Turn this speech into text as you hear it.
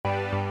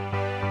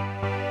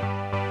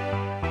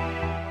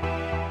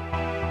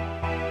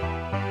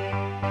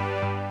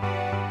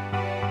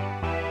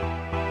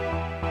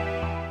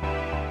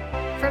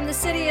the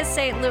city of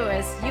St.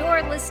 Louis,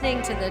 you're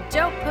listening to the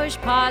Don't Push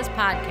Pause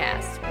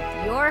podcast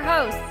with your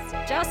hosts,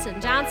 Justin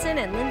Johnson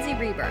and Lindsay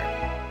Reber.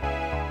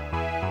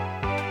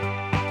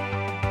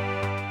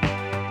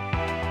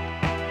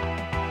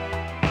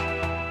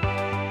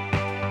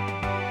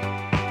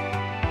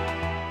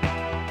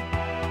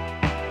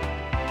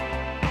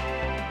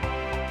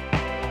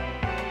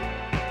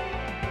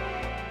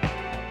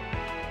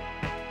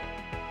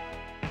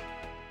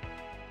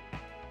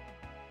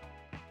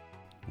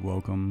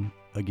 Welcome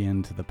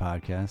again to the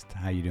podcast.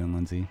 How you doing,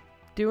 Lindsay?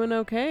 Doing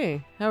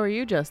okay. How are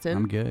you, Justin?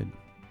 I'm good.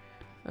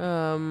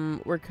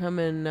 We're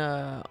coming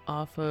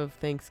off of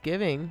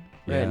Thanksgiving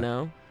right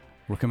now.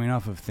 We're coming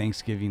off of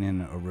Thanksgiving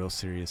and a real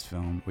serious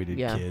film. We did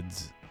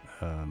Kids,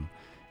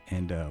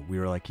 and we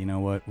were like, you know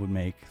what would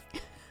make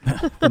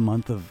the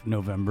month of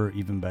November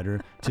even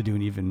better to do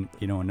an even,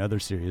 another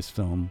serious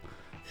film.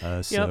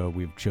 So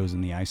we've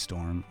chosen The Ice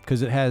Storm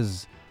because it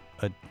has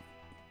a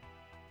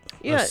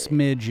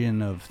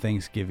smidgen of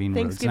Thanksgiving.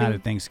 It's not a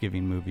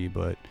Thanksgiving movie,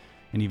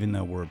 and even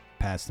though we're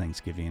past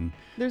Thanksgiving,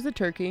 there's a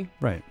turkey.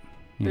 Right.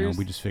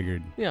 We just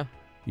figured,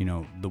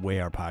 the way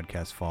our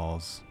podcast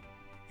falls,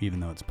 even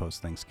though it's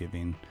post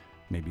Thanksgiving,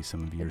 maybe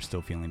some of you are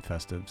still feeling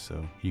festive,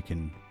 so you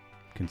can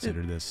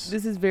consider this.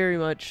 This is very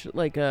much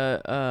like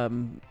a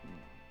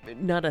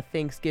not a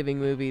Thanksgiving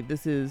movie.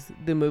 This is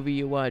the movie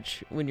you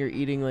watch when you're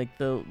eating like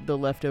the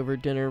leftover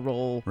dinner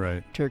roll,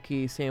 right?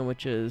 Turkey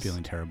sandwiches,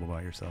 feeling terrible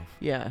about yourself.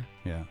 Yeah.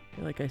 You're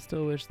like, I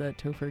still wish that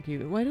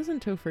Tofurkey. Why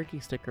doesn't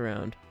Tofurkey stick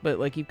around? But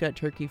like, you've got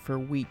turkey for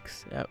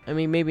weeks. I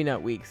mean, maybe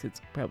not weeks. It's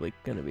probably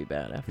gonna be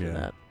bad after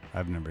that.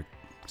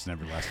 It's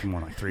never lasted more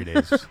than like 3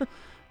 days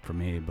for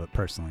me, but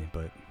personally.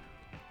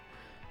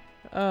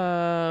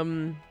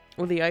 Well,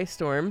 The Ice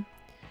Storm.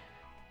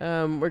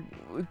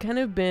 We've kind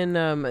of been,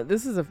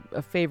 this is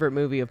a favorite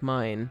movie of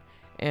mine,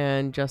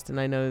 and Justin,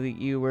 I know that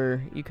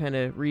you kind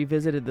of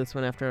revisited this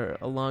one after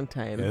a long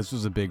time. Yeah, this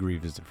was a big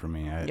revisit for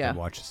me. I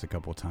watched this a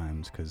couple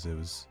times because it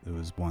was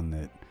one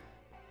that,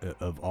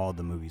 of all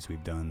the movies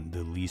we've done,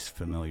 the least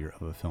familiar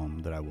of a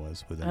film that I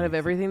was with. Out of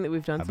everything that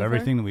we've done so far?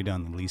 Everything that we've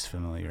done, the least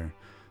familiar.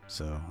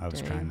 So I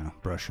was trying to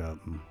brush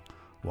up and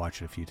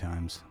watch it a few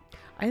times.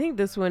 I think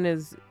this one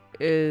is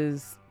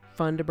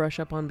fun to brush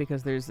up on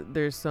because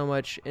there's so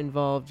much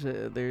involved.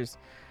 And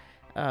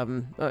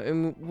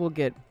we'll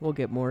get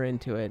more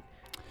into it,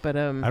 but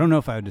I don't know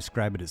if I would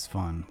describe it as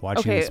fun.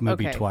 Watching this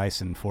movie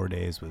twice in 4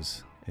 days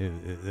was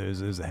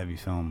a heavy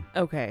film.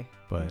 Okay,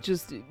 but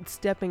just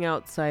stepping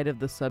outside of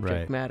the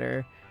subject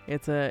matter,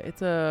 there's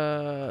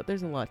a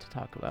lot to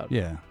talk about.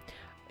 Yeah,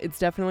 it's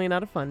definitely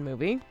not a fun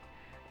movie,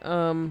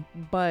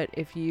 but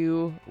if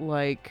you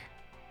like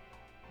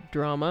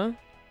drama,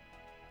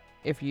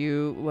 if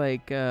you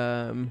like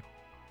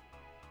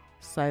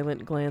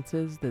silent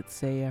glances that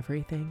say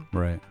everything,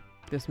 right,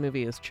 this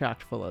movie is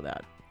chock full of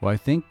that. Well, I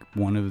think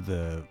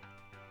the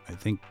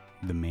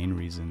main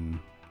reason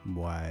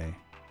why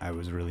I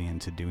was really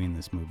into doing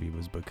this movie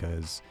was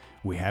because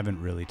we haven't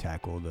really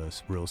tackled a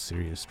real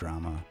serious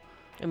drama.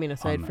 I mean,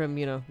 aside from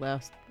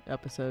last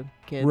episode,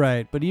 Kids.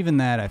 Right, but even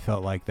that, I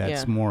felt like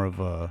that's more of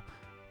a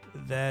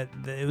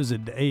it was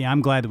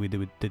I'm glad that we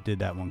did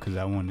that one because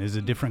that one is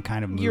a different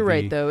kind of movie. You're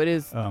right, though. It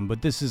is.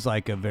 But this is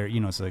like a very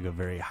it's like a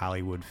very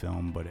Hollywood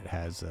film, but it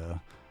has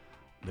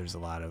there's a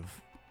lot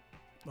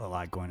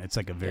going. It's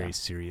like a very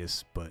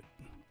serious but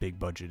big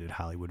budgeted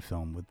Hollywood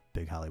film with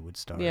big Hollywood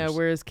stars. Yeah,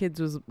 whereas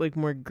Kids was like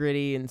more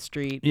gritty and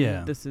street.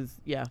 Yeah, this is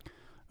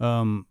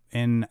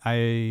and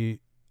I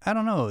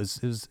don't know.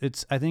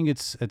 It's I think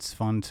it's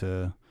fun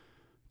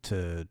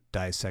to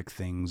dissect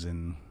things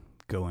and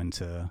go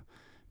into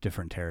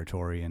different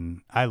territory,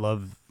 and I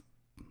love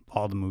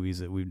all the movies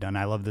that we've done.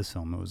 I love this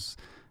film. It was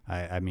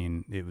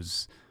it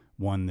was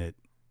one that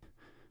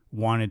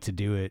wanted to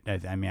do it.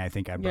 I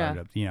think I brought it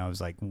up. I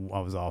was like, I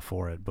was all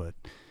for it, but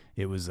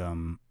it was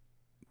of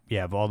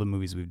all the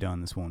movies we've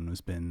done, this one has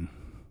been,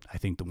 I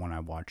think, the one I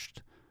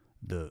watched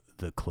the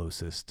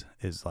closest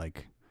is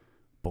like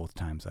both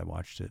times I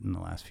watched it in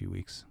the last few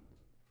weeks.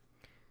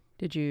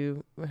 Did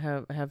you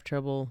have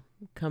trouble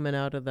coming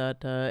out of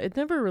that? It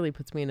never really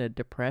puts me in a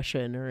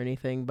depression or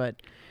anything,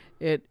 but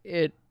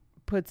it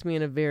puts me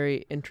in a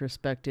very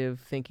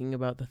introspective thinking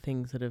about the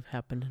things that have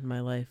happened in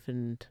my life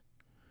and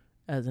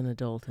as an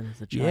adult and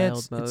as a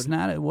child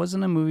mode. It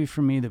wasn't a movie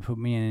for me that put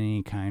me in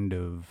any kind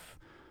of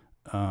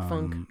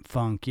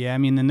funk. Yeah, I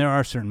mean, then there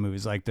are certain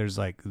movies like there's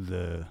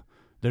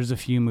a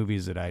few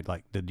movies that I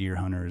like. The Deer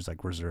Hunter is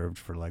like reserved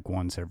for like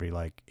once every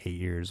like 8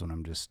 years when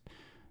I'm just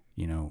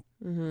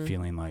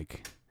feeling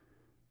like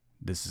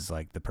this is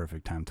like the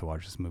perfect time to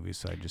watch this movie,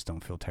 so I just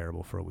don't feel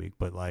terrible for a week.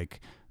 But like,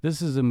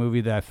 this is a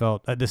movie that I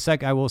felt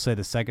I will say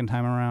the second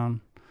time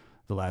around,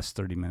 the last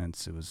 30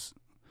 minutes,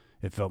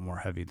 it felt more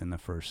heavy than the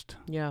first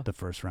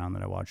round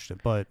that I watched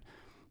it. But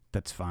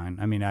that's fine.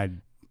 I mean, I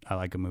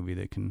like a movie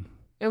that can.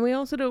 And we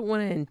also don't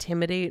want to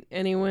intimidate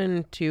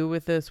anyone too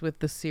with this, with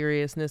the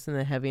seriousness and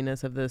the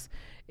heaviness of this.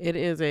 It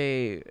is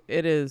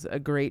a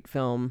great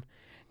film.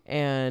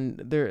 and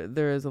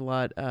there is a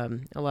lot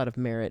of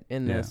merit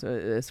in this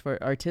as far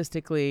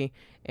artistically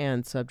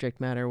and subject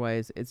matter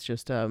wise. It's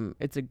just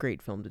it's a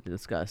great film to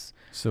discuss.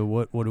 So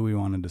what do we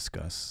want to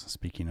discuss?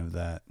 Speaking of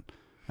that,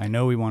 I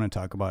know we want to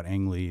talk about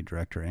Ang Lee,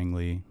 director Ang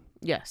Lee.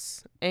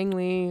 Yes, Ang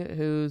Lee,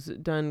 who's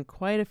done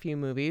quite a few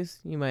movies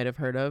you might have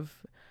heard of.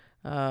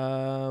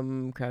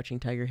 Crouching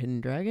Tiger,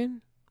 Hidden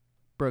Dragon,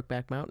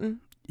 Brokeback Mountain,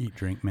 Eat,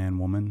 Drink, Man,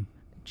 Woman,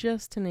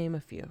 just to name a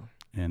few.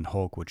 And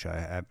Hulk, which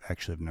I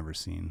actually have never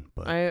seen,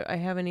 but I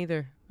haven't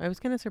either. I was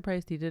kind of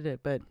surprised he did it,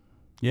 but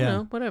yeah, you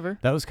know, whatever.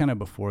 That was kind of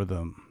before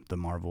the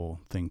Marvel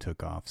thing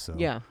took off, so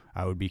yeah,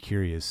 I would be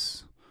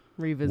curious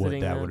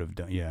revisiting what that would have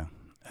done. Yeah,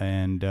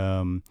 and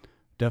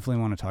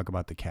definitely want to talk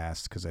about the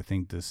cast because I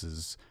think this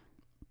is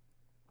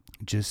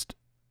just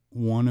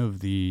one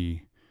of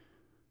the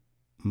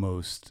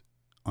most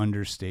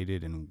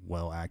understated and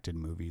well acted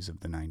movies of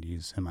the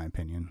 90s, in my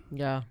opinion.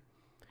 Yeah.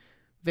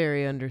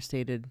 Very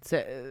understated.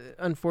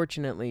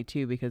 Unfortunately,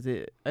 too, because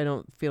I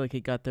don't feel like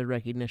it got the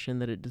recognition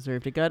that it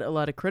deserved. It got a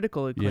lot of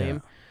critical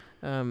acclaim.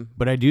 Yeah.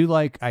 But I do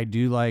like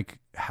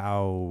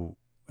how,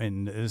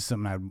 and this is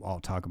something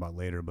I'll talk about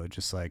later, but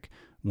just like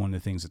one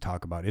of the things to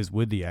talk about is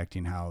with the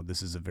acting, how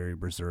this is a very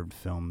reserved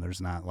film.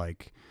 There's not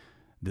like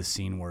the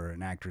scene where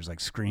an actor's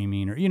like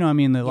screaming or,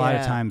 a lot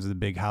of times the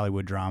big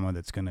Hollywood drama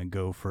that's going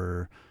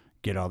to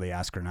get all the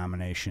Oscar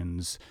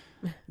nominations,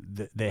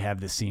 they have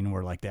this scene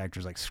where like the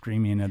actor's like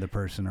screaming at the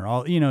person or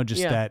all,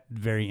 that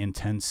very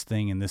intense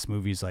thing. And this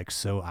movie's like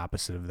so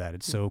opposite of that.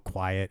 It's so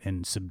quiet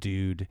and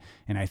subdued.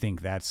 And I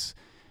think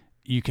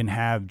you can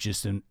have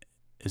just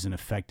as an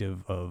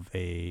effective of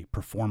a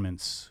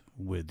performance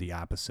with the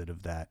opposite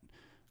of that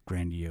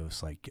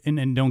grandiose, like,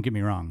 and don't get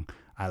me wrong,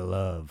 I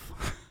love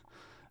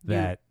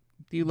that.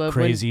 You love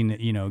crazy,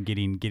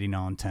 getting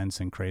all intense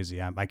and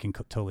crazy. I can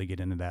totally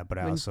get into that, but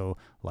I also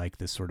like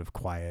this sort of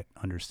quiet,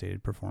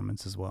 understated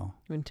performance as well.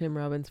 When Tim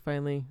Robbins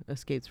finally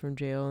escapes from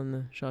jail in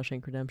the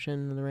Shawshank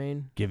Redemption in the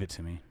rain. Give it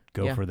to me.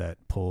 Go for that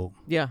pull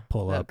that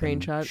up crane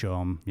and shot. Show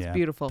him. It's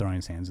beautiful. Throwing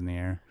his hands in the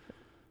air.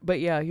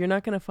 But yeah, you're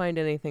not going to find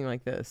anything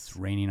like this. It's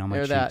raining on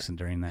my cheeks and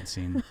during that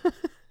scene.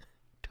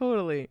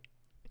 Totally.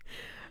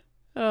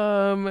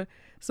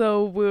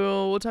 So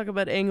we'll talk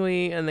about Ang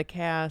Lee and the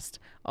cast,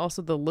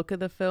 also the look of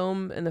the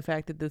film and the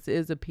fact that this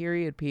is a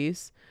period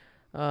piece.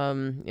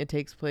 It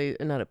takes place,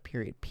 not a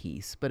period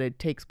piece, but it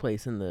takes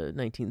place in the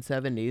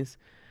 1970s.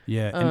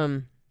 Yeah,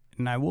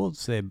 and I will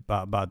say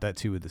about that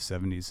too with the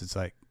 70s. It's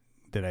like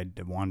that I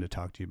wanted to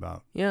talk to you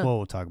about. Yeah. Well,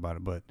 we'll talk about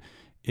it, but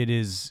it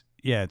is,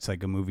 it's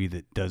like a movie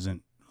that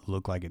doesn't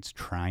look like it's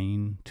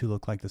trying to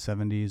look like the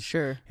 70s.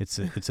 Sure. It's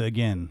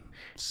again,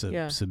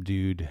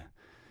 subdued.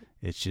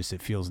 It's just,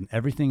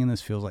 everything in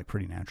this feels like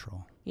pretty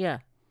natural. Yeah,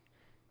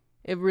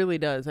 it really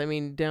does. I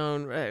mean,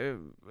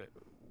 down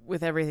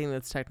with everything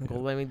that's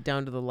technical. Yeah. I mean,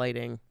 down to the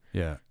lighting.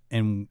 Yeah,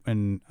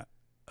 and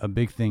a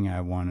big thing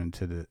I wanted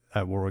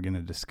to we're going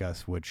to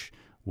discuss, which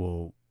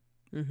will.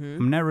 Mm-hmm.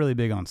 I'm not really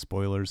big on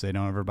spoilers. They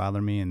don't ever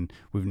bother me, and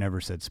we've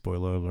never said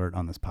spoiler alert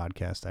on this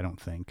podcast, I don't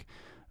think.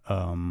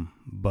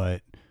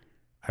 But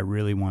I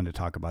really wanted to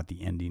talk about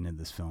the ending of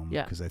this film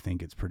because I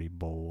think it's pretty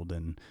bold,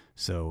 and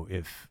so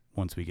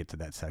once we get to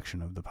that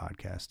section of the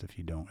podcast,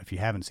 if you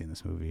haven't seen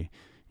this movie,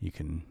 you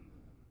can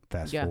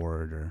fast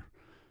forward or,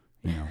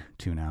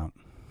 tune out.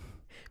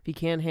 If you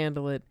can't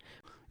handle it.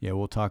 Yeah,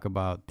 we'll talk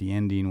about the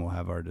ending. We'll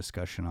have our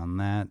discussion on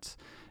that.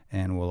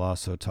 And we'll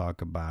also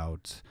talk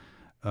about,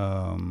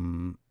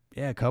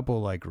 a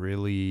couple like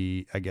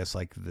really, I guess,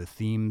 like the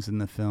themes in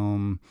the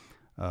film.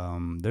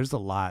 There's a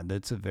lot.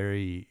 That's a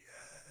very,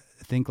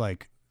 I think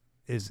like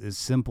as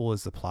simple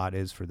as the plot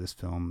is for this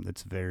film,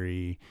 it's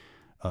very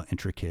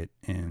intricate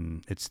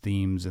in its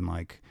themes and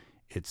like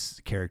its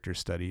character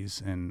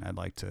studies, and I'd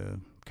like to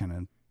kind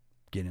of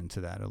get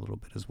into that a little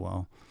bit as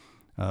well.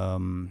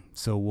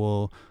 So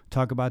we'll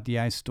talk about the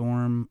ice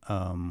storm.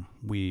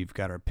 We've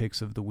got our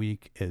picks of the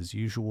week as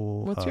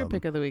usual. What's your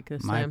pick of the week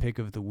this time? My time? pick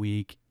of the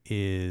week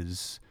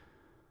is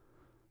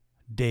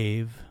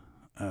Dave.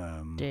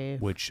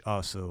 Which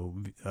also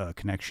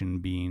Connection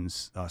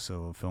Beans,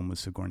 also a film with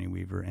Sigourney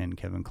Weaver and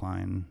Kevin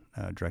Kline,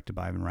 directed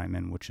by Ivan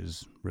Reitman, which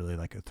is really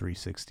like a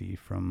 360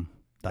 from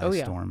the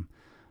Ice Storm.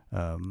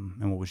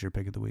 And what was your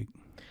pick of the week?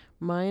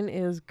 Mine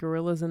is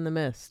Gorillas in the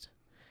Mist.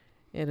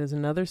 It is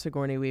another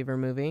Sigourney Weaver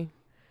movie.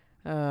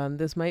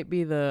 This might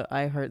be the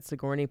I Heart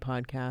Sigourney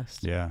podcast.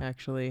 Yeah,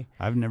 actually,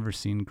 I've never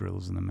seen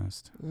Gorillas in the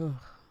Mist. Ugh.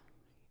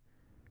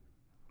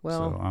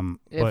 Well,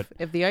 so,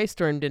 if the ice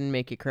storm didn't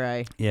make you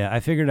cry. Yeah, I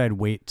figured I'd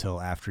wait till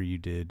after you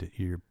did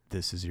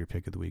this is your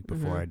pick of the week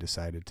before I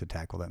decided to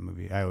tackle that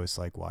movie. I always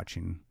like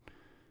watching,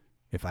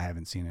 if I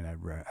haven't seen it,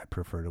 I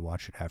prefer to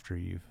watch it after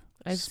you've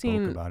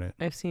spoke about it.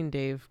 I've seen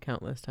Dave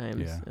countless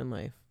times in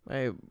life.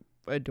 I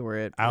adore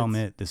it. I'll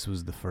admit this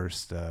was the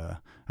first,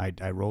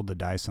 I rolled the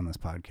dice on this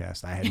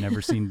podcast. I had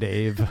never seen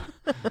Dave.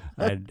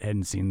 I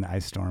hadn't seen the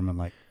ice storm in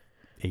like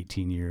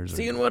 18 years.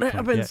 Seeing what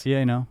happens.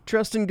 Yeah, I know.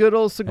 Trusting good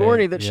old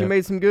Sigourney that she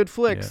made some good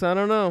flicks. I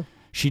don't know.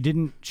 She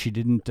didn't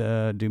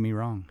do me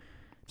wrong.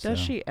 Does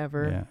she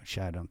ever?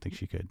 Yeah, I don't think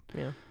she could.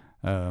 Yeah.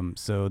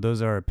 So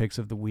those are our picks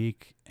of the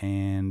week,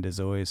 and as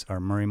always, our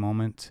Murray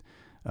moment.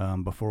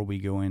 Before we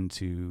go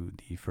into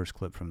the first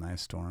clip from the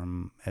ice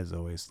storm, as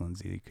always,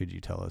 Lindsay, could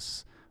you tell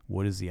us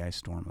what is the ice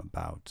storm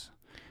about?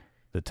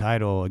 The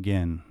title,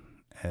 again,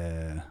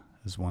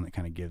 is one that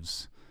kind of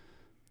gives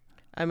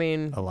a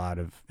lot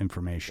of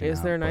information.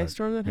 Is there an ice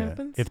storm that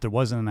happens? If there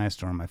wasn't an ice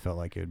storm, I felt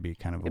like it would be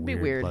kind of a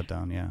weird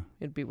letdown. Yeah,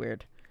 it'd be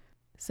weird.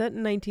 Set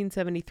in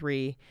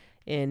 1973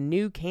 in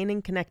New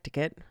Canaan,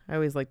 Connecticut. I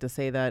always like to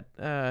say that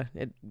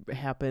it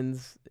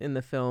happens in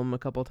the film a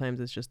couple times.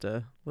 It's just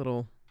a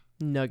little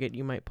nugget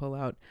you might pull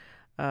out.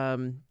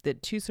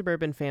 That two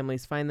suburban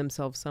families find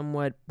themselves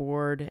somewhat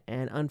bored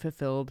and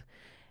unfulfilled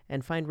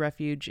and find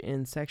refuge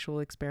in sexual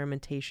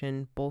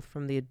experimentation, both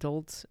from the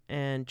adults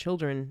and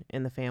children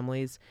in the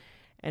families,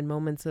 and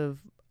moments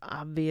of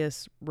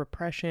obvious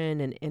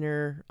repression and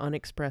inner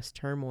unexpressed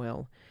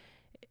turmoil.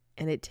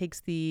 And it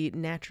takes the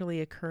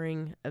naturally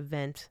occurring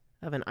event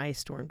of an ice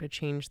storm to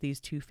change these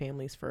two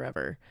families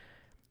forever.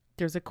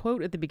 There's a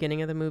quote at the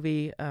beginning of the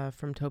movie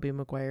from Tobey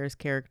Maguire's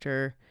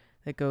character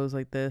that goes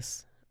like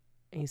this.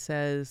 He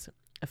says,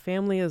 "A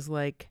family is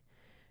like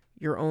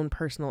your own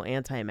personal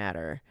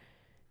antimatter.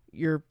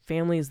 Your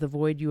family is the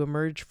void you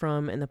emerge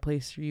from and the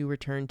place you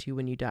return to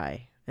when you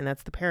die. And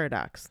that's the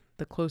paradox.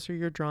 The closer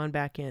you're drawn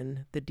back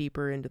in, the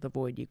deeper into the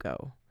void you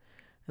go."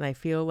 And I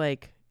feel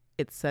like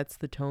it sets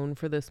the tone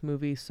for this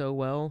movie so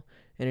well.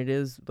 And it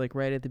is like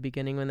right at the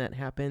beginning when that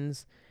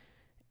happens.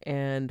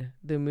 And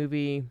the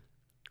movie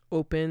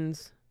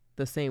opens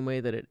the same way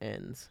that it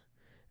ends.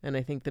 And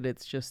I think that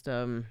it's just,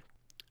 I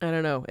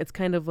don't know. It's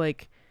kind of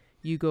like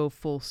you go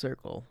full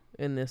circle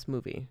in this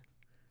movie.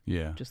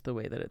 Yeah. Just the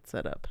way that it's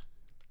set up.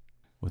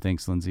 Well,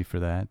 thanks, Lindsay, for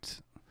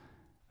that.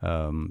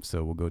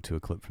 So we'll go to a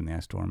clip from the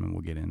ice storm and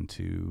we'll get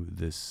into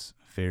this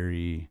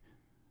very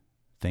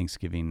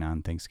Thanksgiving,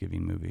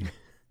 non-Thanksgiving movie.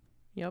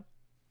 Yep.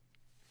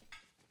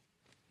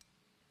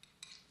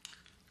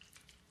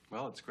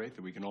 Well, it's great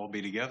that we can all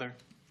be together.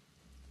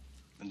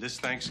 And this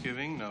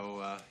Thanksgiving,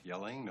 no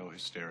yelling, no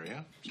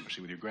hysteria,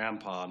 especially with your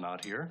grandpa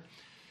not here,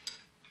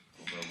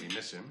 although we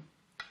miss him.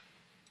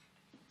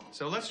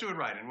 So let's do it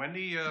right. And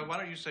Wendy, why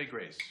don't you say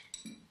grace?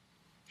 You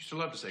used to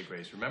love to say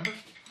grace, remember?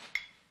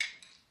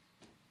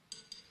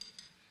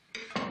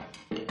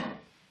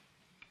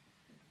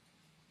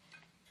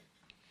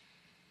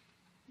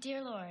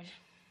 Dear Lord,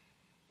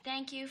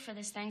 thank you for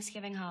this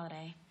Thanksgiving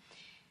holiday,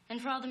 and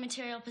for all the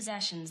material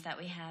possessions that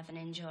we have and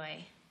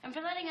enjoy, and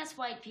for letting us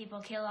white people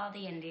kill all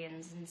the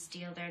Indians and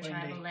steal their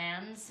tribal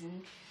lands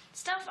and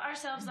stuff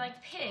ourselves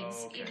like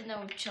pigs, even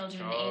though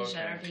children in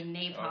Asia are being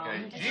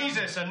napalmed. Okay.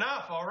 Jesus,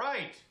 enough, all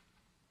right.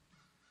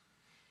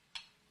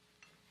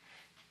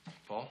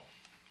 Paul,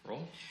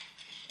 roll.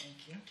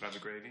 Thank you. Can I have the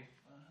gravy?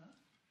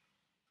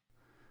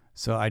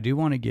 So I do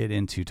want to get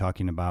into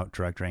talking about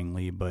director Ang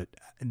Lee, but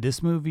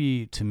this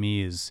movie to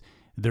me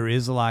there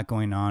is a lot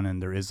going on,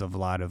 and there is a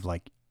lot of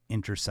like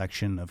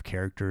intersection of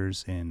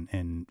characters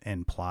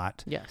and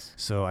plot. Yes.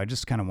 So I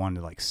just kind of wanted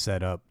to like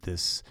set up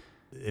this,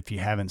 if you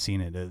haven't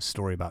seen it, a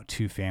story about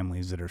two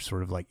families that are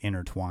sort of like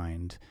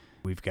intertwined.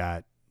 We've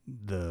got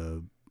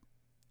the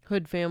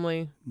Hood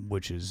family,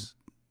 which is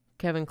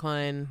Kevin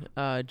Kline,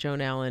 Joan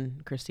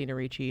Allen, Christina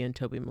Ricci, and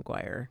Tobey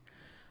Maguire.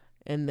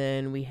 And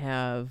then we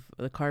have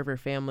the Carver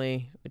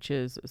family, which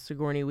is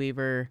Sigourney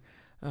Weaver.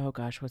 Oh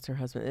gosh, what's her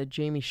husband?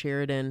 Jamie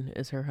Sheridan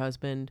is her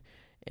husband,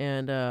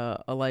 and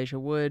Elijah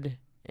Wood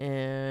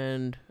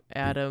and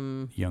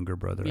Adam. Younger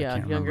brother. Yeah, I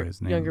can't remember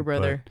his name. Younger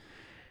brother.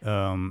 But,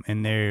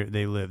 and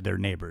they're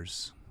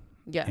neighbors.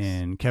 Yes.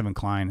 And Kevin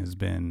Kline has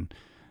been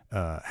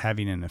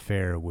having an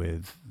affair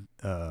with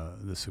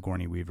the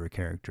Sigourney Weaver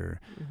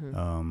character.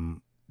 Mm-hmm.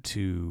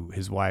 To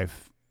his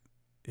wife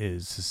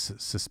is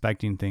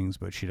suspecting things,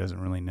 but she doesn't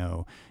really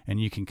know.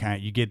 And you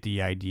get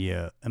the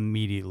idea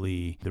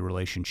immediately, the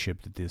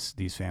relationship that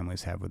these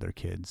families have with their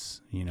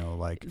kids. You know,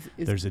 like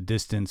there's a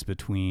distance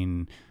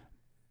between.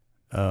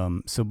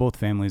 So both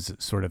families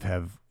sort of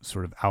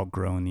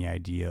outgrown the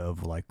idea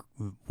of like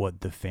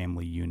what the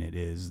family unit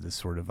is, this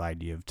sort of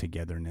idea of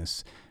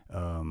togetherness.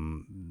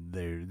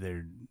 That's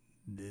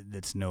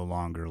no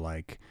longer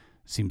like,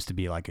 seems to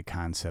be like a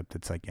concept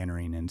that's like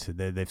entering into,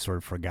 they've sort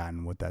of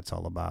forgotten what that's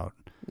all about.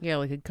 Yeah,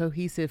 like a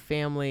cohesive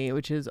family,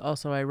 which is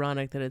also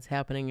ironic that it's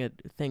happening at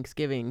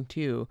Thanksgiving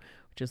too,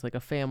 which is like a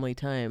family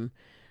time,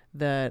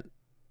 that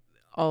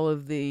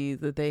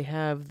they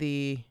have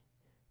the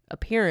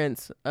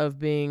appearance of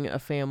being a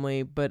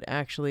family, but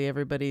actually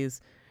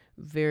everybody's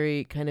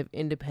very kind of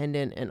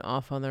independent and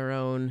off on their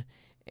own.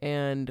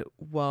 And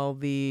while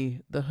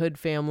the Hood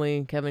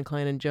family, Kevin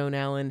Kline and Joan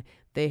Allen,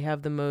 they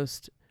have the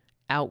most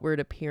outward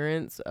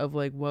appearance of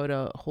like what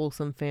a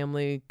wholesome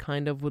family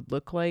kind of would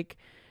look like.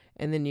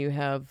 And then you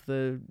have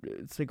the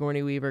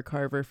Sigourney Weaver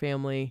Carver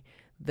family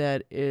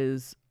that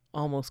is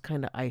almost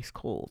kind of ice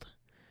cold.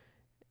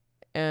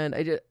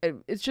 And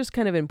it's just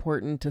kind of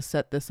important to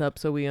set this up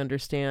so we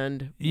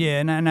understand. Yeah,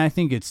 and I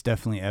think it's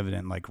definitely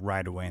evident, like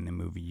right away in the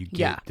movie, you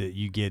get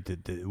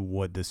that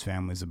what this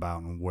family's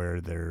about and where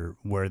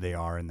they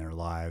are in their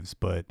lives.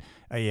 But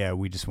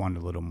we just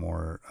wanted a little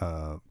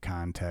more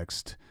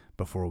context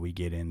before we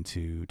get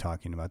into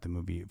talking about the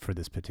movie for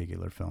this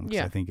particular film,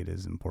 because I think it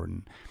is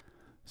important.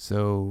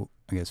 So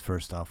I guess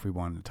first off, we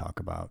wanted to talk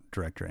about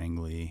director Ang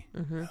Lee,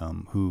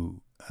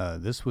 who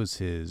this was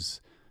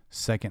his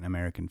second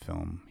American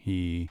film.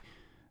 He,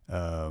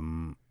 I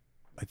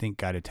think,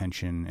 got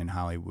attention in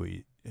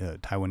Hollywood.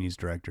 Taiwanese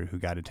director who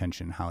got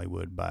attention in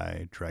Hollywood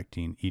by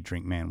directing Eat,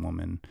 Drink, Man,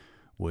 Woman,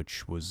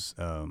 which was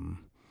a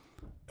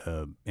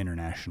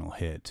international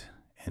hit.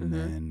 And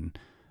then,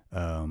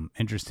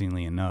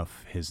 interestingly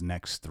enough, his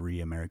next 3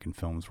 American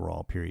films were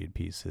all period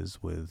pieces,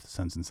 with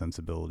Sense and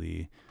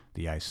Sensibility,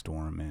 The Ice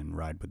Storm, and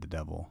Ride with the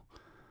Devil.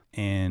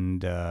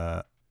 And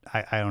I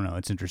don't know.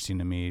 It's interesting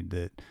to me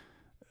that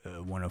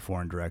when a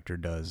foreign director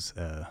does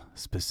a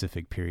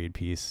specific period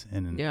piece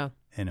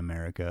in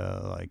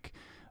America, like,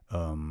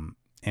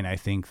 and I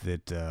think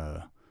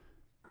that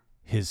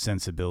his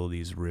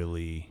sensibilities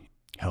really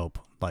help.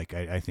 Like,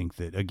 I think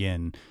that,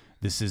 again,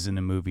 this isn't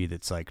a movie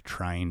that's like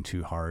trying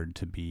too hard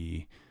to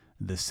be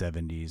the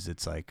 70s.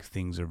 It's like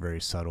things are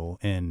very subtle.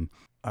 And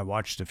I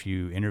watched a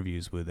few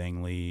interviews with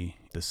Ang Lee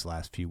this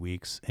last few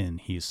weeks, and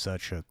he's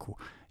such a,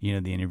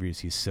 the interviews,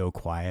 he's so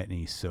quiet and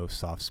he's so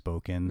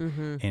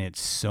soft-spoken, and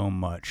it's so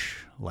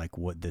much like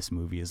what this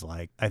movie is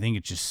like. I think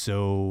it's just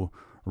so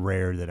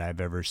rare that I've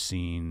ever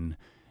seen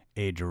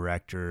a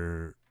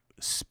director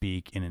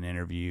speak in an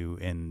interview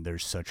and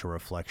there's such a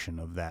reflection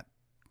of that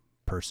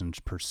person's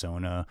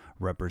persona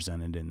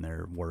represented in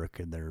their work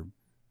and their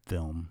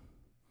film.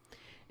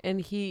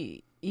 And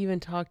he even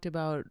talked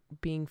about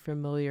being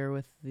familiar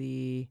with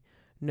the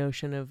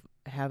notion of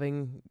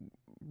having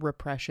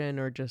repression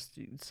or just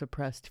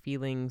suppressed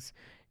feelings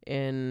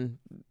in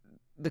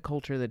the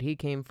culture that he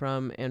came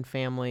from and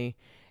family,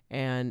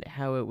 and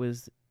how it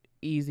was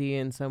easy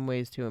in some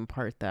ways to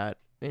impart that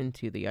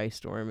into the Ice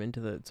Storm,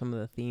 into some of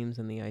the themes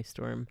in the Ice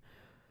Storm.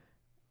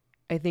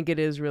 I think it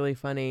is really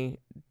funny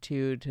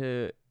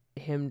to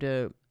him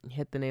to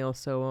hit the nail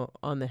so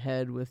on the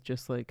head with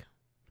just like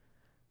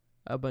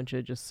a bunch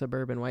of just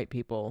suburban white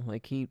people.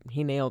 Like he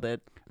nailed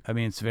it. I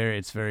mean, it's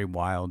very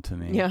wild to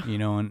me. Yeah.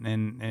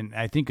 And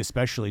I think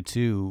especially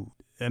too,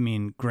 I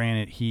mean,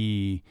 granted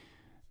he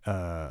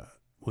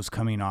was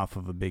coming off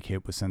of a big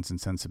hit with Sense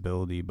and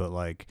Sensibility, but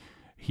like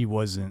it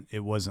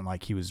wasn't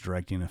like he was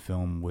directing a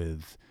film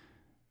with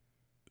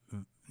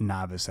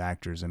novice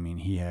actors. I mean,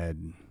 he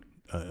had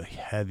a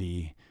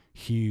heavy,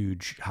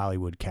 huge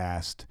Hollywood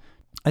cast.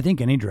 I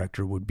think any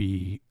director would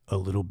be a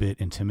little bit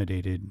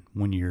intimidated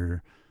when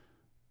you're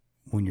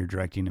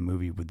directing a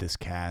movie with this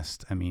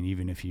cast. I mean,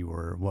 even if you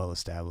were well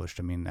established,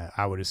 I mean,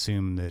 I would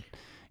assume that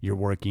you're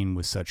working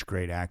with such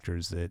great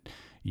actors that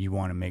you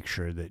want to make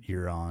sure that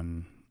you're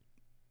on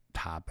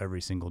top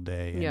every single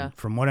day. And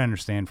from what I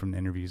understand from the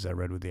interviews I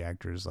read with the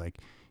actors, like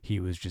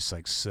he was just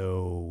like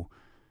so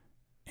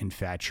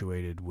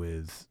infatuated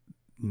with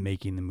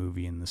making the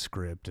movie and the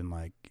script and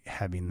like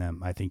having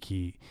them. I think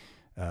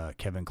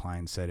Kevin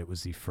Kline said it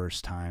was the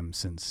first time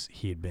since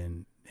he had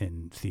been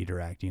in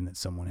theater acting that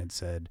someone had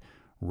said,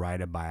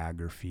 write a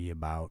biography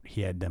about,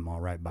 he had them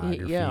all write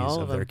biographies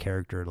of their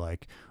character,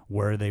 like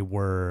where they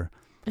were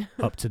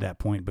up to that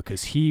point,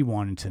 because he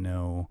wanted to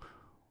know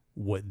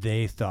what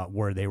they thought,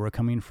 where they were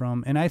coming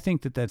from. And I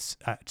think that that's,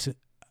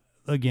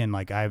 again,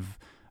 like I've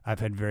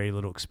had very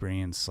little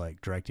experience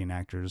like directing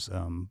actors,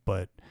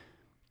 but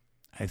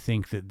I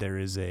think that there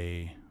is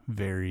a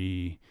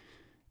very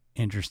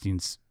interesting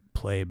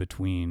play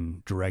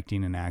between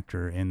directing an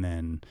actor and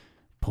then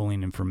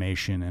pulling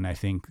information. And I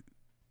think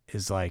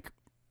is like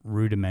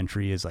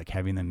rudimentary is like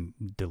having them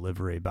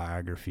deliver a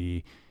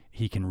biography.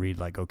 He can read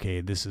like,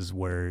 okay, this is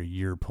where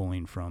you're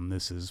pulling from.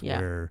 This is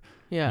where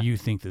you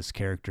think this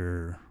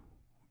character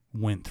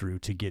went through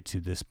to get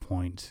to this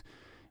point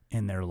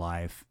in their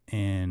life.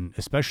 And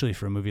especially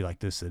for a movie like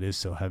this that is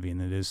so heavy and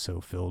that is so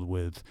filled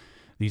with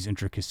these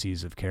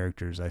intricacies of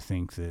characters, I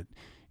think that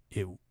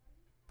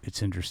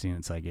it's interesting.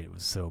 It's like it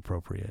was so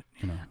appropriate,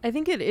 I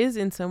think it is,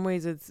 in some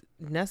ways it's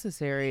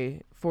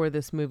necessary for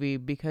this movie,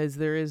 because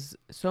there is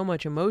so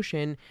much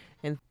emotion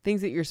and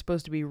things that you're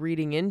supposed to be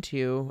reading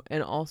into,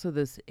 and also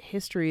this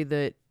history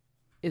that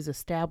is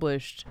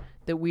established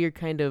that we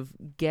kind of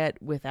get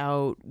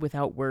without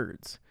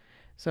words.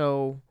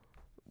 So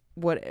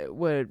what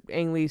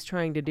Ang Lee's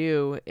trying to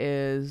do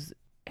is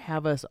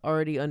have us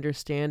already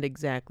understand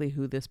exactly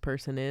who this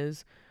person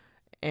is.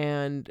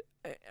 And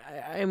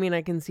I mean,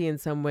 I can see in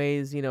some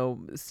ways,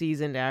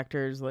 seasoned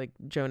actors like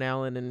Joan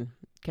Allen and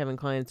Kevin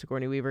Kline,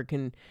 Sigourney Weaver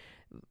can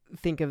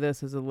think of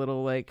this as a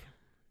little like,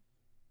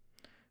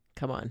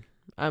 come on,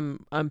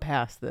 I'm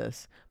past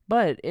this.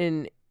 But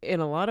in a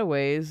lot of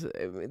ways,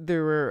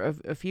 there were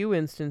a few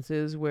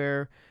instances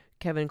where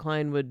Kevin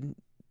Kline would,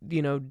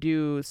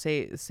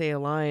 say a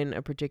line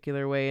a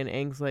particular way, and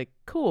Ang's like,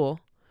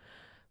 cool,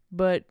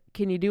 but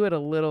can you do it a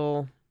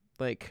little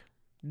like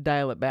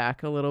dial it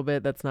back a little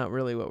bit. That's not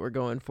really what we're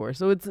going for.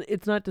 So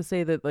it's not to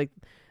say that like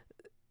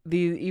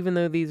even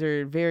though these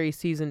are very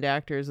seasoned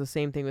actors, the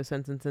same thing with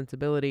Sense and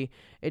Sensibility,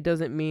 it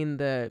doesn't mean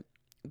that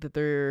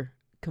they're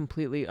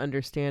completely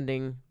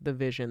understanding the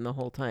vision the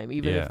whole time,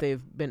 even if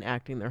they've been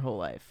acting their whole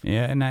life.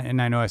 Yeah, and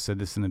I know I said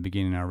this in the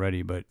beginning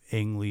already, but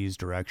Ang Lee's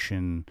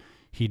direction,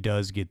 he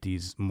does get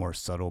these more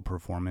subtle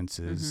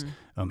performances.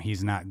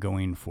 He's not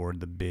going for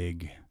the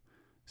big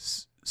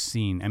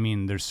scene. I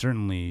mean, there's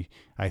certainly,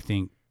 I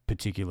think,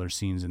 particular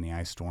scenes in The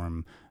Ice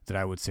Storm that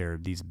I would say are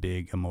these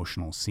big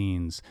emotional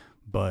scenes,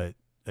 but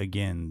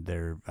again,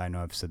 I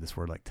know I've said this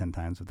word like 10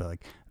 times, but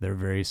they're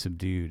very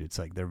subdued. It's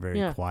like they're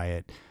very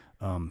quiet.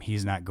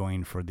 He's not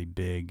going for the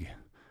big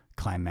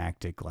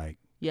climactic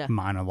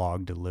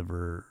monologue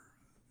deliver.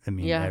 I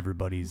mean,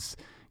 everybody's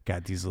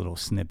got these little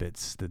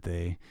snippets that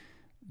they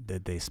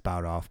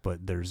spout off,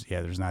 but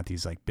there's not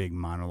these like big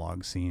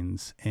monologue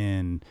scenes.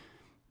 And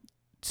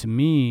to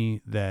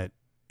me, that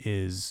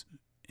is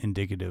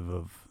indicative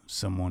of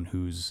someone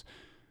who's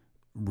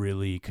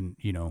really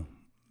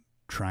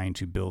trying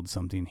to build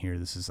something here.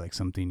 This is like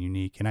something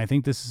unique. And I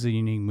think this is a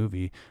unique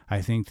movie.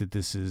 I think that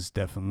this is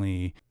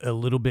definitely a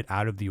little bit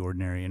out of the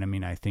ordinary. And I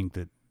mean, I think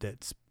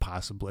that's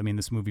possible. I mean,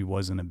 this movie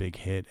wasn't a big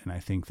hit. And I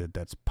think that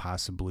that's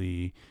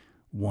possibly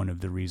one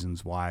of the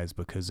reasons why, is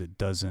because it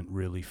doesn't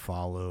really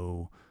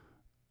follow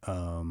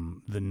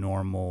the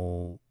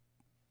normal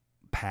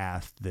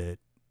path that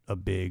a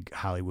big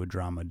Hollywood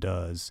drama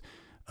does.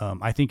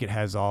 I think it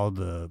has all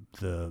the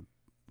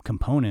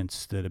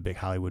components that a big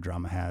Hollywood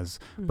drama has,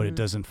 but it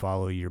doesn't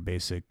follow your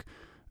basic,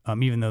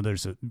 even though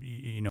there's a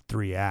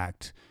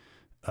 3-act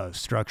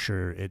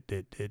structure,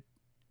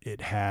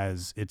 it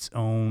has its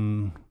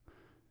own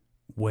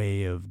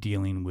way of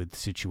dealing with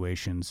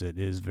situations that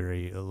is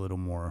a little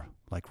more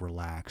like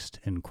relaxed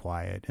and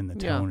quiet, and the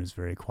tone is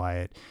very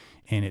quiet,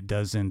 and it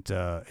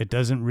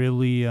doesn't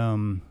really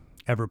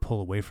ever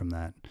pull away from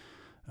that.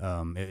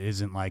 It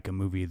isn't like a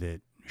movie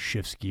that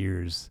shifts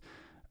gears,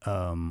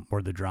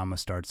 or the drama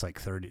starts like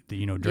 30,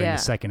 during the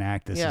second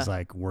act. This is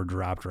like we're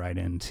dropped right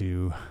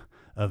into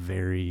a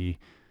very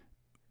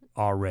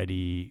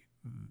already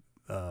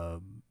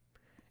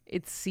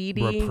it's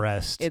seedy,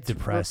 depressed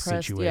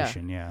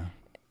situation. Yeah.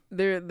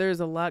 There's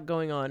a lot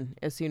going on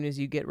as soon as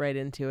you get right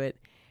into it,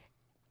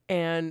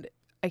 and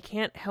I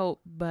can't help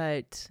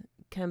but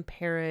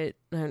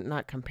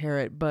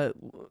but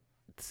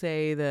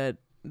say that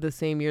the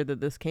same year that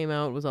this came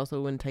out was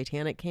also when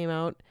Titanic came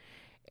out.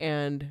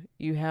 And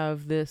you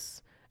have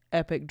this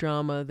epic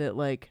drama that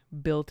like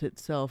built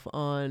itself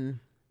on,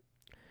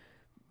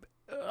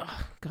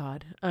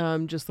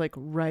 just like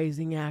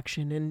rising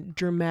action and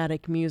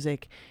dramatic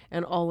music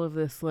and all of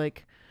this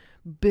like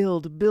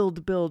build.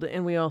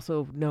 And we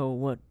also know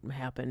what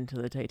happened to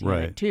the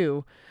Titanic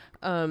too.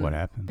 What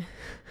happened?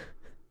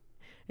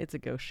 It's a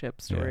ghost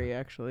ship story,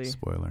 actually.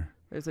 Spoiler.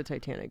 There's a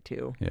Titanic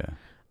too. Yeah.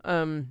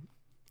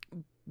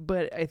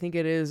 But I think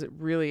it is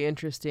really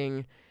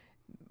interesting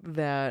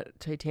that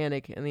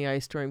Titanic and the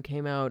Ice Storm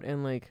came out,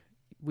 and like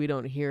we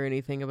don't hear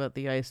anything about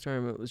the Ice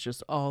Storm. It was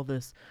just all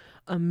this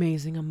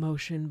amazing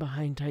emotion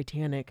behind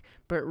Titanic,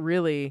 but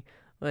really,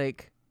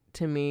 like,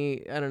 to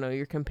me, I don't know,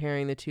 you're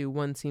comparing the two.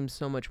 One seems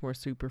so much more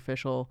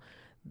superficial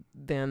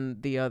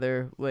than the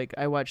other. Like,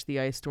 I watched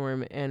the Ice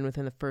Storm, and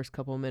within the first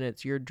couple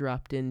minutes you're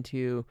dropped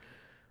into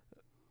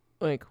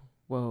like,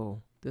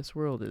 whoa, this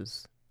world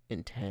is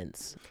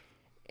intense.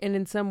 And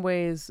in some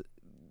ways,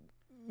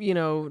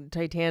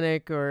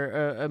 Titanic,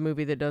 or a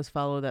movie that does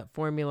follow that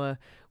formula,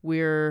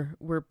 we're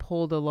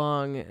pulled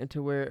along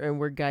to where, and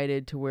we're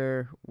guided to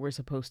where we're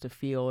supposed to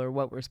feel, or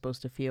what we're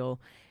supposed to feel.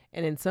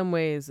 And in some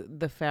ways,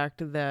 the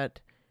fact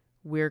that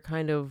we're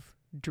kind of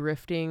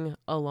drifting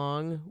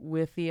along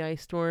with the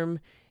Ice Storm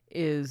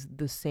is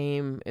the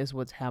same as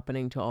what's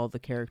happening to all the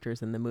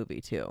characters in the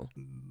movie too.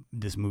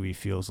 This movie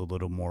feels a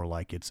little more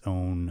like its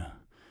own.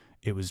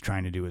 It was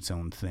trying to do its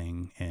own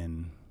thing,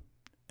 and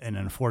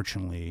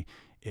unfortunately,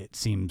 it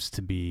seems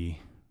to be,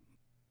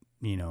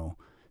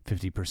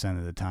 50%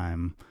 of the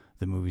time,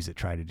 the movies that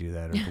try to do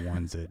that are the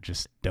ones that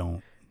just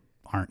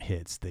aren't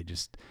hits. They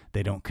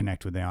don't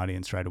connect with the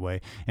audience right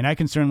away. And I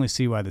can certainly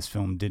see why this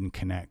film didn't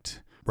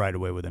connect right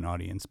away with an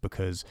audience,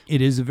 because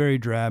it is a very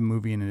drab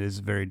movie and it is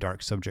a very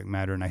dark subject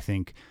matter. And I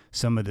think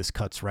some of this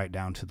cuts right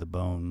down to the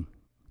bone.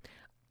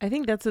 I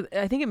think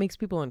it makes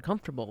people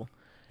uncomfortable.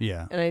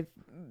 Yeah. And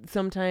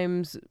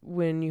sometimes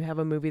when you have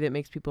a movie that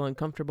makes people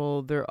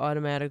uncomfortable, they're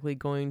automatically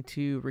going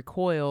to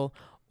recoil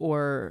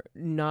or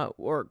not,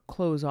 or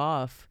close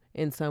off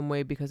in some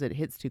way because it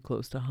hits too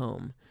close to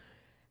home.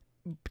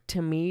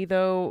 To me,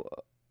 though,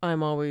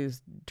 I'm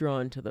always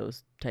drawn to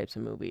those types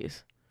of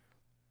movies.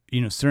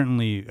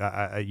 Certainly,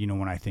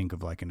 when I think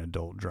of like an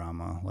adult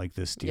drama, like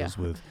this deals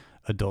with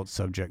adult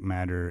subject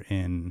matter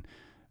in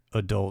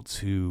adults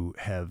who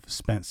have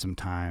spent some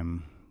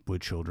time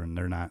with children.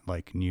 They're not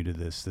like new to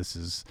this. This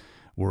is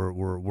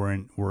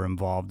we're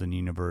involved in a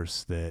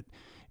universe that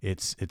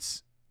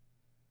it's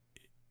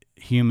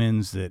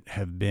humans that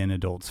have been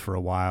adults for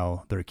a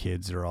while. Their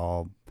kids are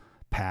all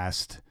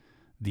past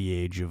the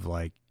age of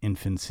like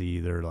infancy.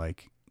 They're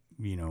like,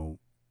 you know,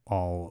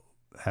 all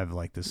have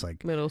like this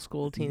like middle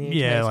school, teenage,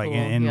 yeah, high like school.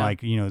 and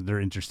like, you know, they're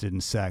interested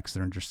in sex,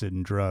 they're interested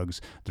in drugs,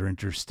 they're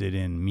interested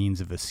in means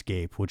of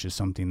escape, which is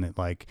something that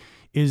like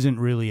isn't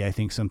really, I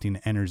think, something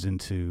that enters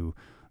into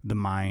the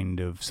mind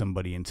of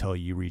somebody until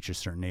you reach a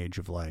certain age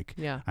of like,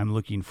 I'm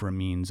looking for a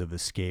means of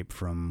escape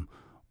from.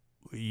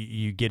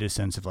 You get a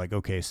sense of like,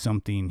 okay,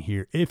 something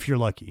here, if you're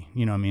lucky,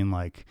 you know what I mean?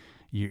 Like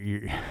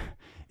you're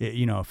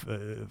you know,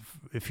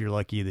 if you're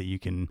lucky that you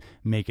can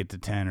make it to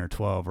 10 or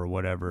 12 or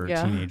whatever,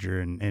 teenager,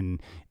 and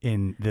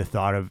the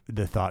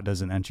thought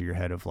doesn't enter your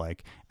head of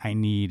like, I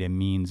need a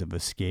means of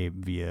escape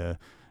via,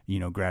 you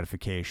know,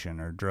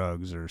 gratification or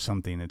drugs or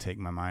something to take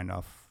my mind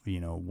off, you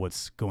know,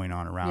 what's going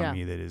on around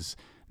me that is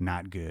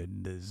not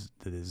good.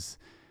 That is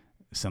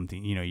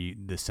something, you know,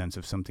 the sense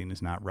of something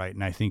is not right.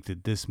 And I think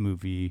that this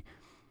movie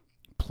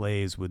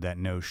plays with that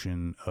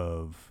notion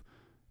of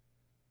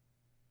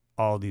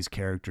all these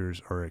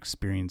characters are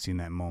experiencing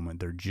that moment.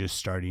 They're just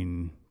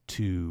starting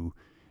to,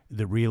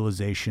 the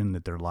realization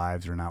that their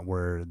lives are not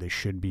where they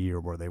should be or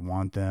where they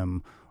want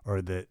them,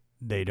 or that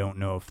they don't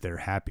know if they're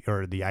happy,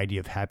 or the idea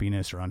of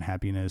happiness or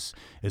unhappiness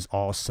is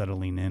all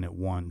settling in at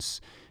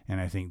once.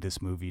 And I think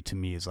this movie to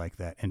me is like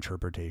that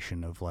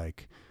interpretation of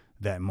like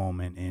that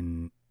moment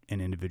in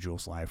an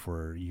individual's life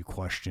where you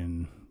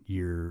question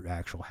your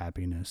actual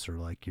happiness or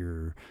like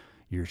your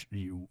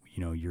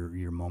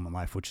moment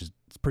life, which is,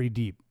 it's pretty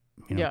deep,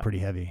 you know, pretty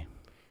heavy.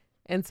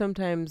 And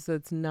sometimes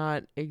that's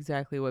not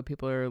exactly what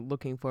people are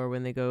looking for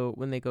when they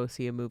go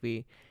see a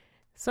movie.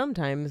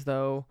 Sometimes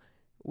though,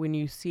 when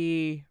you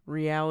see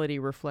reality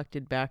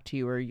reflected back to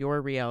you, or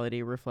your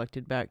reality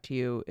reflected back to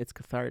you, it's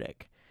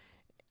cathartic.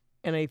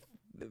 And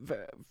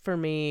for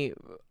me,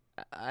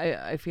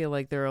 I feel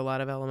like there are a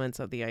lot of elements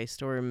of the Ice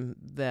Storm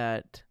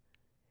that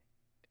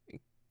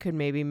could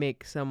maybe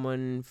make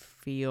someone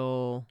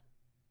feel,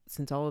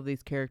 since all of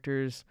these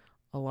characters,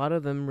 a lot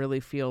of them really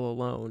feel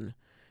alone.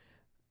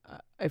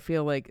 I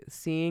feel like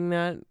seeing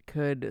that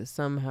could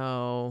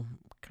somehow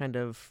kind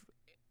of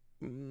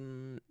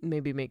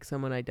maybe make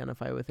someone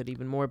identify with it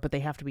even more, but they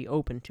have to be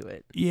open to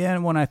it. Yeah,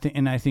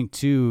 and I think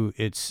too,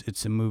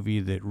 it's a movie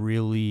that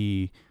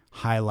really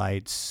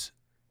highlights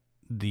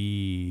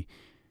the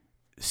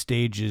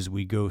stages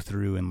we go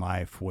through in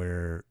life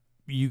where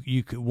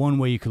you could, one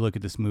way you could look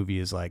at this movie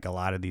is like a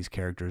lot of these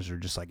characters are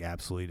just like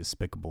absolutely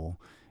despicable.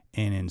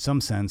 And in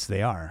some sense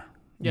they are,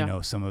 you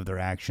know, some of their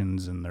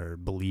actions and their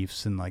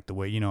beliefs and like the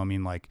way, you know, I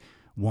mean, like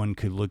one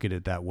could look at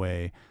it that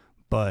way,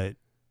 but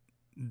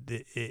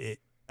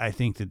I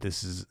think that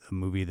this is a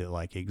movie that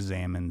like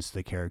examines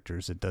the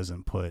characters. It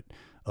doesn't put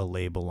a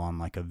label on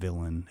like a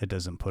villain. It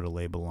doesn't put a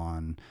label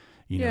on,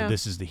 you know,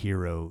 this is the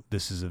hero.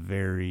 This is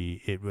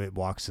it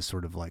walks a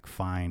sort of like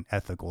fine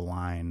ethical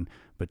line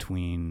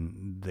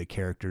between the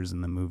characters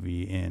in the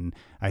movie. And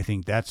I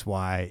think that's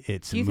why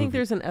it's Do you think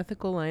there's an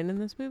ethical line in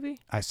this movie?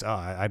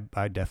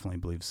 I definitely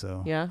believe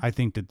so. Yeah. I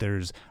think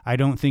that I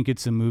don't think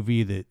it's a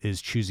movie that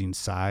is choosing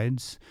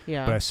sides.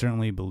 Yeah. But I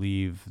certainly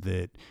believe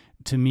that,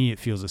 to me, it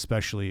feels,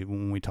 especially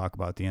when we talk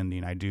about the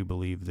ending, I do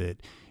believe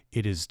that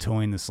it is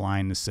towing this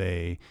line to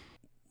say,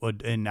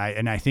 and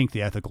I think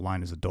the ethical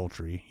line is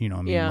adultery. You know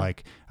what I mean? Yeah.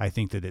 Like, I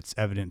think that it's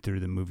evident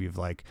through the movie of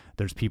like,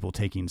 there's people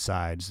taking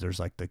sides. There's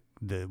like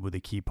with the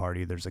key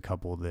party, there's a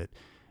couple that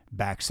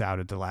backs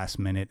out at the last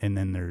minute. And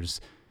then there's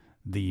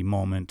the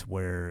moment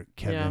where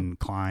Kevin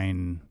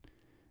Kline,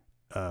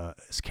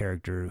 his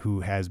character, who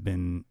has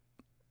been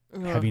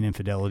having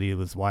infidelity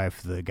with his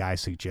wife, the guy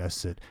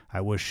suggests that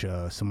I wish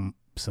some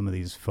of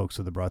these folks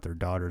would have brought their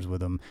daughters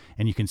with them.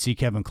 And you can see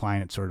Kevin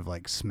Kline, it sort of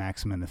like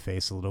smacks him in the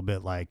face a little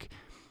bit, like,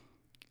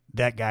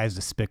 that guy's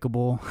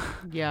despicable.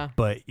 Yeah.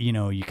 But, you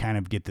know, you kind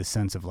of get the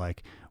sense of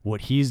like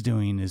what he's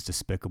doing is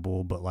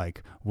despicable, but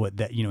like what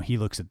that, you know, he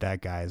looks at that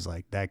guy as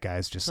like, that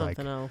guy's just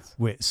something like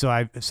else. So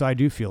I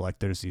do feel like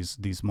there's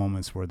these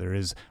moments where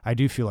I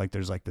do feel like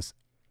there's like this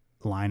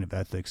line of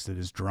ethics that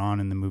is drawn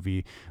in the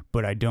movie,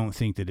 but I don't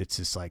think that it's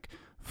this like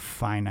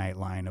finite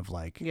line of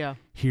like,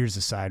 here's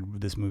the side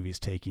this movie is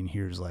taking.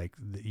 Here's like,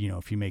 you know,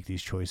 if you make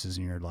these choices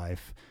in your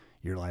life's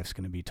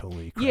going to be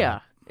totally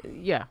crap.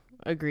 Yeah.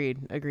 Agreed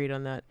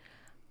on that.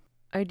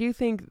 I do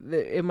think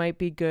that it might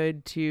be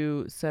good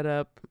to set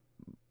up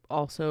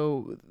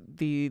also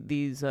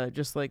these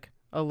just like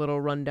a little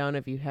rundown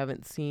if you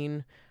haven't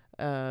seen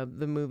the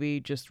movie,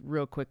 just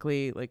real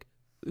quickly, like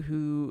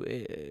who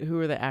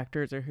are the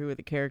actors or who are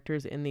the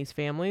characters in these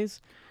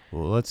families.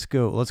 Well, let's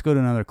go to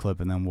another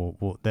clip, and then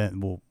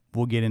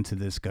we'll get into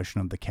the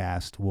discussion of the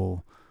cast.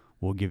 We'll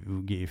get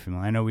you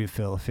familiar. I know we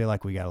feel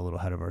like we got a little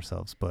ahead of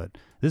ourselves, but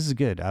this is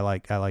good. I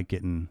like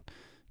getting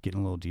a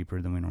little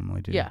deeper than we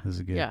normally do. Yeah. This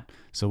is good. Yeah.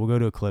 So we'll go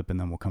to a clip and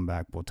then we'll come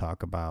back. We'll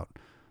talk about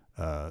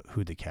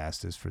who the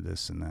cast is for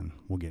this, and then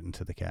we'll get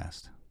into the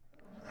cast.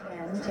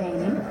 And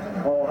Jamie.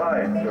 Oh,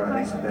 hi,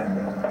 Dorothy.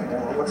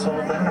 What's all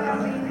that about?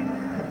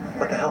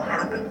 What the hell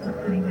happened?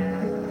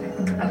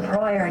 A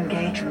prior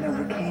engagement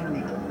overcame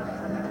me.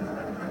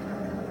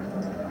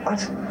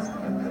 What?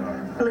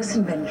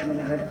 Listen, Benjamin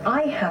Hood,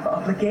 I have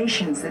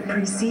obligations that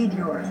precede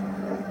yours.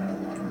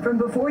 from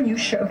before you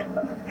showed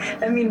up.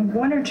 I mean,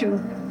 one or two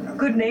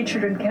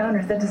good-natured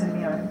encounters, that doesn't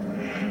mean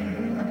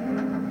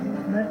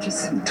I'm not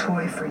just some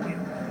toy for you.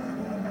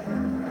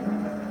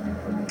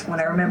 When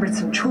I remembered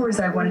some chores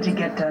I wanted to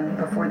get done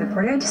before the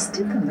party, I just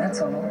did them,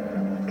 that's all.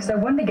 Because I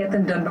wanted to get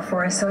them done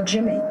before I saw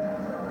Jimmy.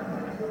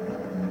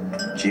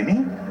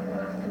 Jimmy?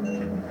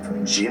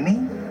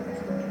 Jimmy?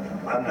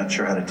 I'm not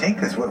sure how to take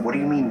this. What do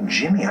you mean,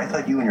 Jimmy? I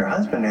thought you and your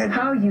husband had...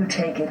 How you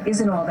take it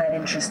isn't all that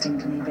interesting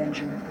to me,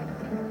 Benjamin.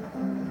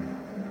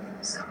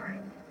 Sorry.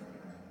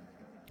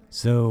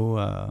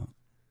 So,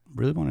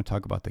 really want to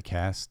talk about the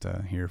cast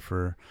here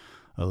for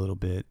a little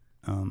bit.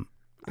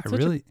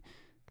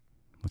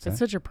 It's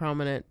such a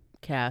prominent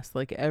cast.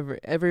 Like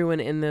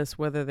everyone in this,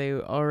 whether they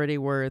already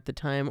were at the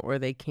time or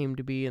they came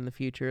to be in the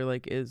future,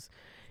 like is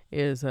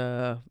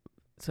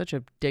such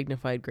a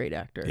dignified, great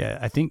actor. Yeah,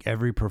 I think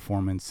every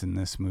performance in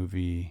this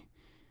movie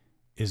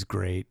is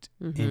great.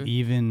 Mm-hmm. And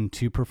even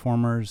two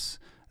performers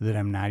that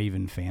I'm not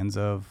even fans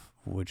of,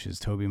 which is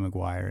Tobey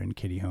Maguire and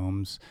Katie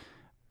Holmes,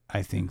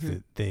 I think Mm-hmm.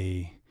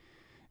 that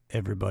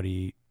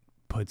everybody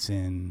puts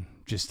in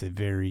just a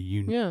very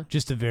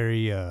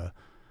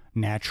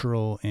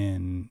natural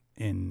and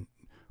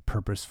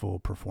purposeful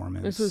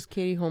performance. This was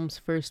Katie Holmes'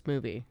 first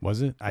movie.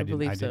 Was it? I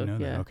believe didn't know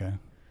yeah. that. Okay.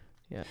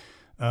 Yeah.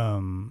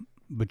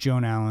 But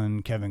Joan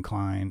Allen, Kevin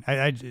Kline,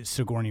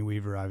 Sigourney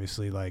Weaver,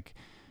 obviously, like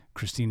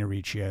Christina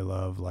Ricci, I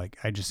love. Like,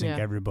 I just think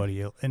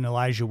everybody, and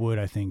Elijah Wood,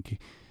 I think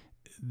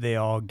they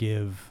all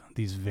give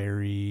these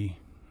very,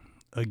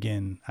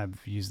 again, I've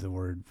used the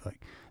word,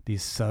 like,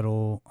 these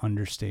subtle,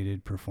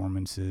 understated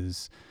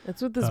performances.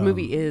 That's what this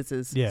movie is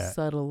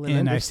subtle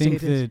and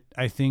understated.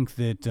 I think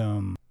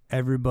that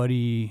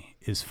everybody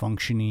is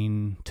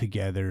functioning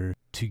together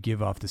to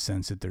give off the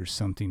sense that there's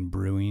something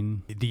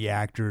brewing. The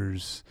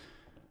actors'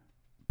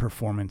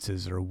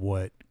 performances are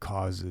what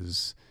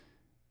causes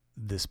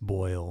this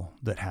boil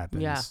that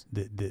happens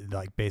that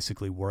like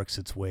basically works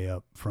its way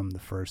up from the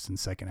first and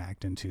second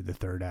act into the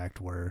third act,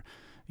 where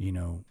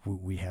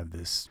we have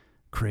this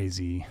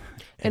crazy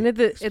and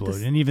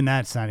explosion. And even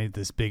that's not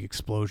this big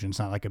explosion. It's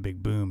not like a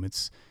big boom.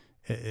 It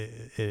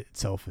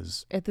itself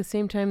is. At the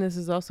same time, this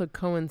is also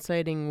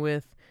coinciding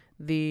with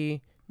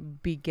the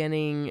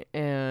beginning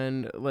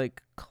and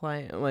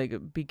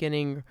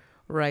beginning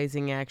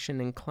rising action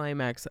and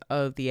climax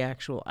of the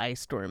actual ice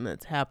storm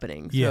that's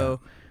happening. Yeah.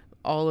 So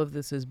all of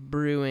this is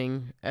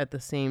brewing at the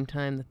same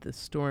time that the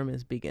storm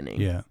is beginning.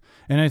 Yeah.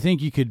 And I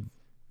think you could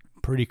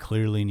pretty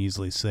clearly and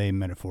easily say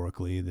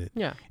metaphorically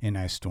that in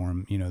Ice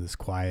Storm, this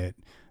quiet,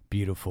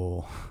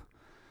 beautiful,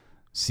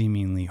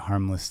 seemingly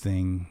harmless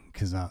thing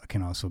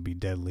can also be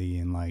deadly.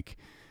 And like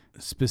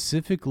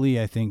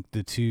specifically, I think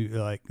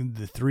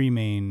the three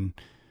main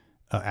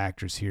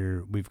actors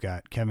here, we've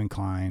got Kevin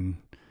Kline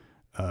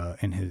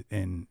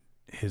and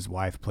his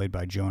wife, played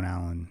by Joan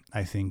Allen.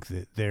 I think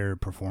that their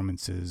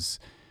performances,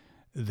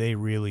 they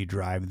really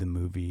drive the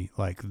movie.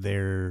 Like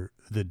they're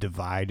the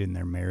divide in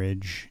their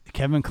marriage.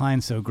 Kevin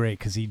Kline's so great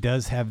because he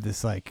does have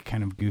this like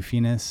kind of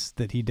goofiness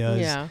that he does.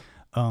 Yeah.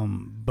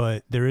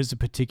 But there is a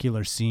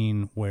particular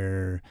scene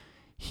where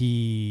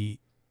he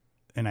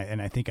and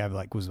I think I've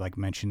was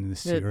mentioning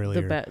this to you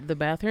earlier. The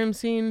bathroom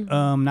scene?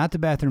 Not the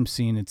bathroom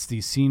scene. It's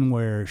the scene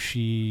where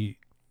she's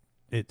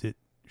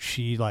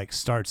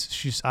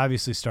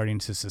obviously starting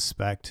to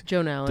suspect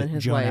Joan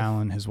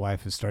Allen, his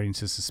wife, is starting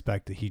to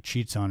suspect that he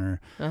cheats on her.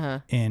 Uh-huh.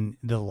 And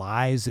the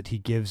lies that he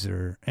gives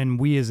her, and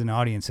we as an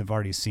audience have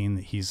already seen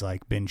that he's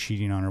like been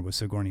cheating on her with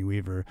Sigourney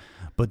Weaver,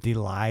 but the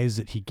lies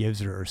that he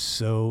gives her are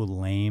so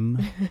lame.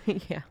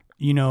 Yeah.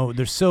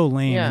 They're so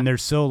lame and they're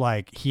so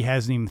like he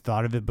hasn't even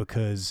thought of it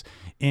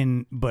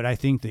but I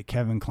think that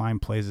Kevin Kline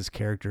plays this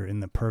character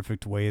in the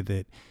perfect way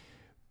that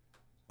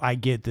I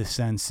get the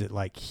sense that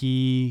like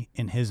he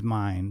in his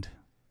mind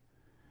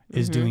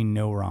is doing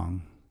no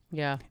wrong.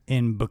 Yeah.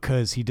 And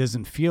because he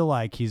doesn't feel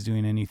like he's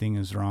doing anything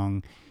is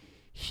wrong,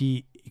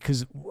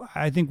 because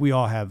I think we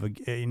all have,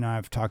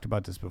 I've talked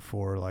about this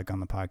before, like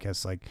on the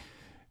podcast, like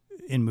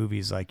in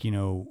movies, like,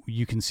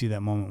 you can see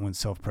that moment when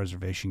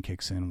self-preservation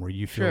kicks in where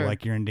you feel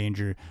like you're in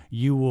danger.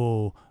 You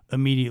will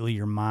immediately,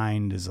 your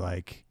mind is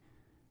like,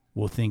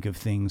 will think of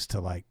things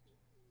to like,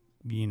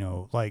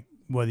 like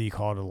whether you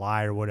call it a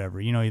lie or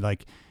whatever,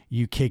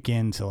 you kick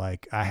into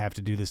like, I have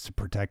to do this to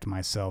protect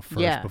myself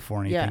first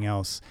before anything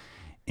else.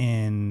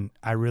 And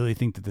I really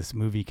think that this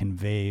movie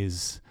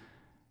conveys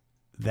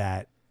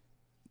that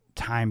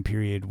time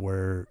period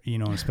where,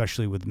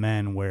 especially with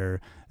men,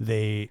 where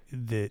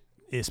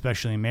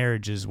especially in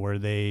marriages where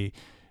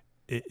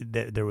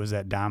there was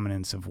that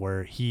dominance of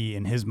where he,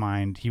 in his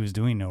mind, he was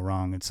doing no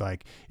wrong. It's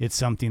like, it's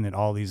something that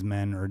all these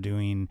men are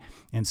doing.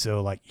 And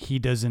so like, he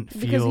doesn't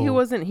feel,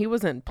 because he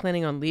wasn't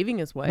planning on leaving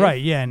his wife.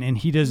 Right. Yeah. And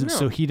he doesn't,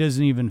 so he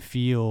doesn't even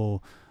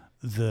feel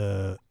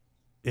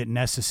it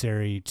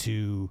necessary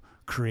to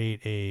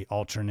create a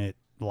alternate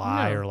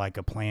lie or like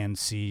a plan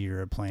C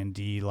or a plan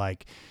D.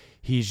 Like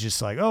he's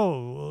just like,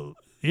 oh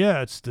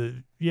yeah, it's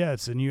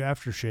a new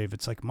aftershave.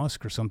 It's like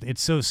Musk or something.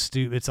 It's so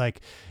stupid. It's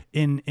like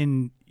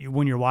in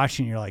when you're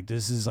watching, you're like,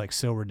 this is like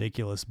so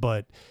ridiculous.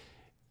 But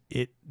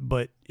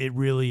but it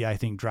really, I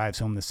think, drives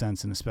home the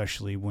sense, and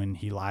especially when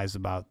he lies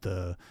about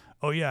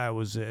oh yeah, I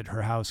was at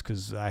her house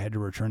because I had to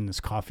return this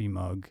coffee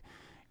mug,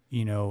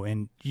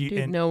 and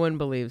no one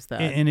believes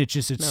that. And it's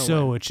just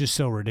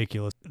so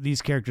ridiculous.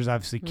 These characters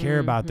obviously care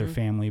about their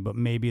family, but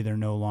maybe they're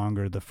no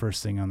longer the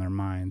first thing on their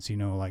minds.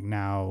 Like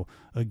now,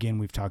 again,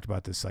 we've talked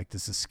about this, like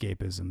this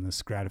escapism,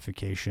 this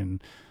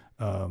gratification.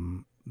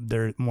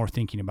 They're more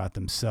thinking about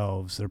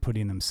themselves. They're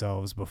putting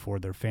themselves before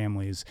their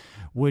families,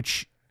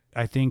 which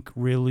I think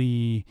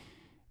really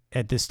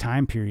at this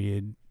time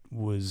period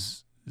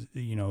was,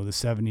 the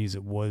 70s.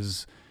 It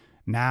was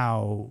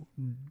now.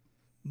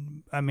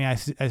 I mean, I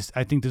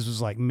think this was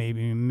like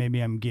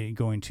maybe I'm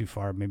going too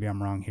far. Maybe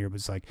I'm wrong here, but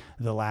it's like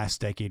the last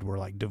decade where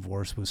like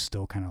divorce was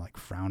still kind of like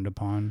frowned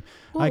upon.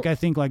 Well, like I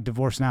think like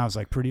divorce now is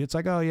like pretty. It's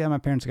like, oh yeah, my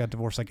parents got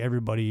divorced. Like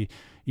everybody,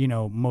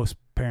 most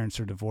parents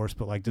are divorced,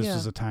 but like this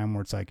was a time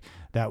where it's like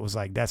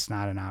that's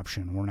not an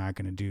option. We're not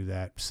going to do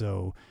that.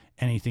 So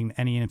any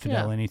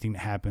infidelity, anything that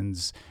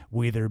happens,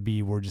 we're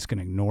just going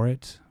to ignore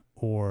it,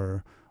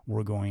 or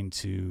we're going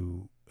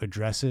to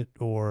address it,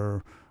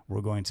 or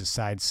we're going to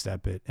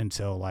sidestep it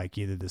until like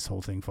either this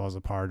whole thing falls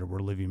apart or we're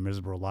living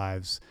miserable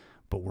lives,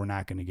 but we're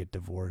not going to get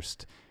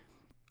divorced.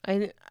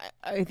 I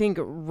think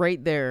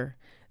right there,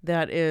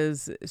 that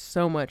is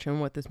so much on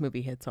what this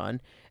movie hits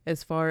on,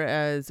 as far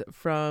as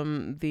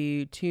from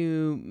the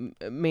two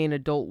main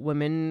adult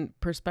women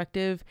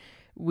perspective.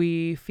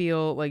 We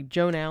feel like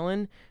Joan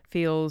Allen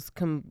feels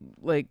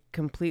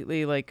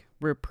completely like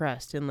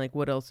repressed, and like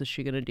what else is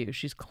she gonna do?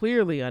 She's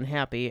clearly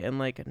unhappy and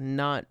like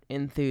not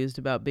enthused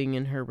about being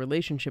in her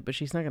relationship, but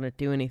she's not gonna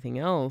do anything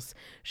else.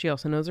 She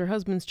also knows her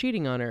husband's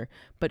cheating on her,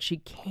 but she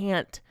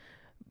can't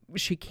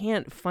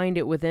find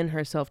it within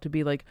herself to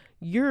be like,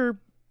 you're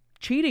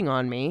cheating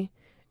on me,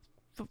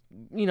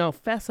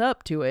 fess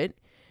up to it.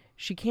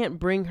 She can't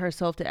bring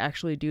herself to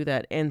actually do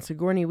that. And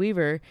Sigourney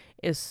Weaver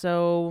is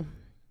so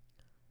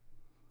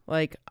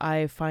like,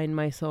 I find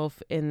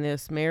myself in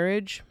this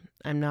marriage.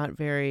 I'm not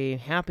very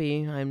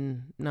happy.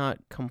 I'm not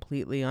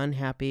completely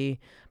unhappy,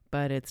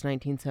 but it's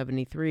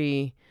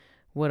 1973.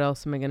 What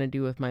else am I going to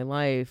do with my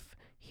life?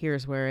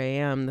 Here's where I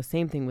am. The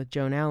same thing with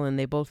Joan Allen.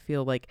 They both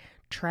feel like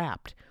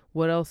trapped.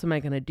 What else am I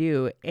going to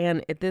do?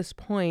 And at this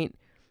point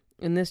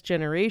in this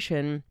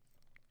generation,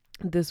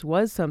 this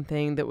was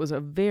something that was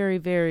a very,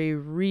 very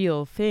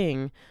real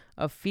thing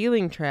of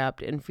feeling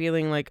trapped and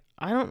feeling like,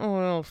 I don't know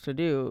what else to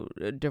do.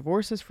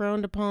 Divorce is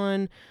frowned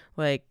upon.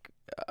 Like,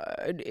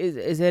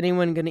 is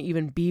anyone going to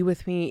even be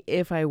with me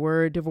if I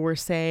were a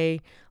divorcee?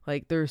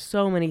 Like, there's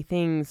so many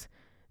things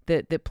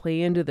that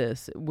play into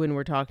this when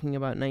we're talking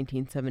about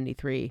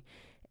 1973.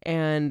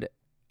 And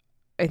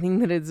I think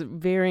that it's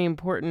very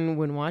important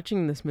when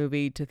watching this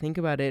movie to think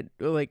about it,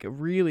 like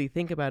really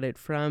think about it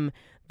from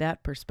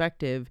that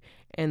perspective.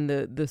 And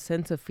the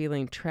sense of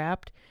feeling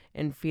trapped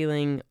and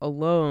feeling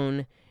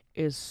alone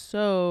is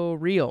so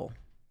real.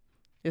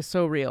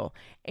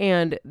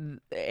 And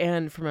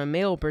from a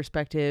male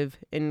perspective,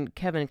 in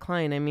Kevin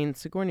Kline, I mean,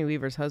 Sigourney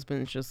Weaver's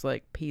husband's just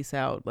like, peace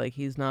out. Like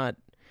he's not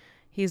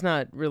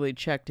really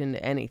checked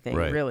into anything,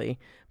 right, really.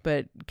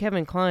 But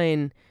Kevin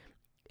Kline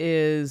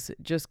is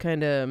just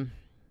kind of,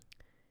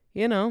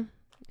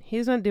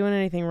 he's not doing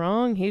anything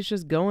wrong. He's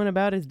just going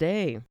about his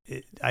day.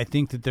 I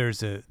think that there's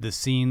the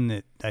scene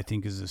that I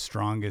think is the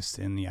strongest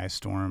in the Ice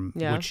Storm,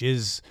 which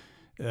is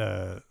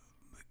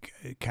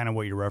kind of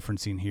what you're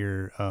referencing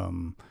here.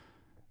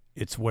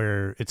 It's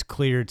where it's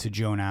clear to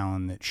Joan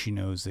Allen that she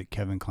knows that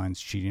Kevin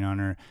Kline's cheating on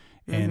her,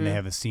 and they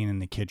have a scene in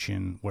the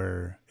kitchen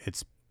where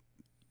it's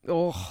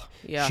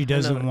she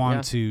doesn't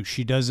want to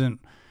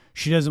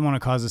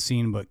cause a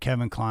scene, but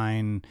Kevin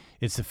Kline,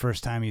 it's the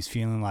first time he's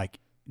feeling like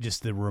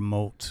just the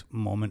remote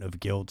moment of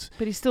guilt.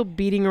 But he's still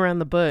beating around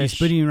the bush. He's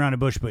beating around a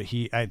bush, but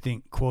I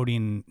think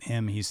quoting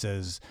him, he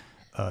says,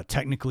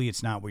 technically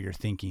it's not what you're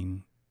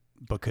thinking,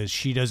 because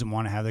she doesn't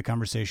want to have the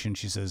conversation.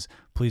 She says,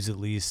 please at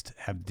least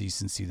have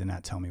decency to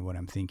not tell me what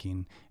I'm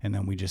thinking. And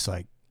then we just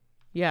like,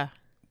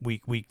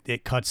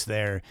 it cuts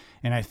there.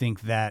 And I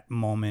think that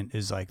moment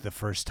is like the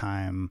first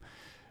time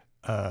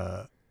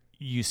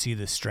you see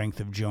the strength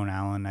of Joan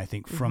Allen. I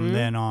think from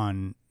then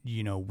on,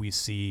 we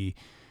see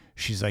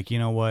she's like, you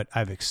know what,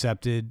 I've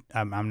accepted.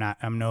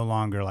 I'm no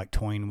longer like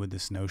toying with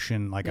this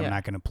notion. Like, I'm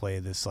not going to play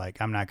this. Like,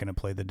 I'm not going to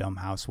play the dumb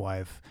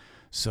housewife.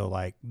 So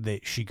like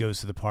she goes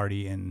to the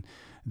party, and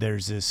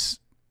there's this,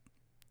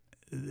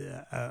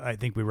 I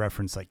think we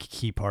referenced like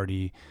Key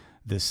Party,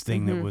 this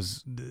thing that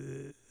was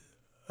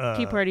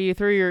Key Party.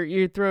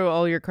 You throw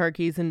all your car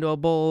keys into a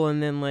bowl,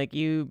 and then like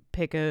you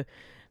pick a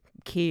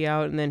key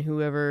out, and then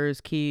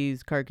whoever's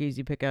car keys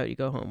you pick out, you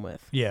go home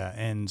with. Yeah.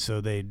 And so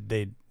they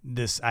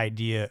this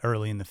idea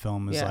early in the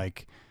film is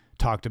like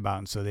talked about,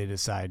 and so they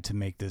decide to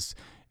make this,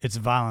 it's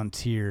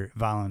volunteer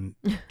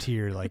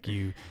like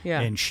you.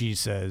 And she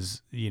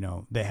says,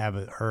 they have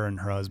her and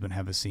her husband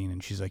have a scene,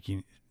 and she's like,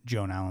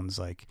 Joan Allen's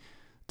like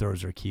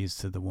throws her keys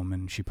to the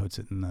woman, she puts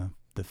it in the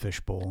the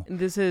fishbowl.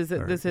 This is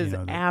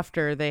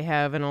after they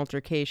have an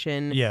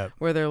altercation. Yeah.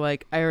 Where they're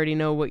like, I already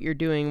know what you're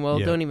doing. Well,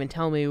 Yeah. don't even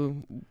tell me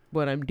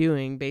what I'm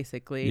doing,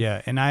 basically.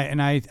 Yeah, and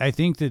I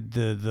think that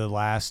the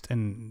last,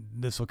 and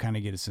this will kind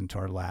of get us into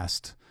our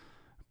last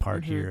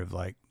part Mm-hmm. here of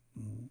like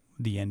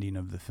the ending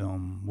of the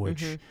film,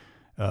 which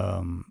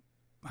Mm-hmm.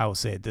 I will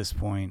say at this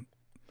point,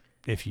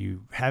 if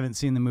you haven't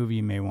seen the movie,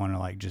 you may want to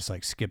like just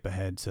like skip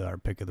ahead to our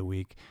pick of the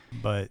week.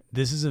 But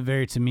this is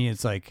to me,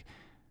 it's like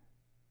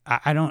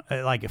I don't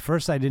like at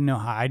first I didn't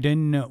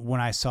know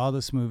when I saw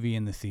this movie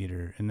in the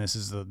theater, and this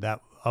is that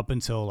up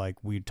until like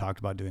we talked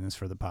about doing this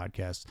for the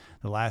podcast,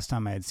 the last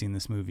time I had seen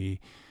this movie,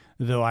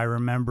 though I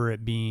remember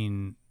it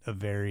being a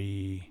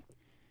very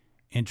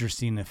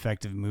interesting,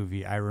 effective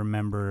movie, I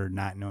remember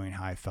not knowing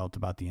how I felt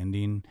about the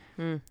ending.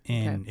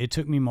 And it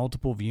took me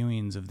multiple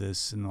viewings of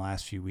this in the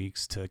last few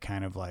weeks to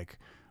kind of like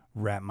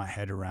wrap my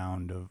head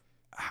around of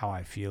how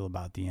I feel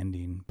about the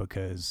ending,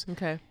 because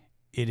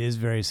it is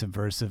very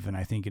subversive, and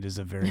I think it is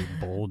a very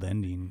bold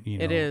ending. You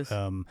know, It is.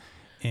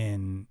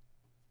 And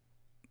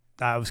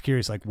I was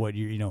curious, like what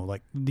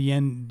like the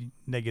end.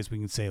 I guess we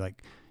can say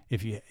like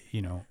if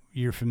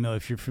you're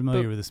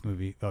familiar with this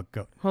movie. Oh,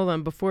 go. Hold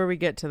on, before we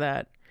get to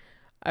that,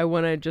 I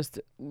want to just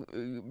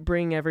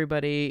bring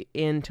everybody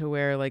into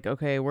where, like,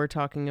 okay, we're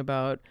talking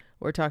about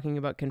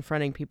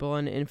confronting people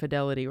on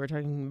infidelity. We're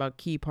talking about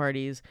key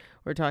parties.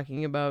 We're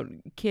talking about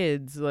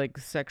kids, like,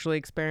 sexually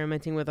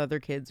experimenting with other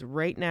kids.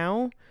 Right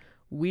now,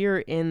 we're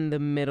in the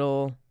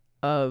middle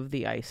of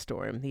the ice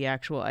storm, the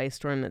actual ice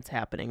storm that's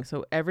happening.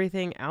 So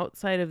everything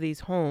outside of these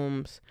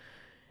homes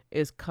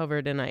is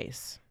covered in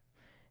ice.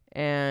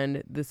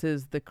 And this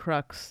is the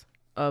crux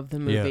of the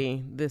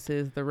movie. Yeah. This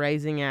is the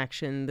rising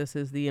action. This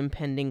is the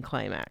impending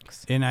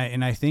climax. And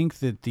I think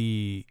that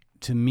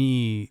to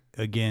me,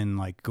 again,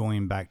 like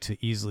going back to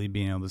easily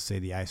being able to say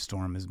the ice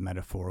storm is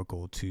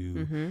metaphorical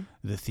to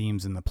the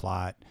themes and the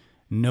plot.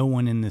 No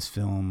one in this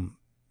film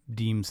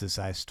deems this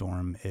ice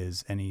storm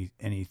as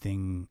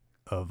anything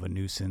of a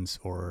nuisance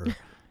or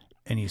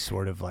any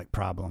sort of like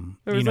problem.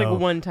 There was like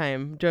one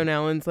time Joan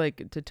Allen's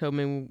like to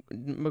Tobey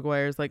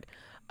Maguire's like,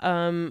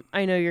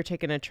 I know you're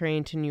taking a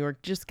train to New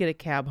York. Just get a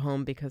cab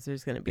home because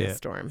there's going to be a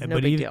storm.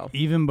 No big deal.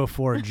 Even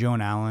before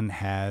Joan Allen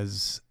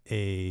has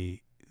the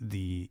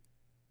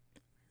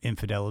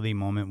infidelity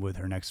moment with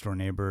her next door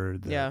neighbor,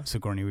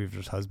 Sigourney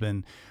Weaver's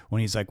husband,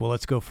 when he's like, well,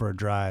 let's go for a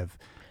drive.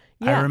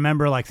 Yeah. I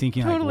remember like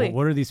thinking like, well,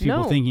 what are these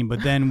people thinking?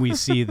 But then we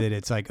see that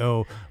it's like,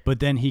 but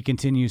then he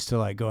continues to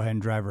like go ahead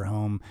and drive her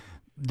home.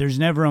 There's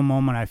never a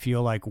moment I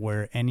feel like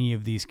where any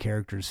of these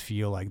characters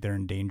feel like they're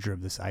in danger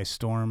of this ice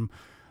storm.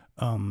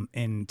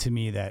 And to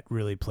me, that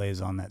really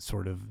plays on that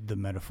sort of the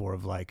metaphor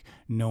of like,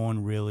 no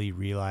one really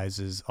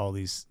realizes all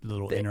these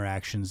little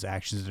actions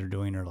they're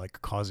doing are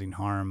like causing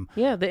harm.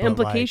 Yeah. The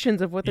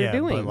implications of what they're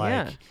doing. But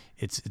like,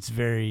 it's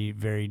very,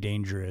 very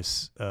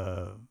dangerous,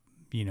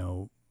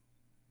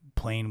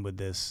 playing with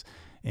this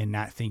and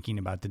not thinking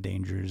about the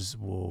dangers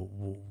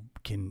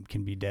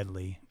can be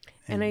deadly.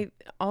 And I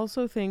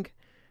also think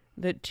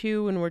that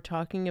too, when we're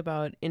talking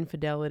about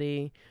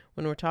infidelity,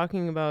 when we're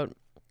talking about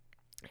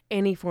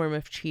any form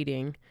of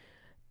cheating,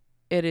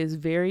 it is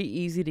very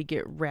easy to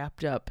get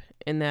wrapped up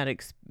in that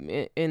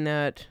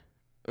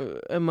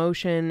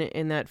emotion,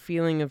 in that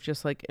feeling of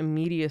just like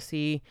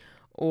immediacy,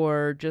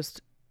 or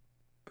just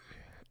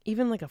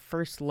even like a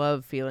first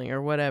love feeling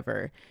or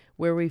whatever,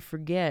 where we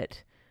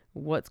forget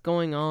what's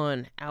going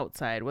on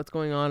outside, what's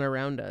going on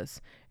around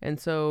us. And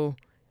so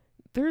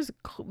there's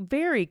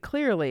very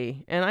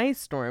clearly an ice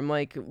storm.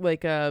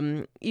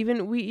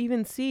 We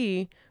even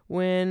see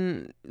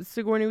when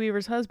Sigourney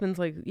Weaver's husband's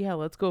like, yeah,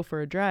 let's go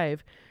for a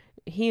drive.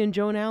 He and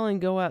Joan Allen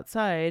go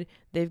outside.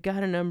 They've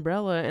got an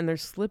umbrella and they're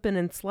slipping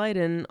and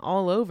sliding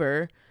all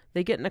over.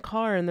 They get in a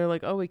car and they're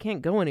like, oh, we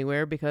can't go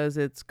anywhere because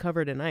it's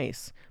covered in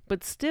ice.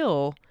 But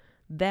still,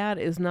 that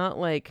is not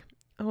like,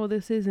 oh,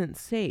 this isn't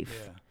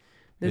safe. Yeah.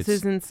 This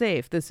isn't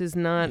safe. This is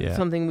not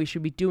something we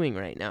should be doing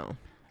right now.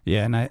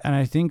 Yeah, and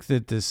I think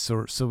that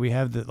so we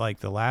have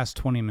the last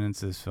 20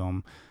 minutes of this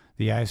film,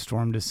 the ice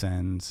storm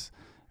descends.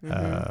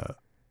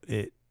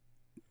 It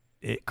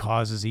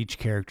causes each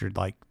character,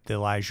 like the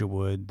Elijah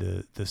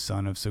Wood, the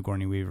son of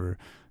Sigourney Weaver,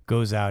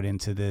 goes out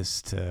into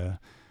this to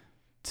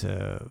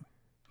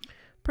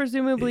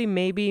presumably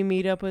maybe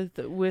meet up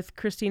with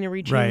Christina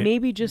Ricci, right.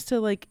 Maybe just to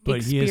like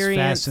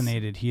experience.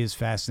 But he is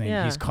fascinated.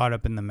 Yeah. He's caught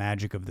up in the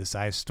magic of this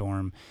ice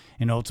storm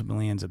and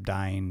ultimately ends up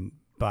dying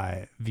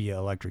via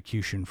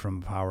electrocution from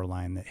a power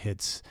line that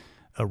hits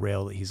a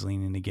rail that he's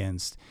leaning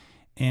against.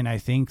 And I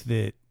think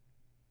that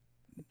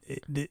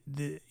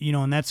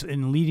and that's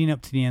in leading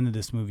up to the end of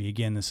this movie,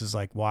 again, this is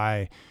like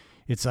why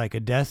it's like a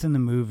death in the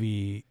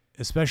movie,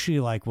 especially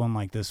like one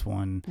like this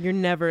one. You're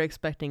never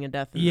expecting a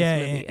death in this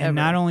movie. And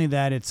not only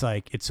that, it's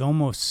like it's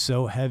almost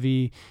so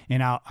heavy.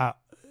 And a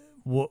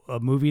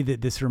movie that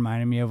this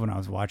reminded me of when I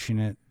was watching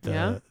it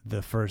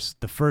the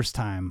first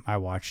time I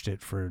watched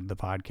it for the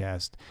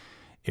podcast,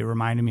 it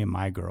reminded me of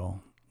My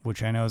Girl,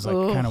 which I know is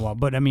like kind of wild.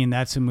 But I mean,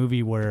 that's a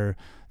movie where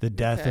the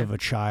death of a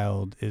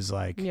child is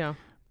like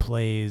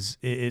plays.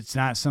 It's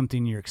not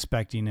something you're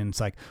expecting, and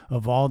it's like,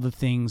 of all the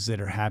things that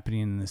are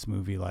happening in this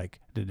movie, like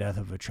the death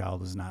of a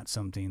child is not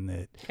something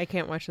that I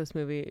can't watch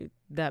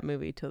that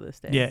movie till this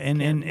day. Yeah,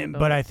 and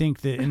but I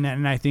think that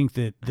and I think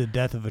that the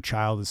death of a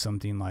child is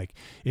something like,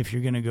 if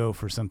you're gonna go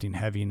for something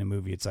heavy in a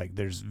movie, it's like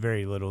there's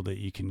very little that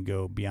you can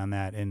go beyond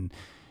that, and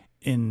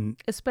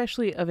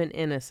especially of an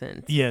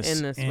innocent. Yes,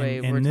 in this way,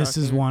 and this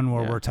is one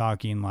where yeah. we're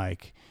talking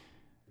like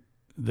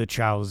the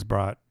child is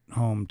brought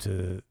home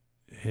to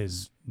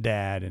his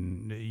dad,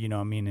 and you know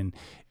what I mean,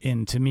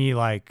 and to me,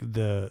 like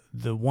the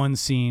one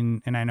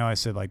scene, and I know I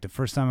said like the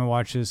first time I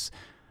watched this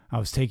I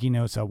was taking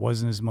notes, I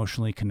wasn't as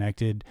emotionally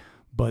connected,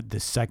 but the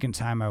second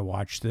time I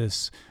watched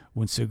this,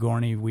 when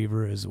Sigourney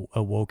Weaver is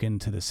awoken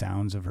to the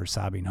sounds of her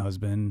sobbing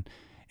husband,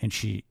 and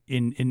she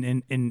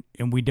and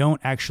we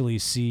don't actually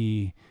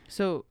see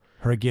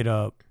her get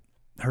up,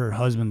 her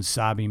husband's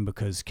sobbing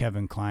because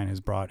Kevin Kline has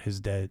brought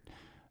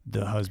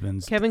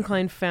Kevin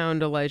Kline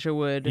found Elijah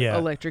Wood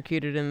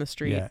electrocuted in the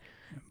street. Yeah.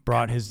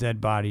 Brought his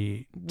dead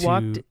body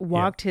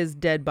walked his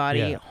dead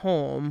body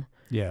home.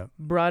 Yeah.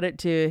 Brought it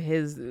to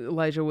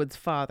Elijah Wood's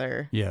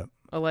father. Yeah.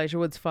 Elijah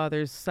Wood's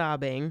father's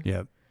sobbing.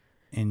 Yeah.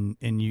 And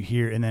you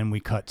hear, and then we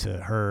cut to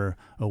her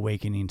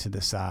awakening to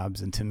the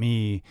sobs, and to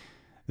me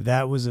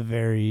that was it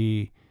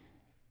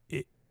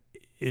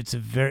was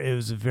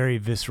a very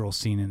visceral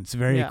scene, and it's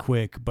very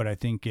quick, but I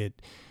think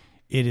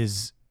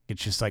it's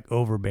just like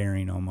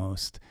overbearing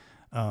almost.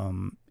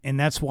 And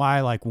that's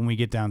why, like, when we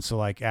get down, so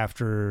like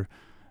after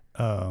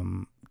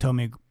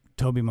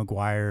Tobey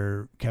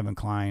Maguire, Kevin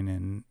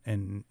Kline,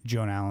 and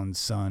Joan Allen's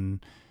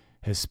son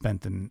has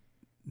spent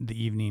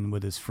the evening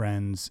with his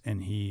friends,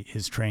 and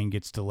his train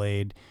gets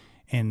delayed,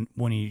 and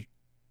when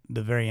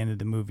the very end of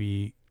the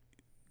movie,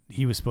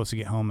 he was supposed to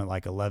get home at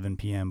like 11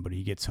 p.m., but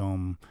he gets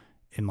home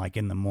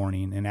in the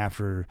morning, and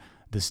after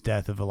this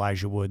death of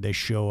Elijah Wood, they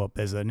show up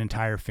as an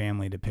entire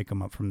family to pick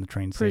him up from the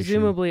train station.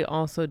 Presumably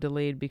also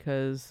delayed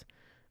because,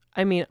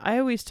 I mean, I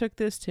always took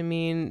this to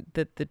mean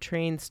that the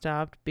train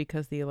stopped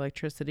because the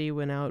electricity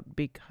went out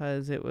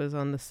because it was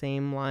on the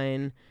same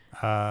line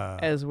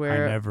as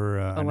where Elijah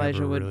Wood. I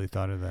never really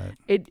thought of that.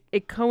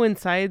 It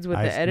coincides with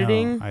the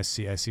editing. No, I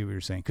see what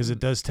you're saying, because it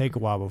does take a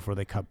while before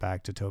they cut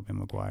back to Tobey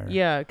Maguire.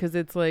 Yeah, because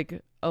it's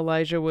like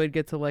Elijah Wood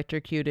gets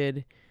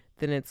electrocuted.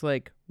 Then it's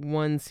like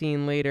one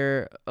scene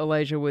later,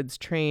 Elijah Wood's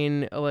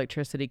train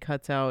electricity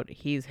cuts out.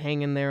 He's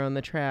hanging there on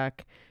the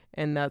track,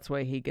 and that's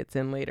why he gets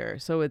in later.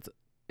 So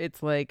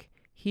it's like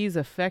he's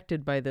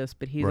affected by this,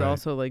 but he's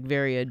also like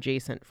very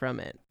adjacent from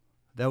it.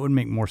 That would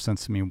make more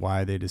sense to me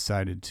why they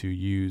decided to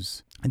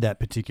use that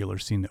particular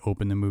scene to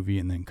open the movie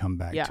and then come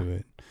back to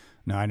it.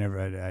 No, I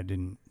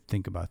didn't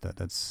think about that.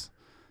 That's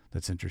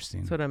interesting.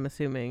 That's what I'm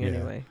assuming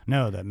anyway.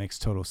 No, that makes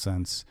total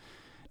sense.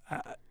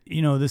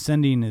 This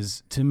ending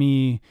is, to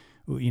me,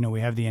 we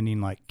have the ending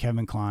like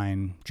Kevin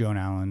Kline, Joan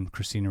Allen,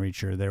 Christina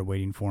Ricci, they're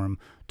waiting for him.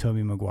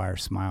 Tobey Maguire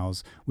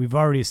smiles. We've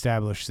already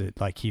established that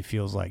like he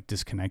feels like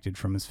disconnected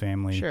from his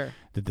family. Sure.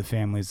 That the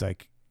family's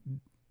like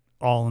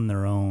all in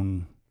their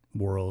own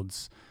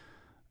worlds.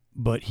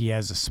 But he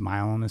has a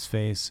smile on his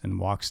face and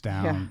walks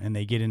down, and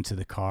they get into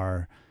the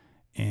car,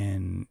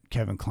 and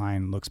Kevin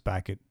Kline looks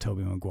back at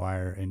Tobey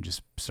Maguire and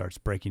just starts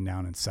breaking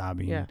down and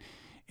sobbing. Yeah.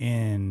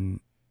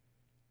 And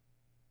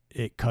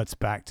it cuts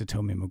back to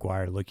Tobey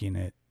Maguire looking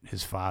at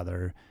his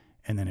father,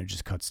 and then it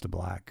just cuts to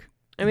black.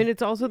 I mean,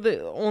 it's also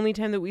the only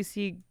time that we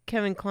see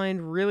Kevin Kline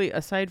really,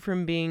 aside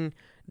from being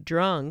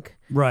drunk,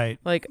 right?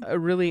 Like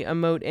really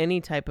emote any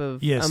type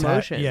of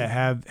emotion.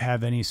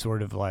 Have any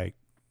sort of like,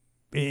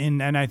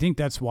 and I think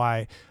that's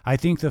why I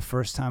think the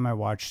first time I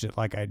watched it,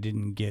 like I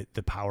didn't get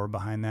the power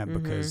behind that,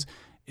 because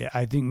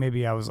I think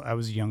maybe I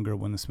was younger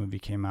when this movie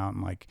came out,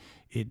 and like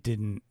it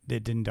didn't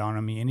dawn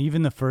on me. And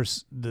even the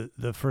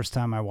first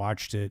time I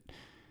watched it,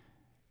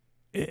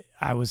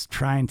 I was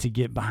trying to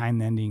get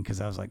behind the ending,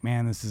 because I was like,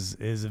 man, this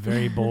is a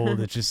very bold.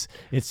 It's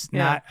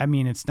not. I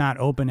mean, it's not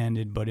open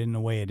ended, but in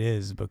a way it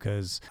is,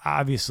 because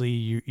obviously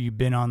you've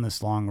been on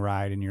this long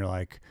ride, and you're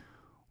like,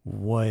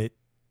 what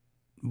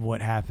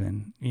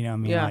happened? You know what I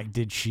mean? Like,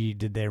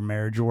 did their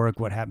marriage work?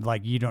 What happened?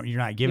 Like, you're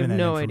not given that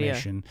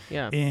information.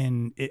 Idea. Yeah.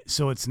 And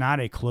so it's not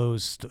a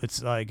closed,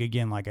 it's like,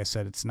 again, like I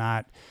said, it's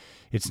not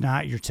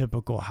your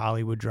typical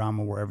Hollywood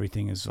drama where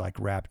everything is like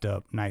wrapped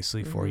up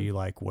nicely for you,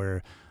 like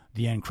where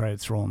the end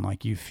credits roll and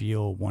like you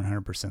feel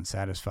 100%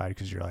 satisfied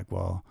because you're like,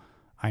 well,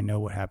 I know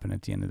what happened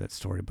at the end of that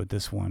story, but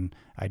this one,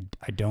 I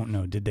don't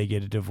know. Did they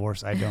get a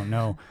divorce? I don't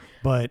know.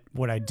 But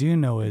what I do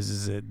know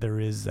is that there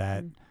is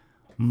that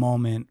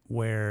moment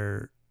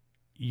where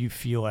you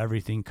feel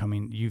everything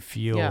coming. You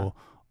feel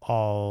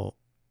all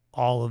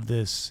of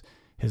this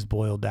has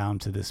boiled down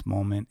to this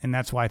moment, and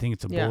that's why I think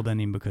it's a bold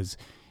ending, because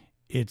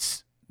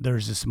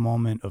there's this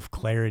moment of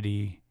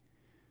clarity.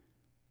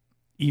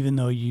 Even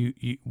though you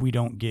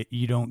don't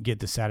get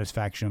the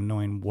satisfaction of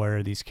knowing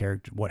where these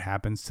characters, what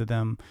happens to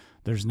them,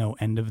 there's no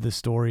end of the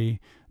story.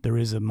 There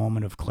is a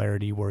moment of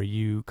clarity where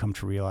you come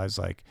to realize,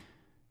 like,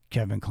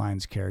 Kevin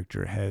Kline's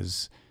character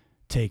has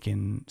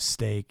taken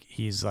stake.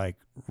 He's like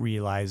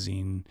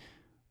realizing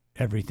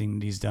everything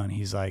that he's done.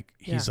 He's like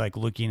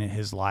looking at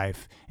his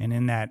life, and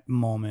in that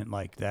moment,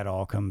 like that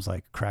all comes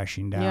like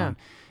crashing down,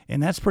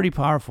 and that's pretty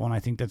powerful. And I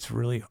think that's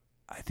really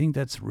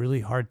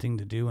hard thing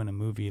to do in a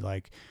movie,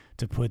 like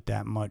to put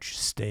that much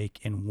stake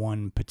in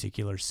one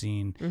particular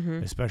scene,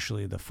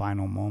 especially the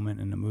final moment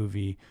in the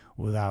movie,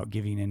 without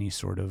giving any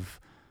sort of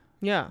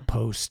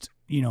post.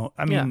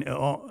 I mean,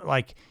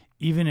 like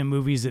even in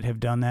movies that have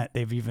done that,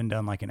 they've even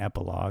done like an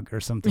epilogue or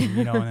something,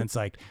 and it's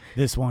like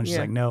this one's just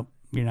like, nope,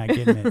 you're not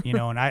getting it,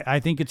 and I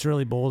think it's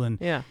really bold.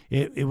 And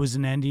it was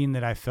an ending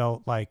that I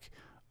felt like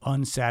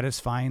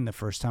unsatisfying the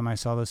first time I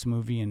saw this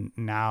movie. And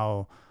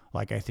now,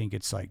 like, I think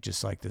it's like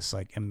just like this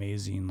like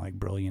amazing, like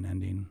brilliant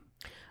ending.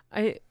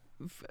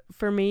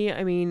 For me,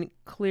 I mean,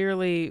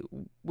 clearly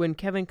when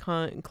Kevin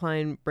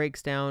Kline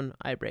breaks down,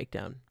 I break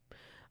down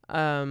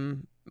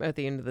at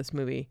the end of this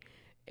movie.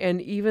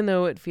 And even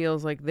though it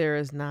feels like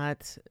there's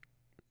not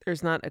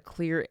a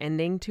clear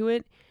ending to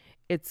it,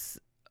 it's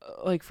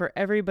like for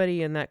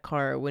everybody in that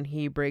car, when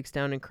he breaks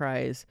down and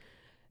cries,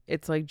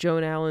 it's like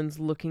Joan Allen's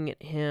looking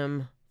at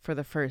him for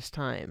the first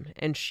time,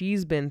 and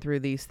she's been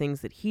through these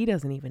things that he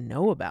doesn't even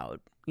know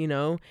about,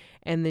 and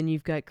then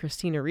you've got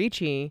Christina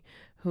Ricci,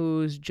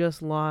 who's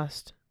just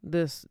lost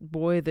this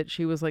boy that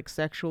she was like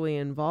sexually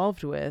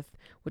involved with,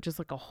 which is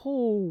like a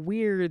whole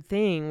weird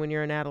thing when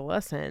you're an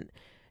adolescent,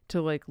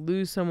 to like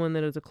lose someone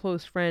that is a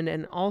close friend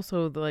and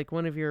also like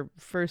one of your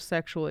first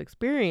sexual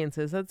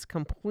experiences. That's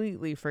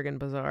completely friggin'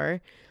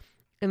 bizarre.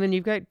 And then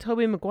you've got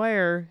Tobey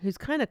Maguire, who's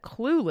kind of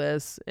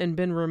clueless and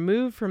been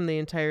removed from the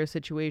entire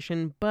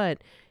situation,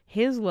 but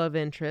his love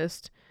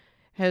interest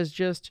has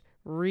just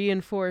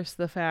reinforced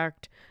the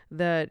fact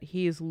that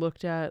he's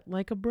looked at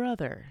like a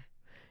brother.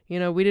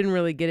 We didn't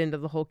really get into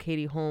the whole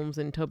Katie Holmes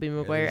and Tobey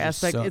Maguire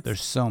aspect.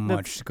 There's so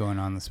much going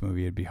on in this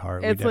movie. It'd be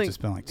hard. We'd have to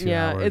spend like 2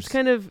 hours. It's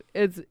kind of,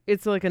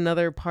 it's like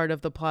another part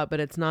of the plot, but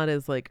it's not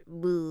as like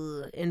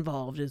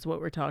involved as what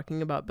we're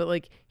talking about. But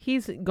like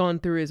he's gone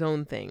through his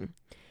own thing.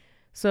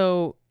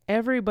 So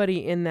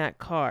everybody in that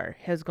car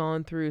has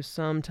gone through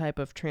some type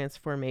of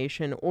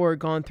transformation or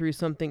gone through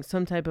some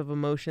type of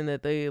emotion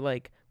that they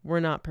like were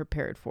not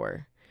prepared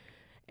for.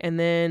 And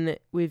then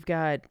we've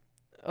got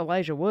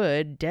Elijah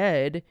Wood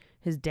dead,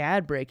 his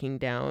dad breaking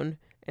down,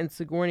 and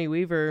Sigourney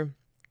Weaver,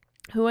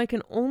 who I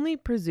can only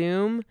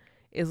presume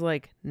is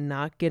like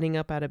not getting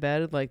up out of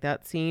bed, like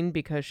that scene,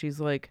 because she's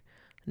like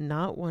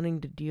not wanting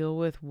to deal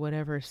with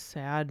whatever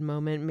sad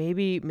moment.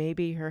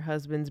 Maybe her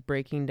husband's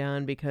breaking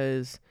down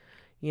because,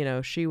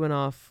 she went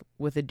off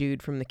with a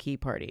dude from the Key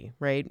Party,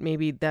 right?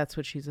 Maybe that's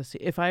what she's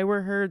assuming. If I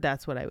were her,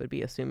 that's what I would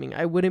be assuming.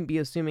 I wouldn't be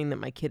assuming that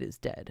my kid is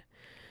dead.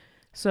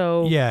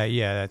 So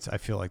I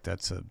feel like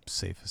that's a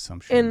safe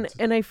assumption.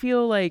 And I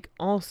feel like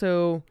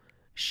also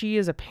she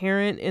is a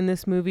parent in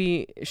this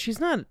movie. She's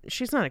not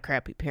a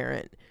crappy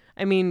parent.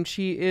 I mean,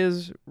 she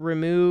is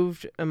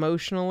removed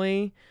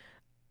emotionally,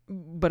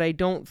 but I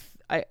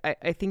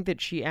think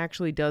that she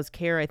actually does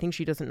care. I think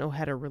she doesn't know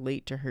how to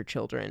relate to her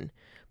children,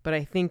 but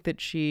I think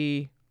that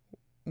she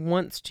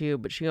wants to,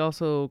 but she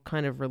also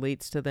kind of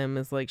relates to them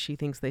as like she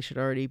thinks they should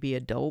already be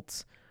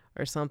adults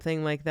or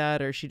something like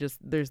that, or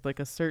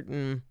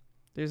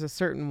there's a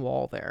certain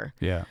wall there.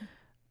 Yeah.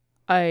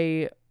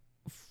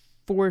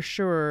 For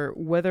sure,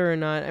 whether or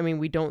not, I mean,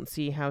 we don't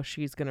see how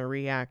she's going to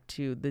react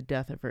to the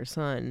death of her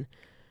son,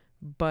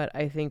 but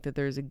I think that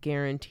there's a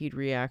guaranteed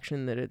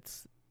reaction that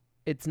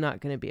it's not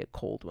going to be a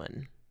cold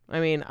one. I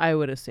mean, I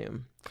would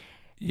assume.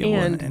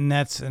 Yeah, and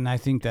I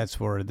think that's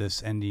where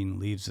this ending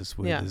leaves us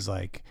with is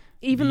like,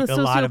 even the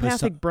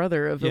sociopathic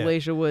brother of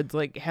Elijah Woods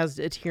like has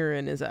a tear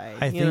in his eye.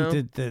 I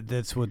think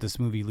that's what this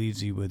movie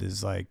leaves you with,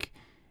 is like,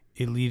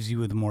 it leaves you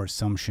with more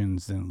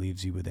assumptions than it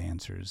leaves you with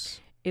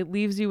answers. It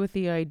leaves you with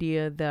the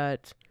idea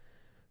that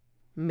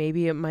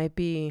maybe it might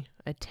be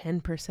a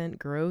 10%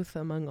 growth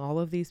among all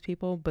of these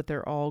people, but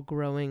they're all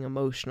growing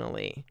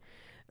emotionally,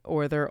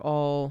 or they're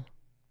all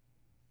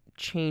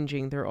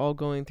changing. They're all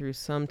going through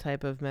some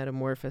type of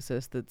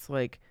metamorphosis that's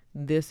like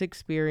this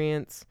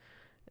experience,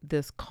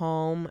 this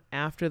calm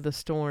after the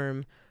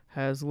storm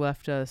has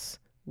left us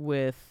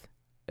with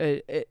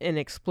an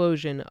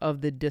explosion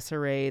of the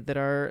disarray that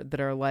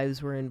our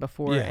lives were in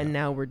before, and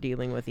now we're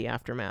dealing with the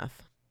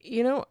aftermath.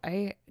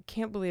 I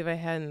can't believe I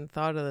hadn't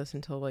thought of this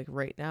until like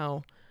right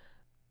now.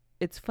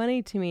 It's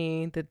funny to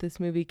me that this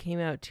movie came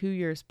out 2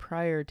 years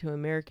prior to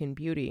American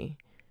Beauty,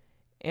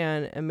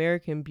 and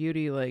American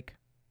Beauty like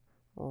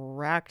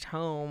racked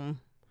home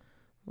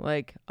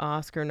like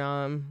Oscar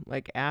nom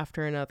like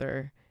after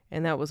another,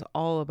 and that was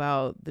all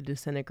about the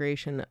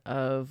disintegration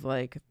of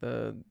like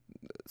the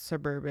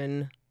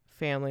suburban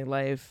family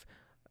life,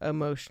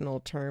 emotional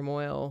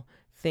turmoil,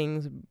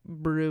 things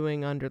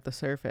brewing under the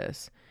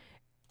surface.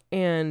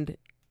 And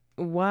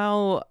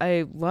while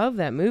I love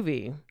that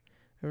movie,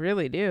 I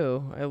really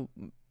do, I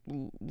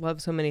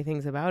love so many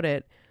things about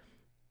it,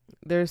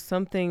 there's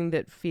something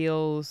that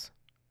feels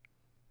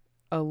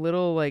a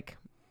little like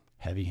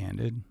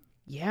heavy-handed.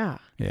 Yeah.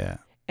 Yeah.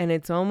 And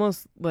it's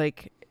almost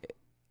like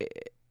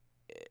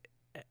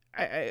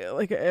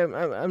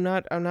I'm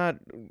not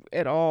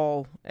at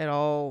all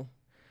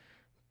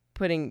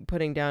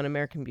putting down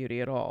American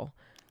Beauty at all.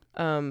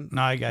 No,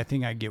 I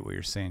think I get what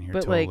you're saying here.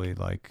 But Totally,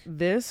 like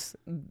this,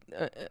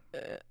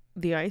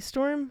 the Ice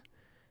Storm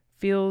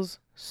feels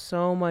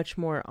so much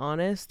more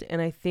honest,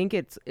 and I think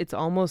it's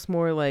almost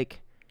more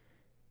like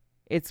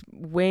it's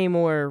way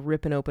more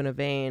ripping open a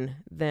vein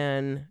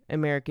than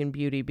American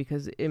Beauty,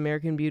 because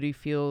American Beauty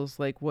feels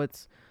like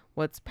what's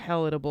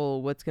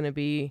palatable, what's going to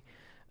be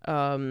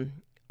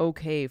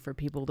okay for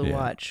people to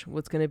watch,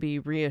 what's going to be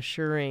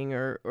reassuring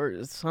or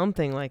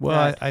something like that.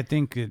 Well, I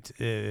think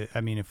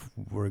I mean, if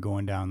we're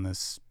going down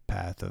this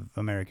path of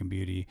American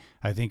Beauty,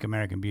 I think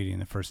American Beauty in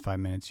the first 5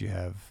 minutes you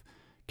have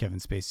Kevin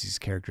Spacey's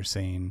character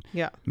saying,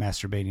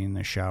 masturbating in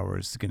the shower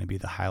is going to be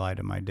the highlight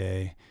of my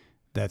day.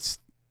 That's,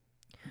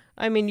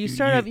 I mean, you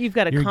start off, you've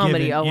got a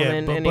comedy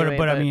element anyway.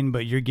 But I mean,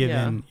 but you're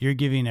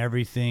giving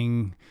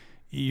everything.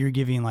 You're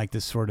giving like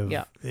this sort of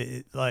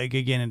like,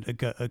 again,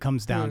 it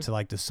comes down to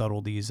like the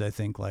subtleties. I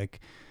think like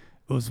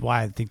it was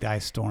why I think the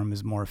Ice Storm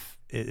is more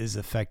is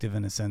effective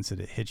in a sense that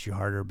it hits you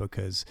harder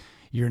because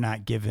you're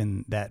not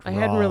given that. I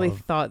hadn't really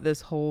thought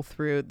this whole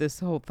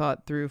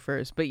thought through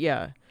first, but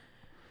yeah,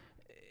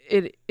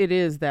 it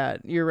is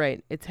that you're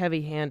right. It's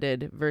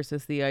heavy-handed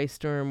versus the Ice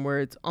Storm,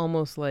 where it's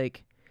almost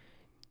like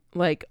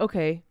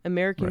okay,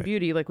 American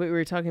Beauty, like what we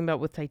were talking about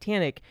with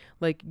Titanic,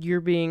 like you're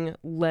being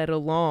led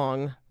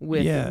along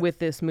with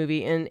this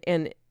movie,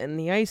 and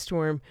the Ice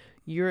Storm,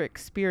 you're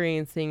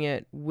experiencing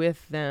it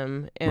with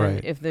them,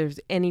 and if there's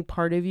any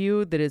part of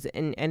you that is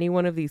in any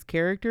one of these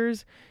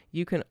characters,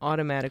 you can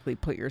automatically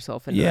put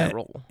yourself into that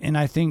role. And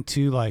I think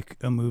too, like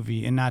a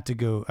movie, and not to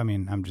go, I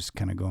mean, I'm just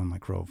kind of going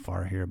like real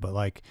far here, but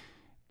like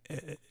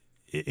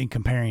in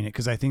comparing it,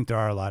 because I think there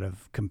are a lot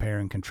of compare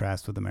and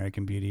contrast with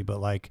American Beauty, but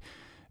like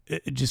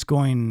just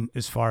going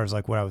as far as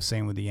like what I was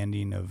saying with the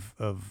ending of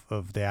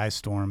the Ice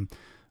Storm,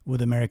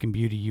 with American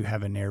Beauty, you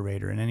have a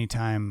narrator, and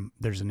anytime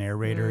there's a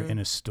narrator in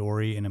a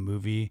story, in a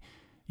movie,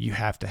 you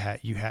have to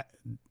have,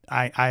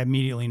 I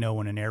immediately know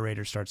when a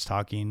narrator starts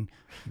talking,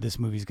 this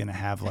movie's going to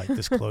have like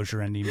this closure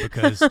ending,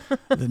 because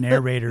the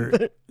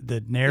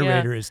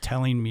narrator is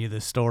telling me the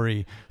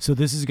story. So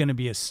this is going to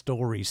be a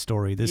story.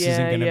 This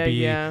isn't going to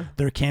be,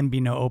 there can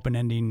be no open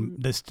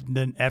ending.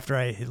 Then after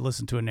I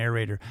listen to a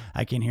narrator,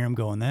 I can hear him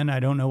go, and then I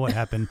don't know what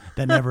happened.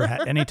 That never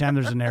anytime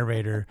there's a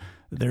narrator,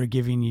 they're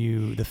giving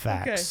you the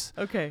facts.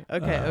 Okay.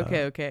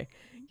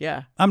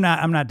 Yeah. I'm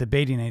not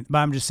debating it, but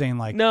I'm just saying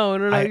like No,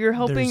 you're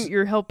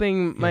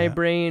helping my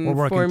brain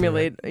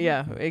formulate.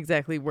 Yeah,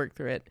 exactly, work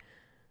through it.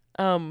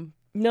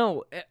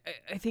 No,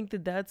 I think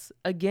that's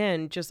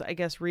again just, I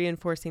guess,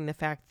 reinforcing the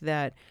fact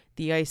that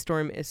the Ice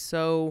Storm is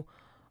so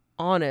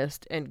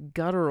honest and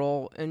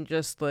guttural, and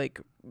just like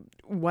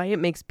why it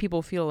makes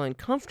people feel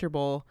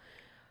uncomfortable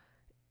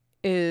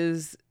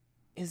is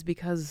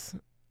because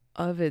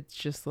of its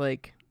just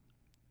like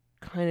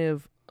kind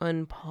of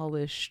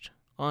unpolished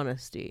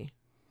honesty.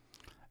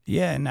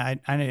 Yeah, and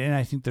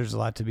I think there's a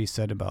lot to be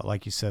said about,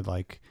 like you said,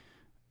 like,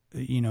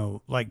 you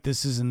know, like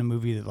this isn't a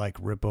movie that like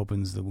rip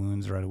opens the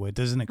wounds right away. It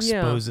doesn't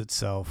expose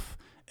itself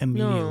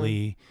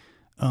immediately,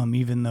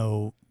 even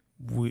though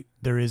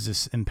there is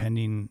this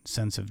impending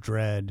sense of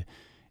dread.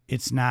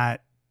 It's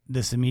not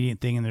this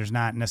immediate thing, and there's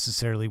not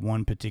necessarily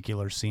one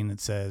particular scene that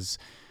says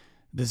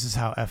this is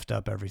how effed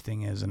up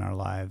everything is in our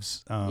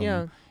lives.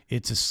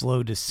 It's a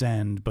slow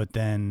descend, but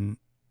then,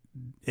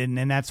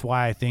 and that's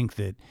why I think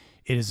that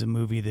it is a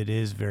movie that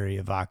is very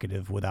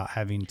evocative without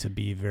having to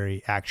be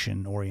very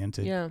action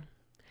oriented. Yeah.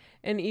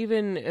 And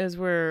even as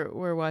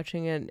we're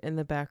watching it in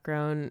the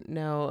background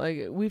now,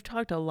 like we've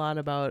talked a lot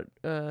about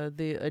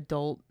the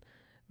adult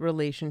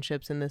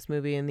relationships in this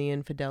movie and the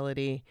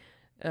infidelity.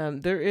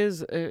 There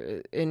is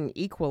an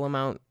equal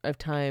amount of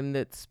time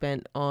that's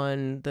spent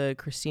on the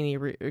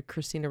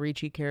Christina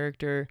Ricci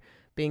character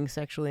being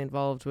sexually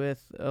involved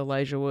with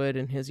Elijah Wood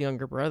and his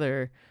younger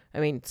brother. I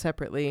mean,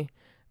 separately.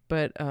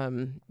 But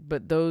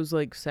those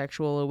like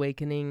sexual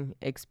awakening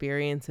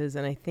experiences,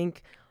 and I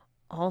think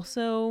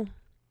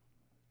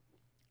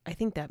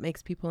that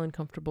makes people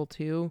uncomfortable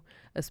too,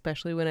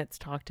 especially when it's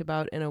talked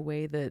about in a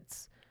way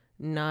that's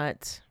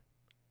not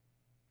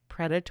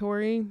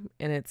predatory,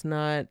 and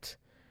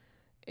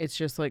it's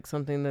just like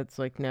something that's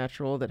like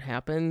natural that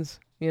happens,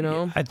 you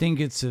know? I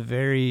think it's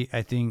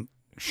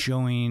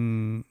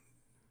showing,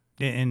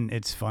 and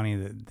it's funny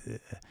that,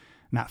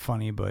 not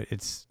funny, but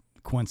it's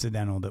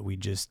coincidental that we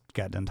just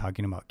got done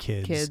talking about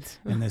kids.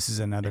 And this is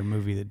another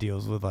movie that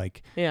deals with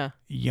like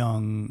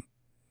young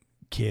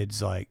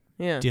kids, like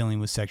dealing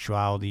with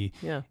sexuality,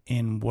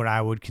 and what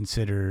I would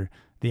consider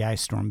the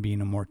Ice Storm being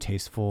a more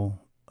tasteful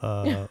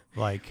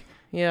like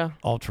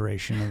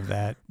alteration of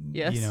that.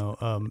 Yes. You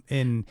know,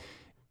 and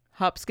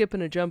hop, skip,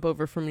 and a jump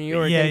over from New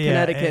York and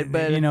Connecticut, and,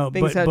 but you know,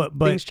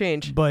 things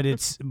change.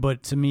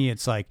 But to me,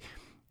 it's like,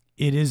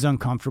 it is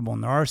uncomfortable,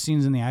 and there are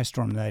scenes in the Ice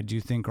Storm that I do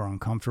think are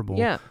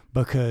uncomfortable,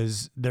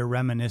 because they're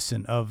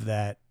reminiscent of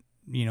that,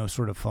 you know,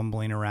 sort of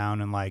fumbling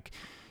around, and like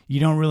you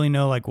don't really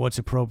know like what's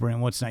appropriate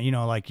and what's not, you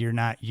know, like you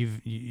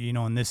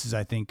know, and this is,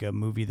 I think, a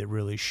movie that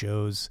really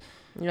shows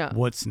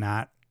what's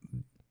not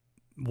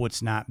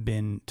what's not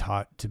been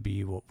taught to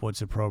be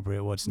what's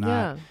appropriate, what's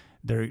not.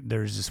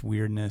 There's this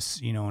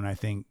weirdness, and I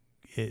think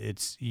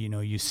it's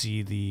you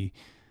see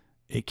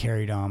it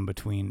carried on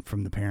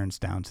from the parents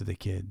down to the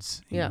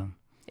kids. You know?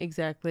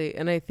 Exactly.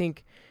 And I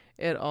think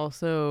it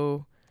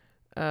also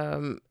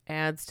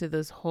adds to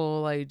this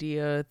whole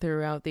idea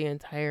throughout the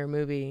entire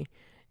movie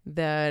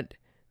that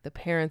the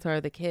parents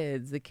are the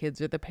kids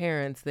are the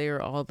parents. They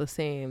are all the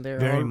same. They're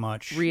very all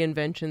much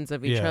reinventions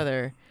of each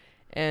other.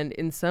 And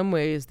in some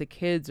ways, the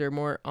kids are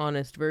more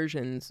honest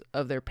versions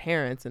of their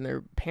parents, and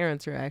their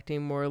parents are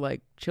acting more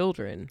like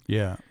children.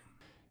 Yeah.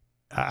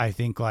 I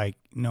think like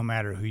no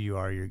matter who you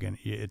are,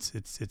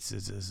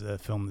 it's a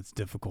film that's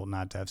difficult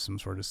not to have some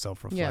sort of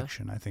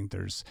self-reflection. I think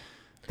there's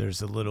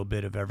a little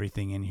bit of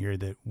everything in here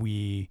that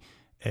we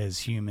as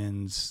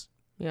humans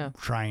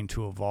trying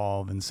to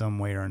evolve in some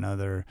way or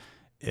another,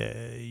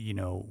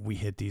 we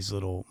hit these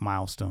little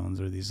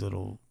milestones or these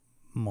little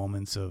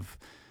moments of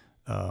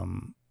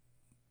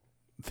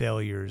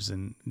failures,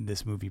 and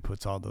this movie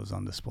puts all those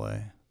on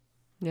display.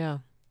 Yeah.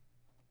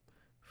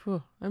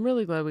 Whew. I'm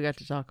really glad we got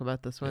to talk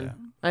about this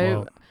one.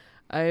 Yeah.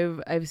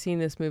 I've seen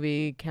this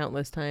movie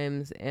countless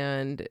times,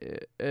 and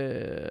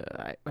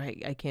I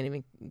can't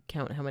even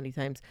count how many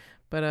times.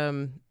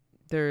 But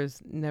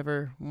there's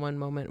never one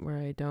moment where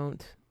I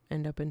don't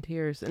end up in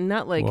tears, and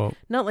not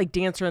like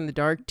Dancer in the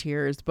Dark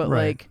tears, but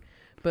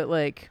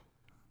like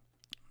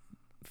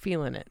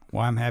feeling it.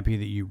 Well, I'm happy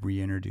that you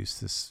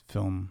reintroduced this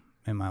film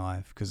in my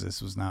life, because this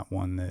was not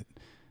one that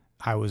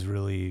I was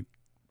really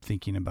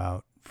thinking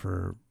about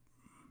for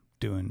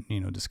doing,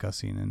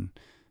 discussing, and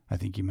I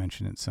think you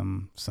mentioned it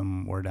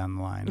somewhere down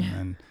the line, and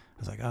then I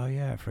was like, oh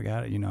yeah, I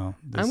forgot it.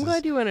 I'm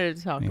glad you wanted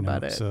to talk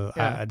about it. So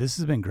this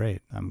has been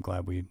great. I'm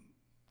glad we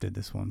did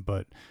this one,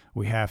 but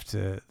we have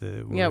to.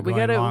 We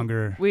gotta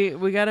longer.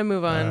 We gotta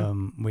move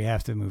on. We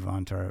have to move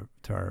on to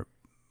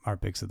our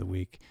picks of the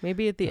week.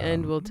 Maybe at the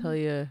end we'll tell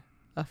you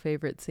a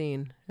favorite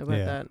scene about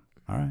that.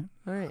 All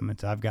right.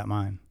 I've got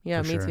mine.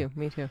 Yeah, me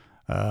too.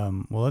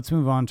 Well, let's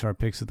move on to our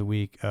picks of the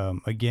week.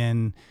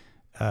 Again,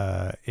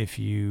 if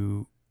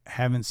you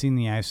haven't seen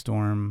The Ice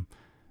Storm,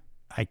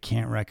 I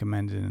can't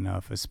recommend it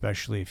enough,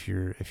 especially if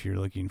you're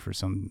looking for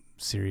some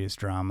serious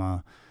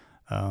drama.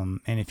 And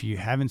if you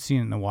haven't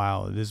seen it in a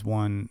while, it is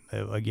one,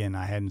 again,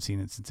 I hadn't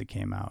seen it since it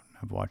came out.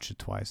 I've watched it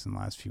twice in the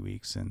last few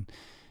weeks, and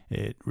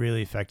it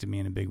really affected me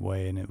in a big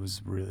way. And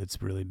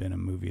it's really been a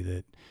movie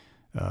that,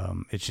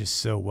 it's just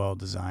so well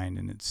designed,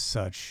 and it's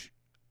such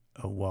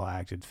a well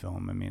acted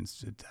film. I mean,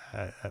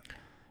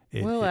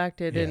 well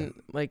acted, and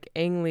like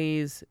Ang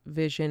Lee's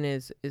vision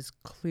is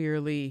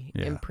clearly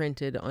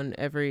imprinted on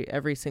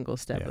every single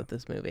step of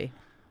this movie.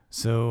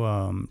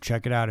 So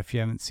check it out if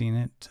you haven't seen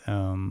it.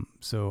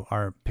 So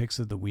our picks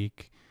of the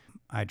week,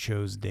 I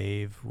chose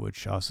Dave,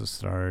 which also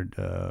starred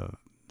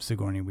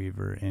Sigourney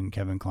Weaver and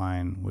Kevin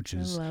Kline, which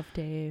is I love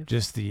Dave.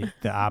 Just the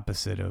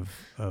opposite of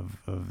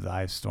The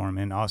Ice Storm,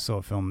 and also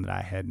a film that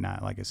I had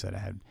not, like I said,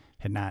 I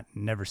had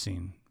never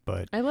seen.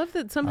 But I love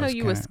that somehow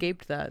you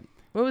escaped that.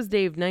 What was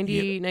Dave,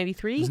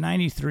 93? It was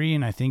 93,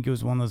 and I think it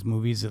was one of those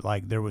movies that,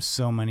 like, there was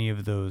so many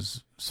of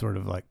those sort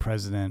of like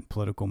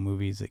political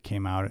movies that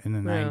came out in the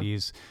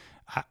 90s.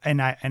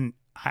 I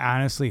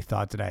honestly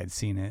thought that I had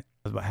seen it.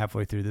 I was about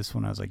halfway through this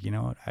one. I was like, you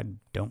know what? I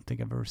don't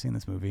think I've ever seen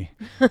this movie.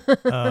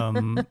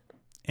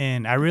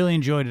 And I really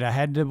enjoyed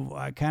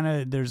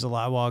it. There's a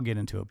lot, well, I'll get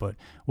into it, but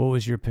what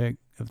was your pick?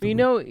 Of the week?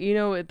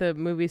 At the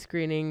movie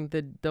screening,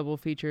 the double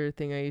feature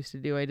thing I used to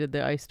do, I did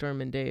The Ice Storm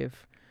and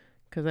Dave,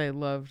 because I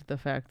loved the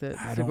fact that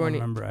Sigourney...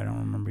 I don't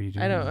remember you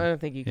doing that. I don't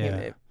think you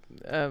can.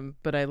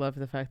 But I loved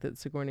the fact that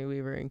Sigourney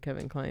Weaver and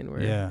Kevin Kline were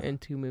in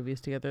two movies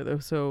together. They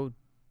were so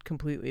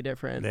completely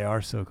different. They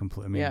are so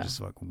completely,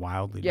 just like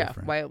wildly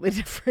different. Yeah, wildly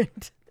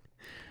different.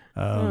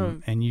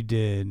 And you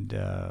did...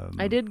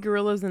 I did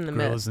Gorillas in the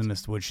Mist. Gorillas in the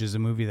Mist, which is a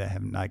movie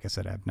that, like I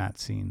said, I have not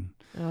seen.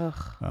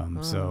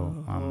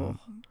 So I'm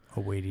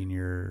awaiting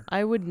your...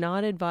 I would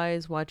not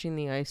advise watching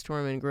The Ice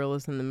Storm and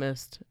Gorillas in the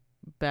Mist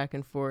back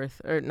and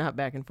forth, or not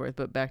back and forth,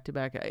 but back to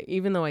back.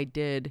 Even though I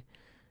did,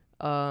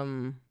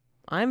 I'm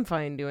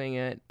fine doing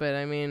it, but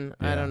I mean,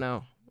 I don't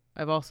know.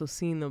 I've also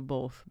seen them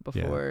both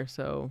before,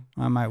 so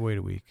I might wait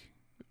a week.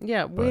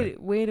 Yeah,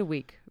 wait a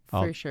week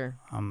for sure.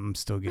 I'm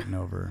still getting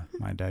over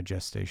my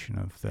digestion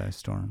of The Ice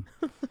Storm.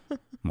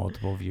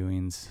 Multiple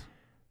viewings.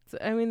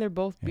 I mean, they're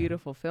both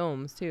beautiful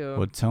films too.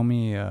 Well, tell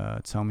me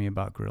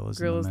about Gorillas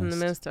in the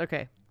Mist.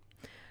 Okay.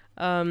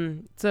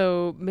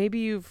 So maybe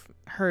you've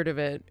heard of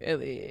it.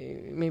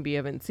 Maybe you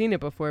haven't seen it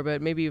before,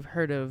 but maybe you've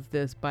heard of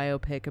this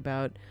biopic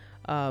about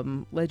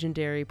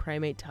legendary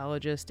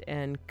primatologist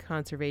and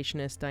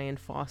conservationist Dian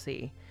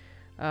Fossey.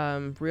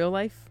 Real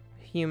life,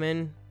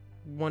 human,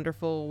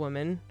 wonderful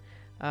woman.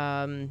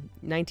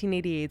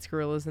 1988's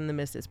Gorillas in the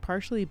Mist is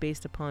partially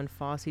based upon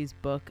Fossey's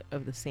book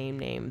of the same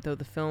name, though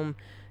the film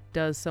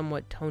does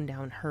somewhat tone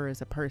down her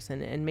as a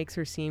person and makes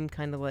her seem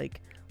kind of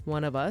like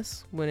one of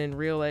us, when in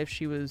real life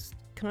she's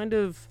kind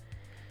of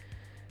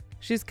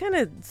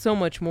so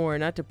much more,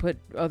 not to put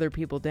other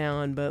people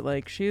down, but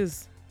like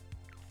she's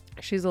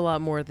a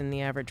lot more than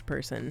the average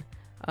person.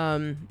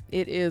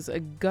 It is a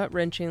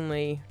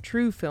gut-wrenchingly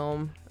true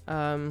film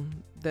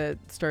that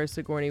stars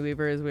Sigourney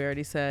Weaver, as we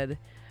already said,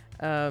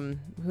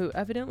 who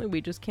evidently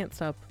we just can't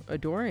stop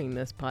adoring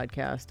this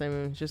podcast. I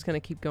mean, it's just going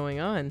to keep going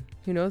on.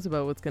 Who knows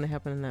about what's going to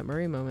happen in that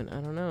Murray moment?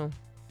 I don't know.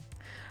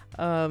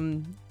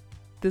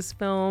 This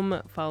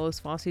film follows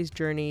Fosse's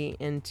journey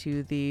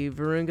into the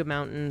Virunga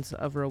Mountains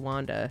of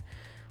Rwanda.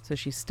 So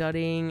she's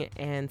studying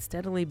and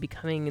steadily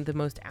becoming the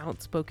most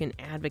outspoken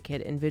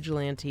advocate and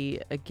vigilante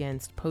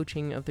against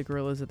poaching of the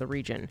gorillas of the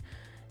region.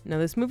 Now,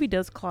 this movie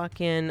does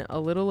clock in a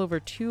little over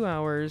 2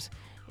 hours.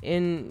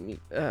 And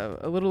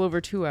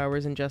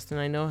Justin,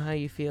 I know how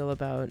you feel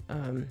about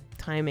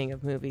timing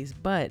of movies,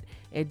 but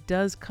it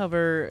does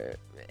cover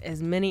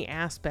as many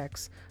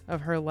aspects of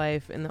her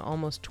life in the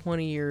almost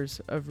 20 years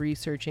of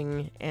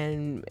researching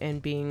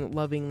and being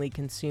lovingly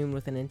consumed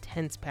with an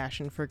intense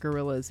passion for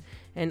gorillas,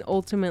 and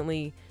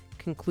ultimately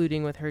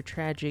concluding with her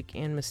tragic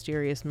and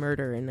mysterious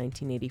murder in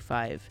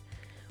 1985.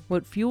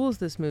 What fuels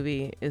this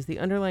movie is the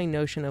underlying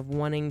notion of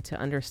wanting to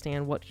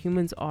understand what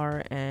humans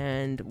are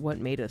and what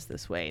made us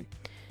this way.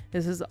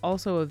 This is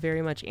also a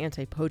very much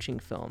anti-poaching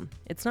film.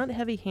 It's not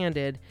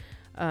heavy-handed.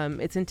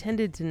 It's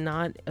intended to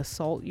not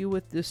assault you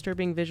with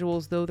disturbing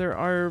visuals, though there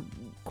are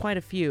quite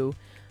a few.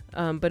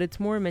 But it's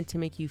more meant to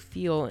make you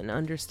feel and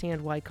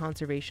understand why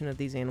conservation of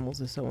these animals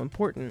is so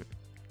important.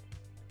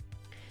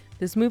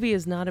 This movie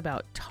is not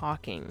about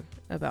talking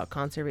about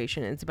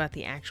conservation. It's about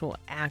the actual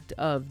act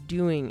of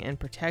doing and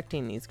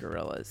protecting these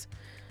gorillas.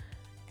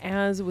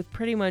 As with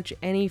pretty much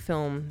any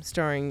film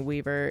starring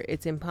Weaver,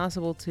 it's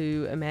impossible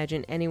to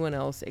imagine anyone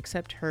else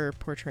except her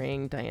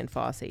portraying Dian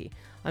Fossey.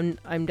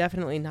 I'm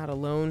definitely not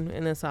alone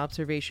in this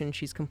observation.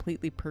 She's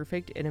completely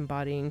perfect at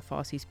embodying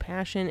Fossey's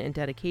passion and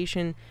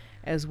dedication,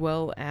 as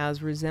well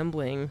as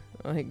resembling,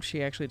 like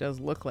she actually does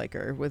look like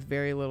her, with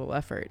very little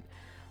effort.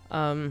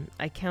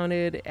 I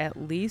counted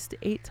at least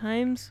 8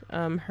 times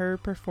her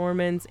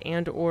performance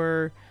and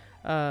or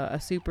a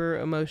super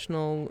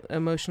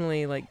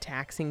emotionally like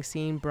taxing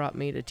scene brought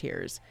me to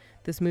tears.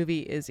 This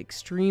movie is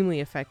extremely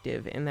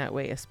effective in that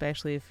way,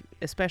 especially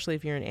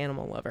if you're an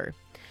animal lover.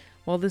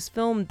 While this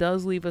film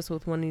does leave us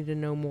with wanting to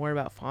know more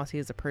about Fossey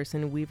as a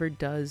person, Weaver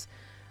does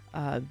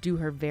do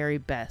her very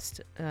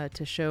best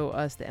to show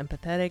us the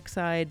empathetic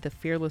side, the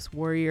fearless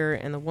warrior,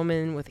 and the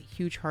woman with a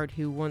huge heart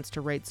who wants to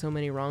right so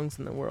many wrongs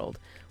in the world.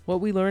 What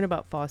we learn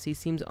about Fossey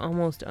seems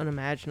almost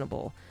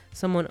unimaginable.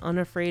 Someone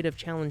unafraid of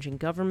challenging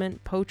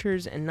government,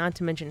 poachers, and not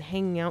to mention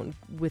hanging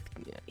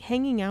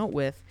out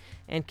with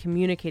and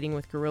communicating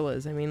with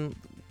gorillas. I mean,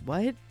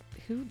 what?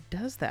 Who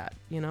does that,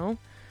 you know?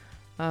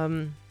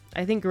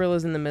 I think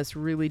Gorillas in the Mist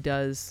really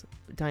does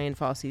Dian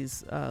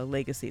Fossey's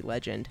legacy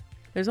legend.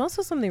 There's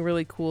also something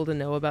really cool to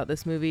know about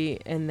this movie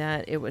in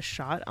that it was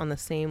shot on the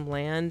same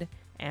land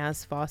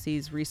as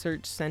Fossey's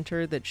research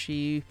center that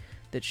she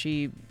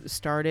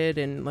started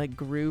and like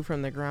grew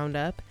from the ground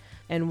up.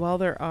 And while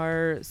there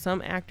are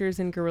some actors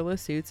in gorilla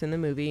suits in the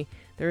movie,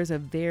 there is a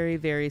very,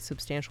 very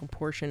substantial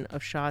portion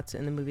of shots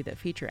in the movie that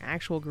feature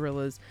actual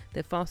gorillas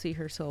that Fossey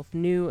herself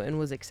knew and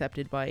was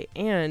accepted by,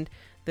 and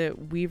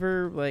that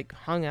Weaver like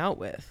hung out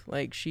with.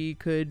 Like she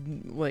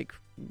could like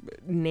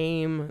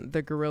name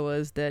the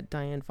gorillas that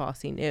Dian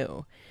Fossey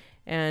knew.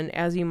 And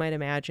as you might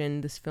imagine,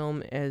 this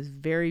film is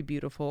very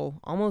beautiful,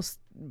 almost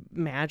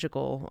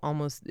magical,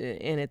 almost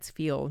in its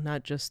feel,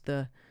 not just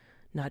the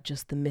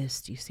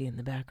mist you see in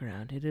the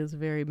background. It is a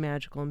very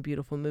magical and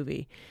beautiful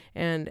movie.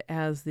 And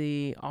as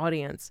the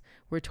audience,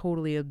 we're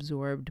totally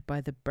absorbed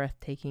by the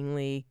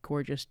breathtakingly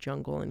gorgeous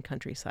jungle and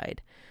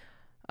countryside.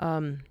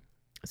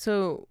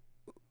 So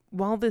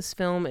while this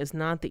film is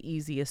not the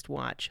easiest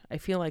watch, I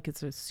feel like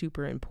it's a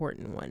super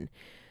important one.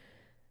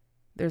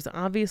 There's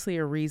obviously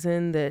a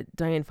reason that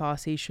Dian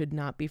Fossey should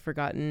not be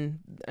forgotten.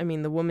 I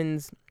mean, the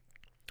woman's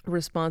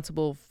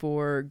responsible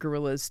for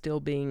gorillas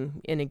still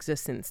being in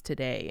existence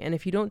today. And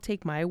if you don't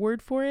take my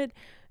word for it,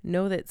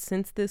 know that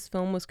since this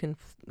film was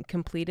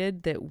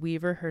completed, that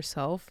Weaver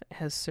herself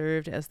has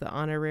served as the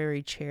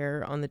honorary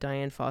chair on the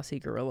Dian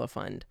Fossey Gorilla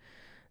Fund.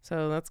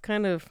 So that's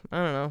kind of, I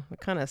don't know,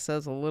 it kind of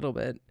says a little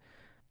bit.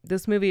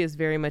 This movie is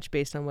very much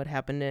based on what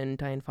happened in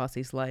Dian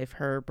Fossey's life,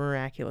 her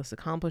miraculous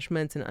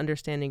accomplishments in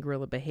understanding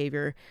gorilla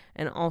behavior,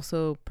 and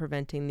also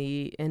preventing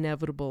the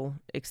inevitable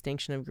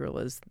extinction of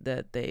gorillas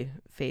that they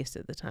faced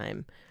at the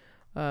time.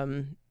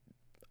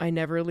 I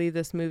never leave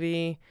this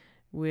movie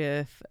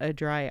with a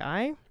dry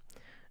eye.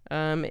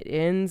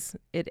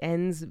 It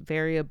ends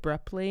very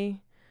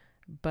abruptly,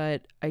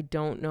 but I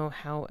don't know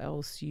how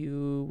else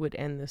you would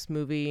end this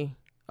movie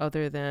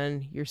other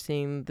than you're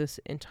seeing this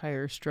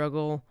entire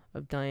struggle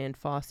of Dian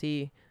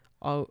Fossey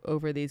all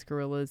over these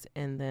gorillas,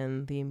 and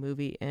then the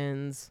movie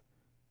ends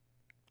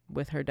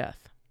with her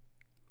death.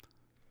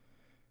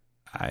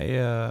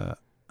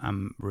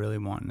 I'm really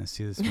wanting to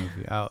see this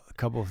movie. A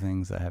couple of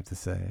things I have to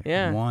say.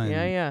 Yeah.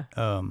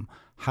 One,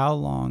 how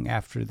long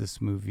after this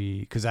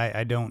movie? Because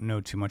I don't know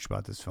too much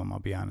about this film. I'll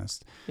be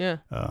honest. Yeah.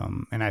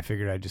 And I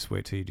figured I'd just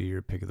wait till you do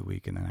your pick of the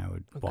week, and then I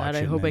would watch it. God,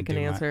 I hope I can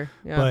answer.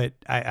 Yeah. But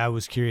I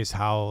was curious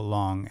how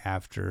long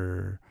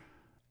after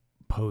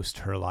post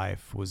her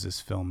life was this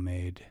film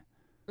made?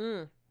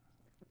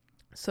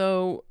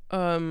 So,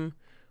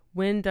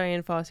 when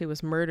Dian Fossey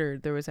was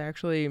murdered, there was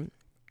actually,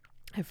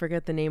 I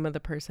forget the name of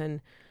the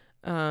person,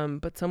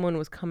 but someone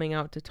was coming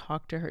out to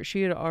talk to her.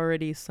 She had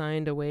already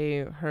signed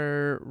away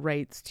her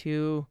rights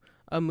to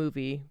a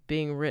movie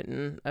being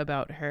written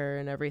about her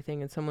and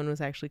everything, and someone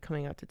was actually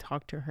coming out to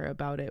talk to her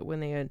about it when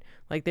they had,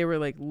 like, they were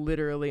like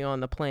literally on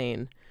the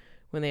plane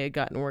when they had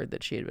gotten word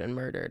that she had been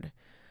murdered.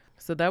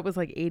 So that was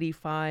like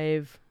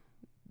 85.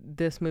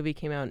 This movie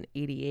came out in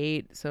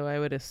 88, so I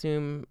would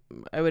assume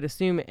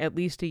at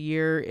least a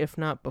year, if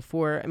not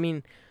before. I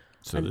mean,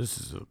 so this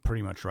is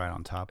pretty much right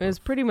on top. It's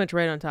pretty much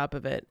right on top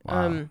of it.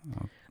 Wow.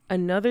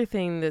 Another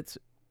thing that's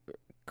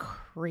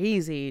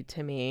crazy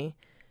to me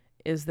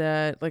is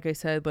that, like I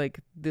said,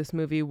 like this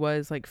movie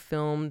was like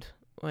filmed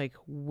like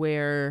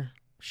where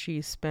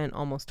she spent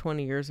almost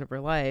 20 years of her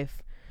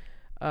life.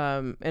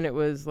 And it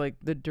was like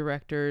the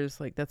director's,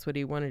 like, that's what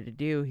he wanted to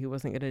do. He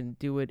wasn't going to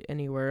do it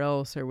anywhere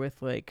else or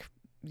with, like,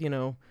 you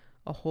know,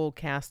 a whole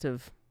cast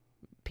of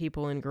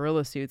people in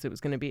gorilla suits. It was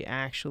going to be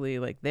actually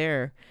like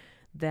there,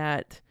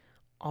 that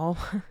all,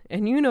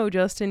 and you know,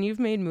 Justin, you've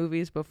made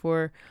movies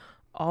before.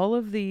 All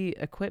of the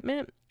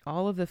equipment,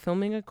 all of the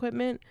filming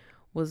equipment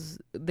was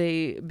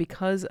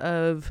because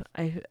of,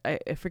 I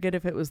forget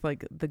if it was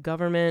like the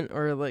government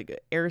or like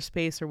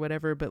airspace or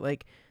whatever, but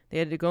like they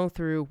had to go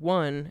through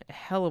a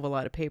hell of a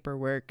lot of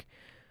paperwork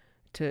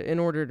in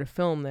order to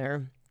film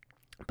there.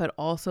 But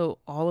also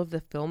all of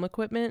the film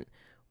equipment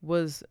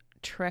was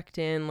trekked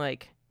in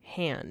like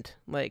hand,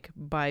 like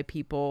by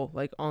people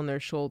like on their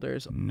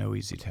shoulders. No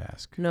easy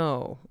task.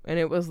 No. And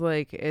it was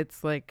like,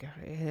 it's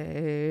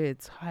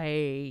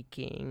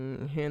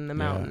hiking in the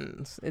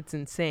mountains. It's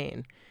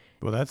insane.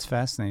 Well, that's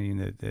fascinating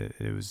that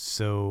it was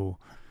so,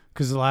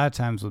 because a lot of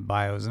times with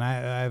bios, and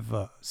I've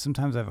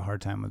sometimes I have a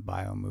hard time with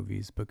bio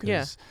movies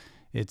because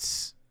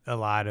it's a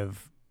lot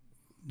of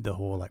the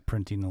whole like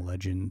printing the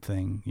legend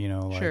thing, you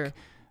know, like sure.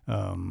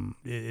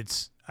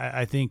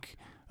 I think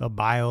a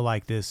bio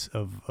like this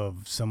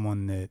of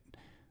someone that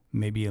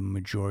maybe a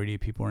majority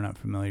of people are not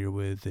familiar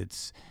with,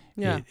 it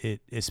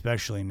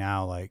especially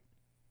now, like,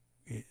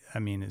 I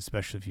mean,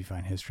 especially if you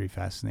find history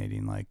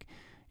fascinating, like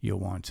you'll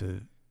want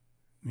to,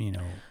 you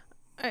know,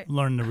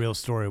 learn the real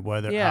story,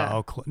 whether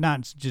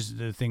not just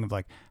the thing of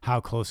like how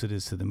close it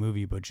is to the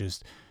movie, but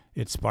just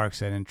it sparks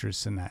that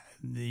interest in that,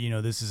 you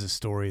know, this is a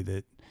story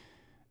that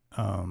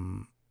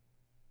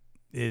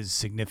is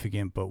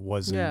significant but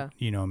wasn't,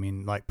 you know, I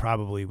mean, like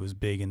probably was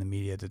big in the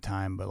media at the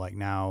time, but like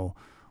now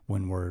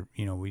when we're,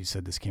 you know, we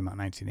said this came out in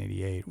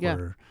 1988,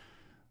 we're,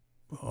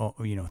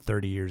 you know,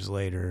 30 years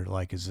later,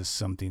 like, is this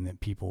something that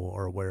people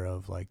are aware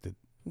of, like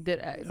that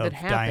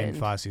happened? Dian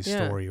Fossey's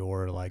story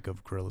or like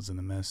of Gorillas in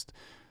the Mist.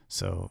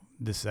 So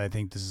I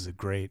think this is a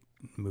great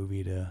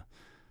movie to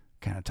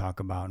kind of talk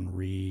about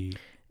and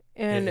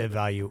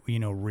evaluate, you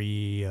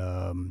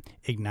know,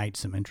 ignite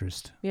some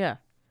interest. Yeah.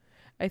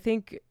 I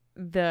think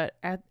that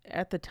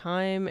at the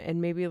time,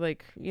 and maybe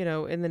like, you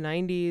know, in the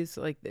 90s,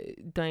 like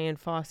Dian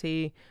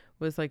Fossey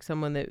was like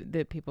someone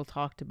that people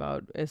talked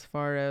about as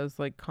far as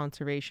like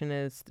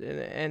conservationist,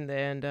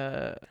 and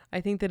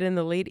I think that in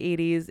the late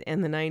 80s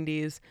and the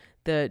 90s,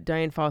 that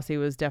Dian Fossey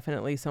was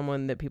definitely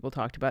someone that people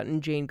talked about,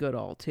 and Jane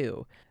Goodall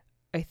too.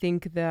 I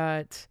think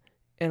that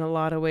in a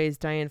lot of ways,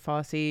 Dian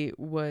Fossey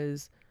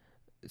was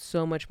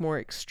so much more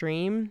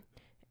extreme.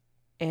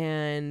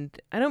 And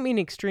I don't mean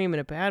extreme in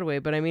a bad way,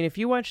 but I mean, if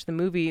you watch the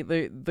movie,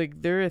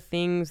 there are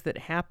things that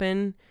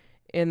happen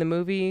in the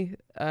movie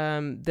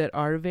that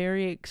are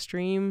very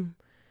extreme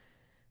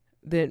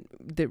that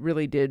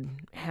really did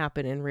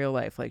happen in real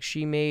life. Like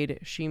she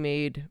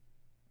made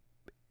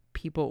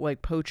people,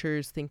 like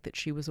poachers, think that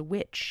she was a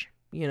witch,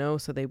 you know,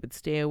 so they would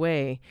stay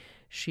away.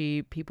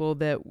 People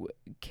that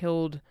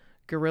killed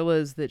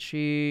gorillas that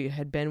she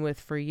had been with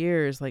for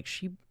years, like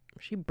she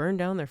burned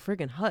down their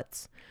friggin'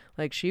 huts.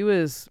 Like she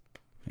was...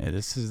 Yeah,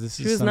 this is.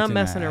 She was not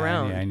messing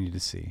around. I need to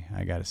see.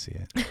 I got to see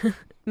it.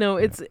 No,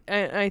 it's.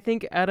 I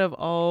think out of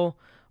all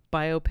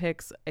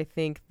biopics, I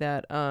think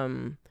that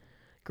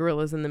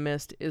Gorillas in the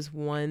Mist is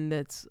one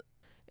that's.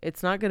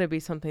 It's not going to be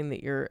something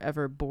that you're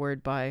ever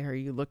bored by, or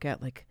you look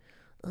at like,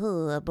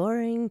 oh, a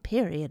boring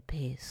period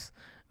piece.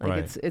 Like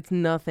right. It's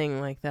nothing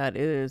like that.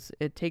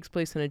 It takes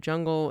place in a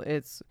jungle.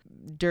 It's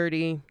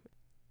dirty,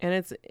 and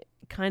it's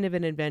kind of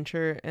an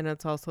adventure, and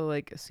it's also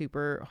like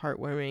super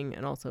heartwarming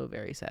and also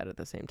very sad at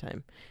the same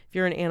time. If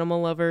you're an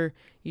animal lover,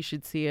 you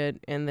should see it,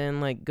 and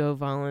then like go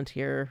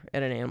volunteer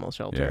at an animal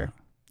shelter.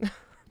 Yeah.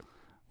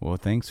 Well,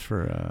 thanks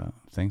for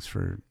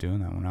doing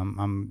that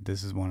one.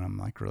 This is one I'm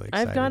like really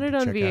excited. I've got it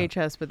on VHS,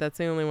 out. But that's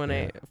the only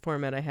one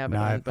format I have it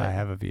on. I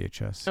have a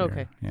VHS.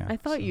 Okay. Yeah. I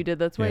thought you did.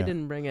 That's why I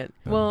didn't bring it.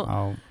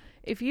 Well,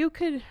 if you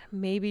could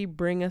maybe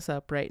bring us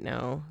up right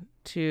now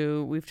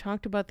to, we've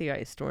talked about the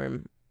ice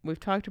storm. We've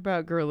talked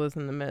about Gorillas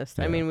in the Mist.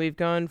 Yeah. I mean, we've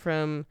gone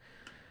from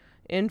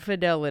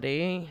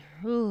infidelity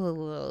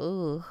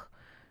to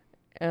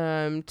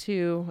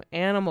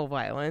animal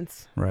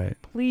violence. Right.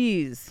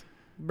 Please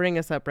bring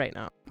us up right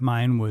now.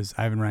 Mine was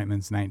Ivan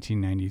Reitman's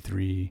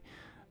 1993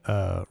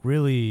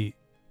 really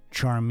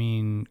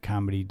charming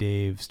comedy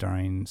Dave,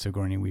 starring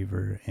Sigourney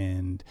Weaver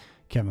and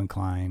Kevin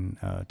Kline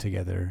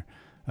together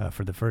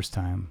for the first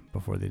time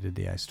before they did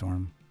The Ice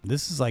Storm.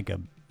 This is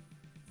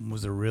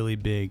was a really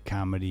big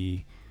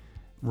comedy,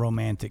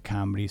 romantic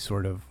comedy,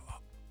 sort of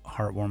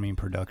heartwarming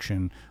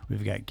production.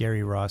 We've got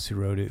Gary Ross, who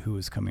wrote it, who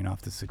was coming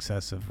off the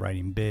success of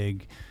writing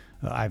Big.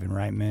 Ivan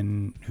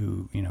Reitman,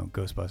 who,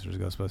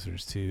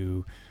 Ghostbusters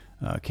 2,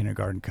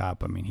 Kindergarten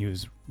Cop. I mean, he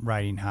was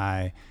riding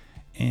high.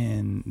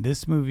 And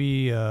this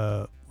movie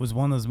was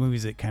one of those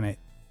movies that kind of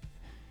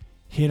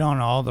hit on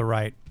all the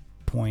right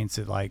points.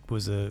 It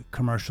was a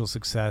commercial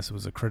success. It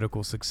was a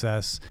critical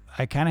success.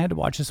 I kind of had to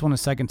watch this one a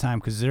second time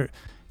because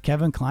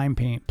Kevin Kline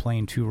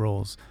playing two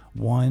roles.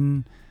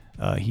 One,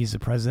 he's the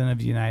president of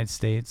the United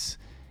States,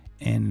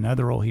 and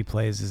another role he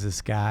plays is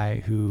this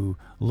guy who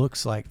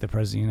looks like the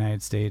president of the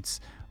United States,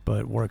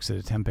 but works at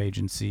a temp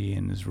agency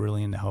and is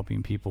really into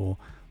helping people,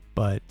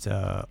 but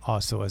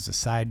also as a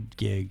side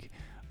gig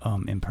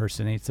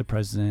impersonates the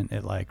president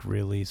at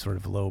really sort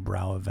of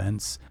lowbrow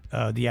events.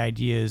 The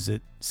idea is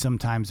that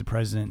sometimes the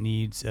president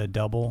needs a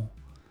double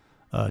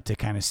to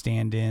kind of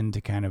stand in,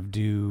 to kind of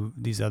do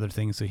these other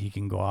things so he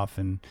can go off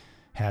and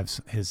have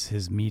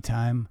his me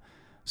time.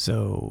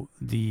 So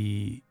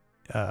the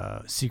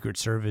Secret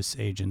Service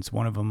agents,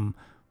 one of them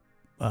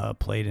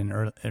played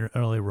an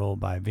early role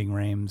by Ving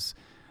Rhames,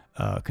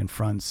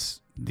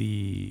 confronts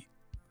the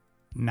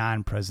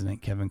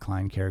non-president Kevin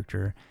Kline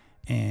character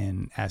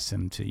and asks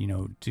him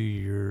to, do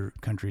your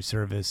country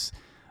service.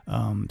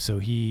 So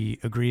he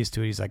agrees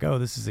to it. He's like, oh,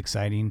 this is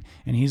exciting.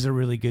 And he's a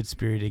really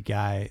good-spirited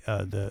guy.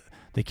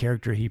 The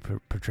character he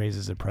portrays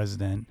as a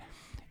president,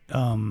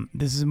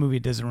 this is a movie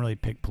that doesn't really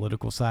pick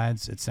political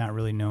sides. It's not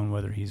really known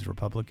whether he's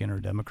Republican or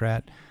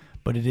Democrat,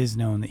 but it is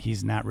known that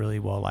he's not really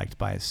well-liked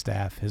by his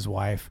staff, his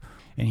wife,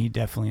 and he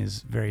definitely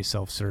is very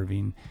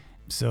self-serving.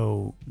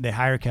 So they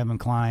hire Kevin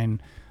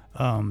Kline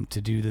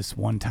to do this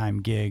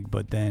one-time gig,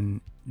 but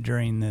then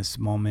during this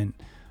moment,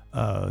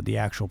 the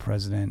actual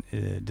president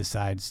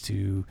decides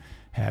to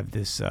have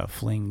this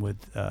fling with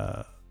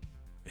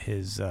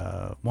his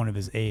one of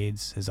his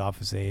aides, his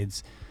office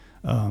aides,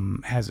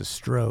 has a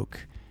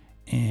stroke,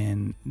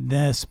 and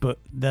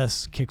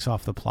thus kicks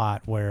off the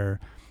plot where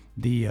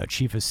the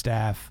chief of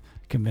staff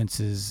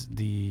convinces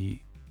the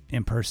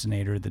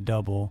impersonator, the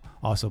double,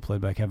 also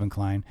played by Kevin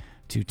Kline,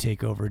 to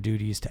take over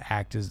duties to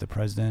act as the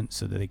president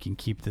so that they can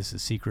keep this a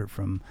secret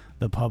from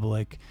the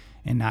public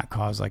and not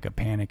cause a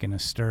panic and a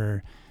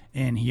stir.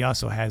 And he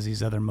also has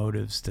these other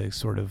motives to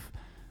sort of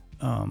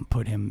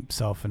put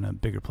himself in a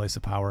bigger place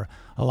of power.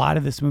 A lot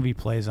of this movie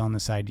plays on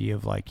this idea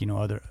of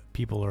other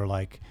people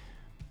are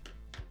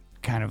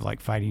kind of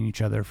fighting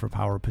each other for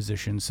power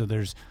positions. So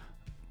there's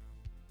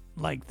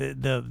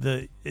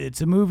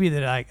it's a movie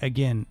that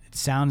it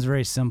sounds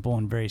very simple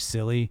and very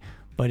silly,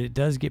 but it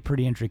does get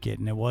pretty intricate.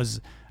 And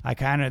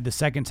the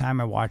second time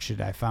I watched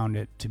it, I found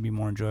it to be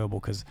more enjoyable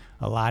because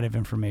a lot of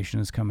information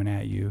is coming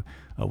at you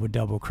with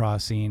double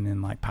crossing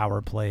and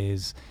power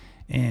plays.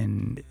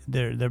 And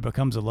there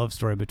becomes a love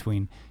story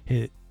between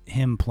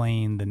him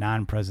playing the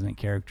non-president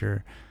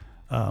character,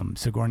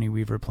 Sigourney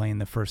Weaver playing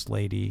the first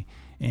lady,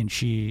 and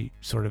she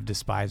sort of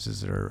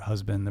despises her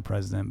husband, the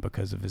president,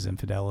 because of his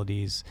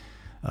infidelities.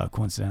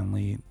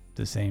 Coincidentally,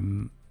 the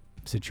same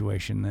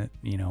situation that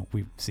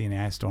we see in the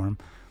Ice Storm,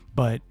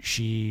 but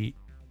she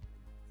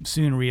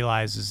soon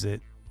realizes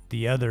that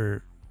the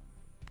other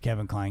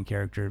Kevin Kline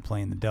character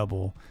playing the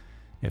double,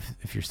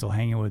 if you're still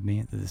hanging with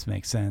me, this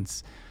makes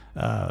sense,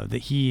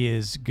 that he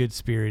is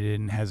good-spirited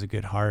and has a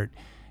good heart,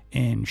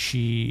 and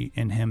she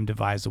and him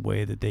devise a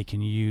way that they can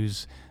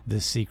use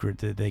this secret,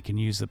 that they can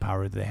use the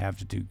power that they have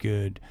to do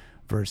good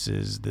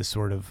versus this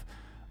sort of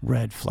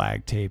red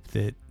flag tape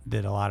that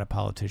a lot of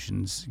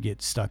politicians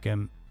get stuck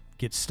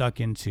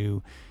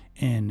into,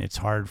 and it's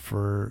hard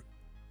for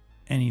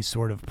any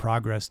sort of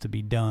progress to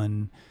be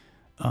done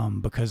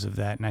because of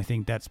that. And I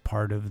think that's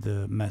part of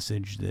the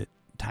message, that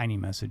tiny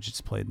message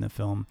that's played in the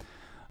film.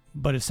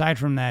 But aside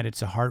from that,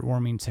 it's a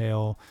heartwarming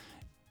tale.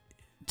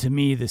 To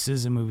me, this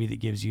is a movie that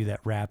gives you that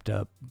wrapped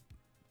up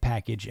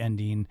package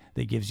ending,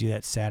 that gives you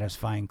that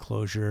satisfying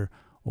closure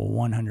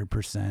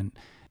 100%.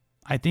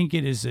 I think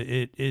it is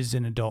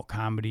an adult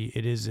comedy.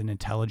 It is an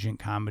intelligent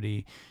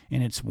comedy,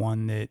 and it's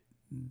one that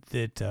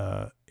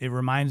it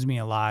reminds me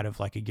a lot of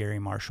a Gary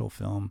Marshall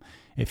film.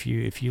 If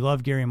you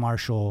love Gary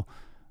Marshall,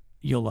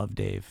 you'll love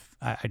Dave.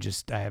 I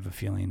have a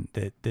feeling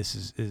that this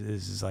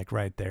is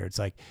right there. It's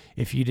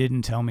if you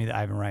didn't tell me that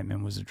Ivan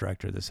Reitman was the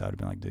director of this, I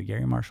would have been did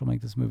Gary Marshall make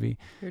this movie?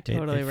 You're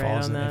totally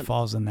right on that. It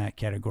falls in that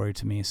category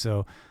to me.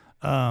 So,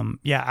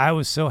 I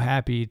was so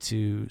happy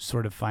to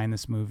sort of find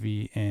this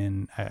movie,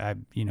 and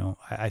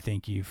I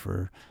thank you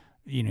for,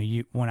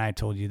 when I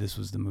told you this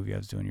was the movie I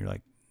was doing, you're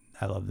like,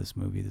 I love this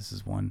movie. This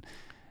is one.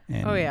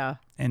 And, oh yeah.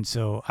 And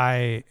so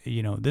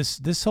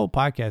this whole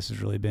podcast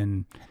has really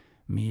been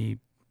me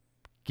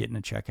getting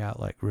to check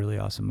out really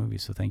awesome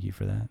movies. So thank you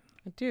for that.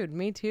 Dude,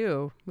 me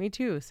too.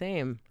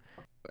 Same.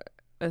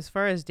 As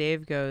far as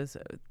Dave goes,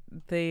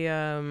 they,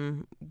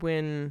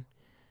 when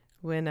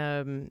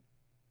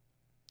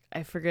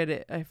I forget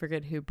it. I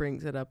forget who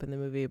brings it up in the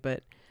movie,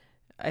 but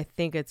I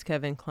think it's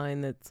Kevin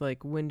Kline that's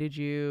like, when did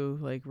you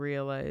like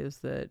realize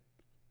that,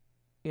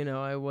 you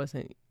know, I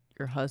wasn't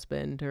your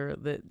husband, or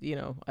that, you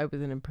know, I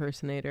was an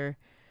impersonator?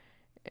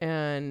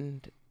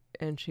 And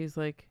she's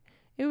like,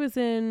 it was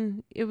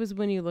when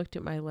you looked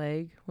at my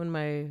leg, when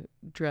my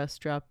dress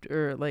dropped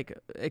or like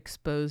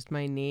exposed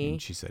my knee.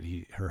 And she said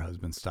her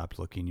husband stopped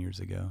looking years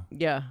ago.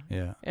 Yeah.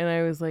 Yeah. And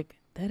I was like,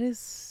 that is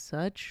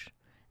such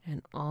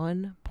an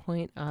on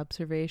point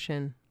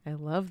observation. I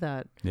love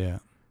that. Yeah.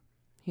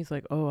 He's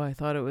like, oh, I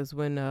thought it was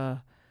when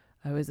I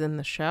was in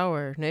the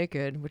shower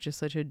naked, which is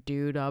such a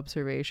dude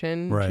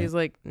observation. Right. She's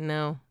like,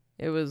 no,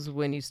 it was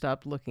when you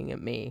stopped looking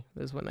at me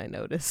was when I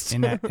noticed.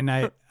 And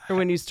I or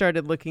when you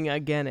started looking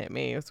again at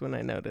me was when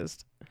I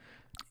noticed.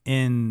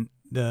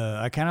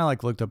 I kind of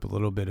like looked up a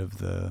little bit of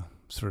the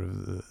sort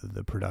of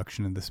the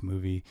production of this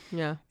movie.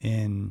 Yeah.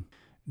 And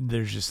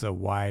there's just a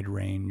wide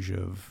range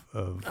of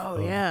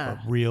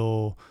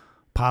real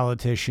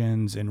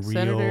politicians and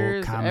Senators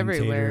real commentators,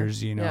 everywhere.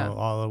 you know, Yeah.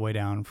 all the way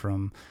down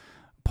from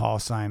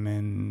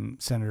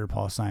Senator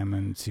Paul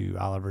Simon to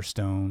Oliver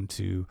Stone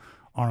to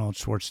Arnold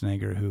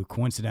Schwarzenegger, who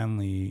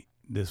coincidentally,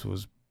 this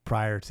was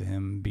prior to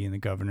him being the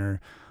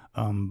governor.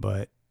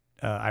 But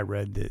I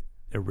read that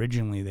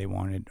originally they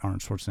wanted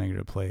Arnold Schwarzenegger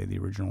to play the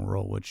original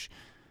role, which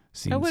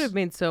seems... That would have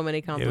made so many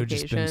It complications. would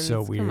just been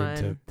so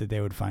weird that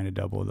they would find a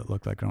double that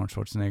looked like Arnold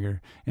Schwarzenegger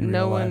in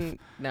real life.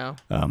 No.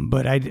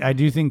 But I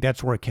do think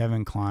that's where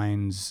Kevin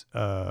Kline's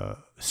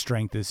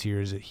strength is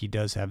here, is that he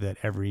does have that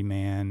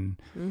everyman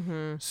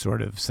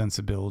sort of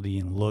sensibility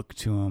and look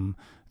to him,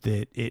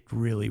 that it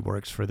really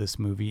works for this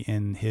movie,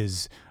 and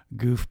his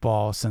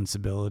goofball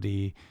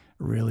sensibility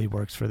really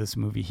works for this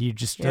movie. He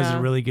just does a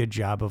really good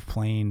job of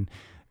playing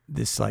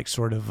this like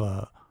sort of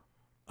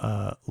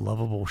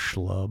lovable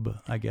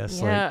schlub, I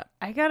guess. Yeah, like,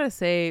 I gotta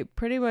say,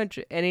 pretty much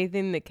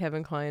anything that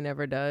Kevin Kline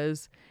ever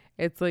does,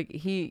 it's like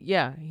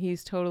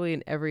he's totally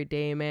an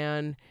everyday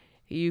man.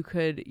 You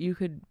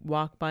could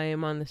walk by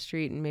him on the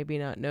street and maybe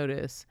not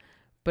notice,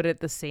 but at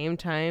the same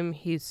time,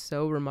 he's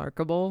so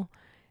remarkable.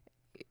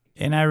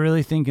 And I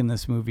really think in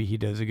this movie he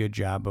does a good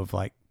job of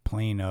like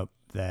playing up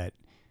that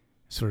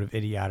sort of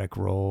idiotic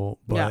role,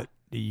 but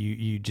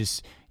you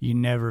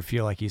never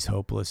feel like he's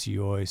hopeless.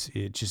 You always,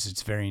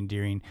 it's very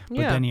endearing. But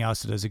then he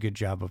also does a good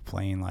job of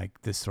playing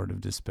like this sort of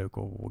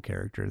despicable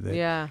character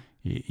that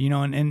you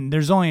know, and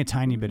there's only a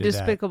tiny bit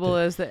despicable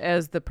of that.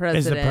 as the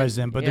president. As the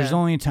president, but there's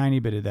only a tiny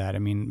bit of that. I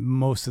mean,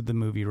 most of the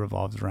movie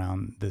revolves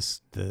around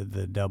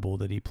the double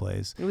that he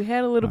plays. We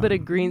had a little bit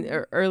of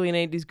early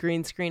 90s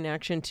green screen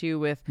action too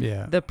with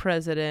the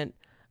president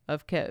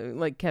of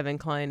Kevin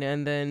Kline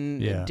and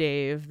then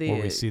Dave,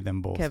 where we see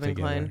them both Kevin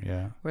together,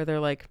 Kline, where they're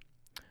like,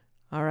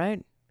 all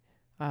right,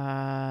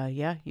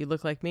 you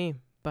look like me,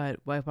 but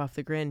wipe off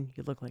the grin,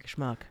 you look like a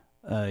schmuck.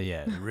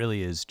 It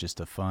really is just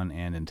a fun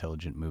and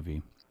intelligent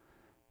movie.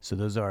 So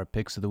those are our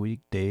picks of the week,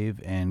 Dave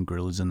and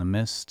Gorillas in the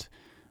Mist.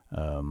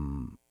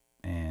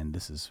 And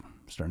this is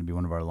starting to be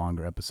one of our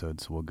longer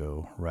episodes, so we'll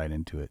go right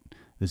into it.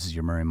 This is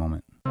your Murray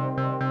moment.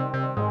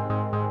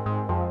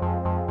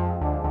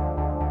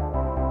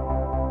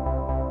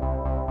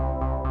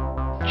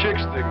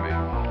 Chicks dig me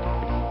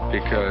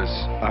because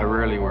I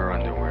rarely wear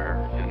underwear,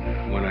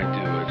 and when I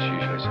do, it's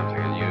usually something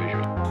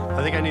unusual.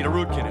 I think I need a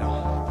root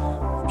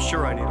canal. I'm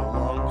sure I need a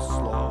long,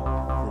 slow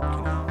root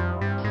canal.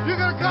 You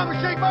gonna come and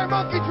shake my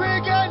monkey tree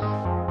again?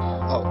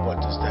 Oh,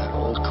 what does that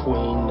old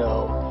queen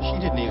know?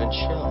 She didn't even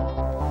show.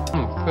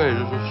 Okay,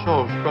 this is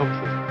so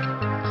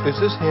scrumptious. Is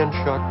this hand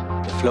shut?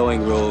 The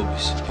flowing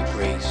robes, the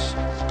grace,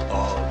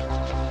 all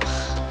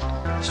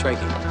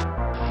striking.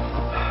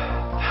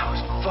 That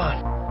was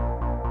fun.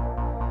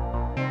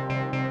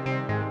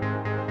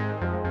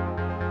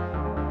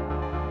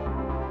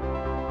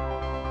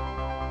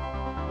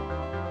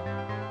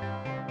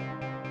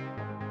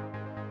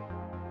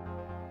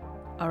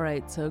 All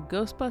right, so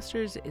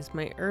Ghostbusters is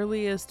my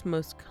earliest,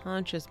 most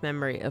conscious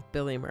memory of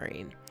Billy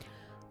Murray.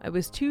 I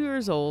was 2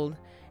 years old,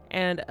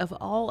 and of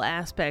all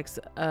aspects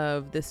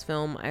of this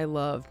film I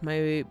loved,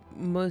 my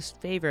most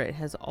favorite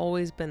has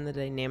always been the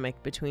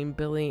dynamic between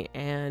Billy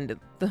and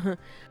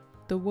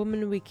the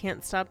woman we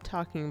can't stop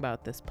talking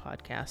about this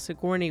podcast,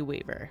 Sigourney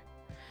Weaver.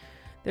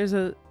 There's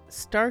a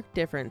stark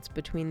difference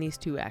between these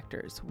two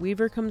actors.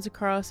 Weaver comes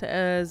across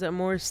as a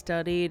more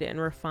studied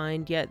and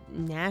refined yet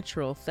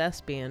natural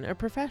thespian, a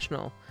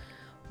professional.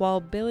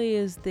 While Billy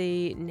is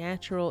the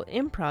natural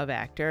improv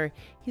actor,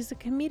 he's a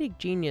comedic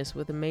genius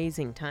with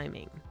amazing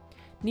timing.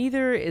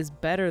 Neither is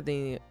better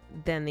than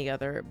the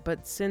other,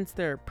 but since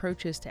their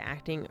approaches to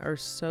acting are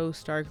so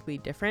starkly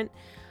different,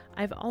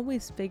 I've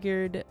always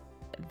figured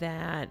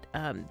that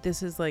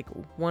this is like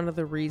one of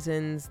the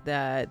reasons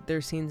that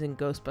their scenes in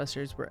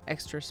Ghostbusters were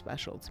extra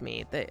special to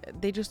me.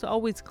 They just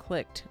always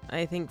clicked,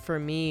 I think, for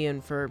me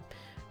and for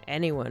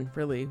anyone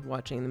really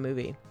watching the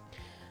movie.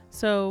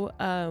 So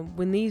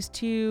when these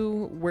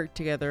two worked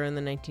together in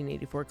the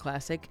 1984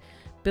 classic,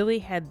 Billy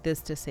had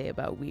this to say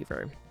about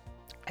Weaver.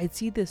 I'd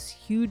see this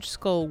huge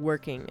skull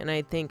working and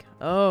I'd think,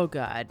 oh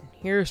God,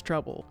 here's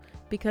trouble.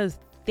 Because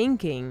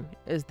thinking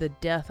is the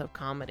death of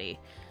comedy.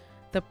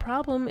 The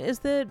problem is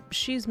that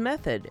she's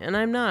method and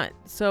I'm not.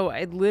 So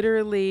I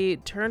literally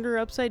turned her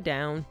upside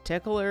down,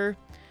 tickle her,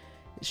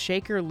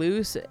 shake her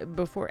loose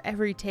before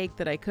every take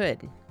that I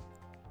could.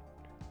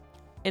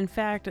 In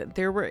fact,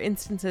 there were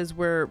instances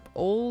where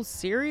old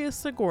serious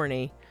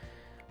Sigourney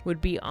would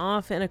be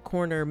off in a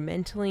corner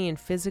mentally and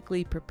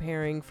physically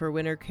preparing for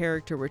when her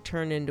character would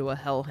turn into a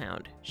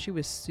hellhound. She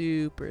was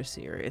super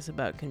serious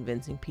about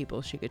convincing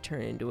people she could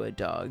turn into a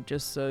dog.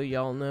 Just so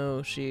y'all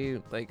know,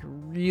 she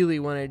really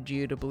wanted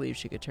you to believe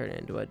she could turn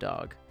into a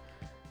dog.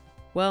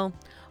 Well,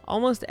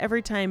 almost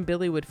every time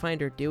Billy would find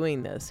her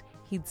doing this,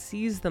 he'd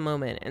seize the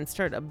moment and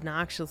start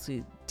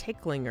obnoxiously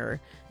tickling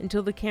her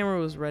until the camera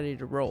was ready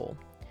to roll.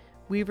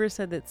 Weaver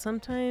said that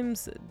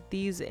sometimes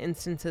these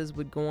instances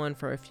would go on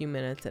for a few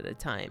minutes at a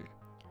time.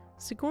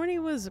 Sigourney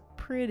was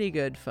pretty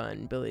good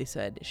fun, Billy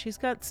said. She's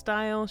got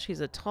style,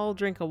 she's a tall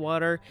drink of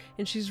water,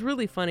 and she's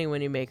really funny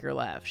when you make her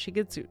laugh. She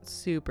gets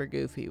super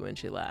goofy when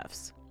she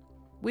laughs.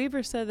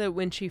 Weaver said that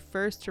when she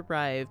first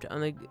arrived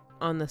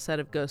on the set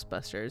of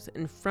Ghostbusters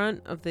in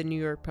front of the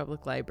New York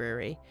Public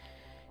Library,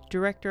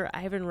 director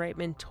Ivan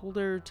Reitman told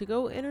her to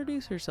go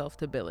introduce herself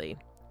to Billy.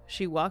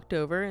 She walked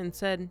over and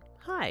said,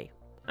 "Hi,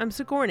 I'm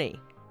Sigourney."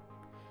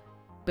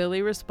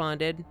 Billy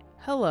responded,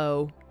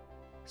 "Hello,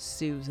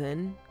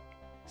 Susan,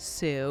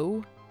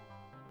 Sue."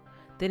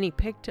 Then he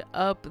picked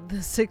up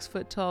the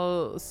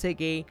 6-foot-tall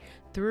Siggy,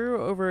 threw her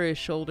over his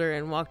shoulder,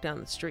 and walked down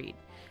the street.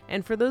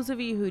 And for those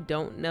of you who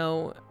don't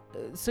know,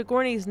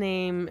 Sigourney's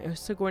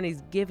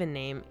given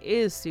name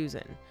is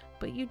Susan,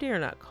 but you dare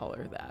not call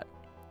her that.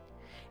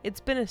 It's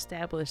been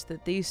established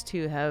that these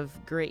two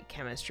have great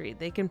chemistry.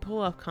 They can pull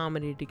off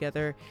comedy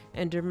together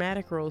and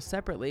dramatic roles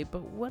separately,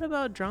 but what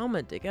about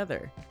drama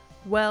together?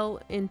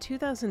 Well, in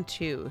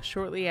 2002,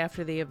 shortly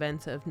after the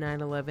events of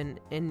 9/11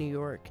 in New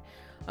York,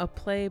 a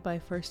play by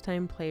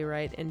first-time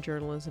playwright and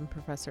journalism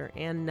professor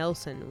Ann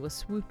Nelson was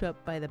swooped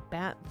up by the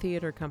Bat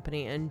Theater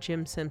Company and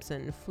Jim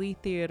Simpson, Flea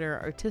Theater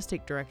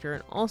artistic director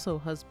and also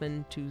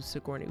husband to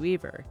Sigourney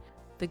Weaver.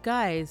 The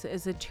Guys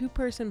is a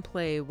 2-person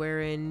play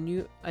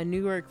wherein a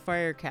New York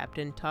fire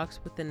captain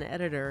talks with an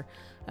editor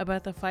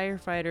about the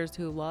firefighters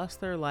who lost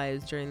their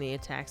lives during the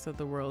attacks of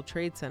the World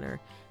Trade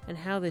Center and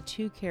how the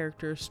two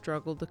characters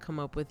struggled to come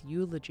up with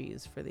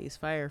eulogies for these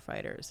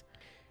firefighters.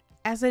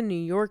 As a New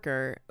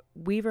Yorker,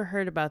 Weaver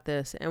heard about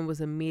this and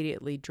was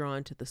immediately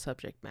drawn to the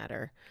subject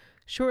matter.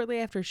 Shortly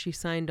after she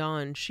signed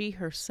on, she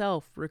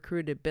herself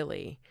recruited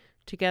Billy.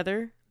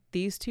 Together,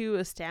 these two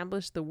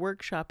established the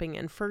workshopping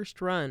and first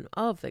run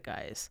of The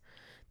Guys.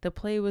 The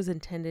play was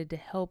intended to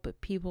help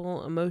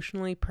people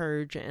emotionally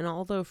purge, and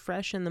although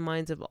fresh in the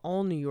minds of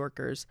all New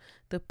Yorkers,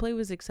 the play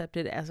was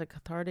accepted as a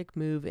cathartic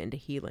move into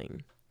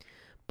healing.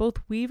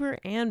 Both Weaver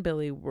and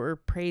Billy were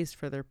praised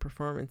for their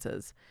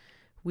performances.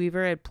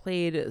 Weaver had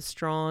played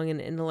strong and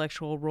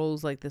intellectual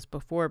roles like this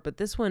before, but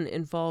this one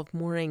involved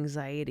more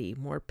anxiety,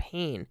 more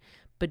pain,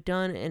 but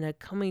done in a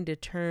coming to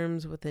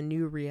terms with a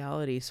new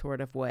reality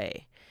sort of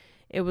way.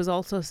 It was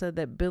also said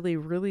that Billy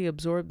really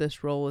absorbed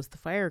this role as the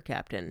fire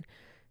captain.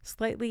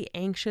 Slightly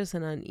anxious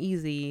and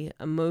uneasy,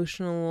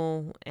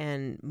 emotional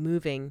and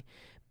moving,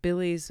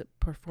 Billy's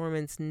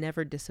performance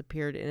never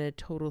disappeared in a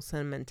total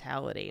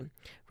sentimentality.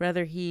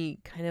 Rather, he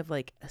kind of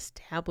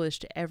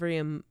established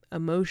every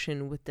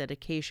emotion with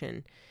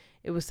dedication.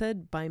 It was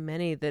said by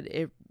many that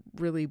it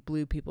really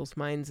blew people's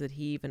minds that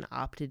he even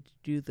opted to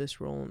do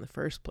this role in the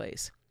first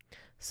place.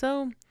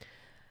 So,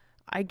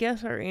 I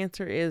guess our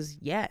answer is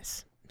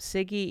yes.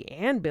 Siggy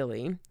and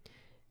Billy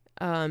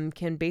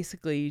can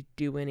basically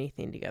do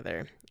anything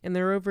together. In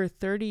their over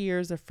 30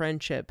 years of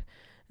friendship,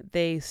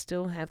 they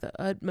still have the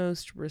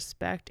utmost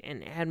respect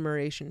and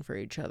admiration for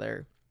each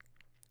other.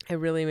 It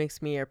really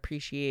makes me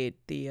appreciate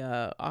the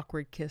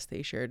awkward kiss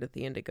they shared at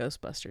the end of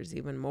Ghostbusters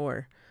even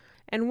more.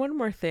 And one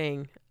more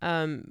thing,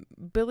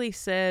 Billy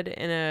said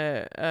in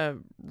a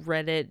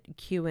Reddit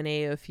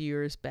Q&A a few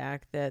years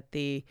back that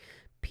the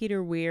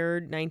Peter Weir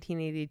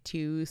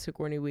 1982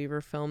 Sigourney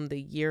Weaver film The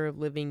Year of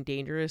Living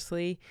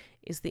Dangerously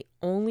is the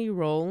only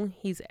role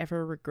he's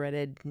ever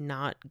regretted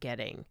not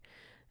getting.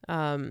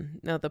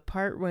 Now the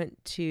part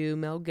went to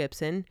Mel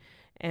Gibson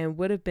and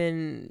would have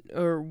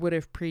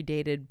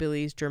predated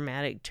Billy's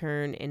dramatic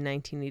turn in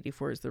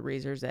 1984's The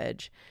Razor's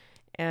Edge.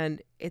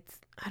 And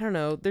I don't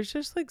know, there's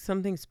just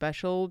something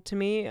special to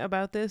me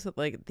about this,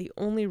 that the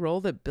only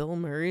role that Bill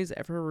Murray's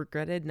ever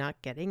regretted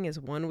not getting is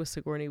one with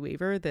Sigourney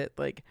Weaver that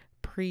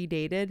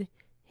predated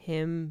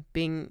him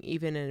being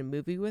even in a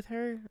movie with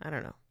her. I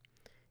don't know.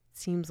 It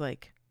seems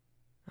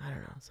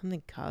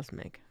something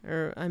cosmic,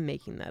 or I'm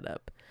making that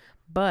up.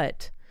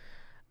 But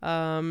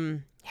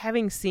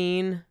having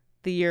seen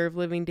The Year of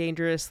Living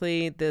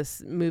Dangerously,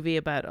 this movie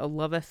about a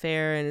love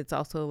affair, and it's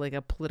also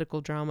a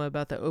political drama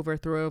about the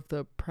overthrow of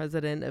the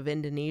president of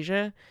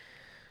Indonesia.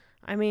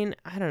 I mean,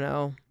 I don't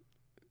know.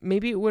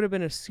 Maybe it would have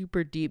been a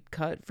super deep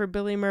cut for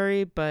Billy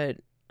Murray, but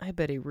I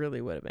bet he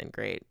really would have been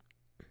great.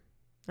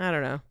 I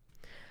don't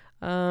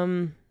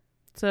know.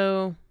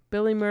 So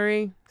Billy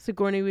Murray,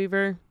 Sigourney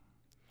Weaver,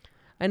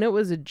 I know it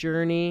was a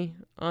journey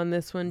on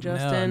this one,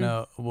 Justin.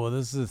 No. Well,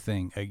 this is the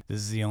thing.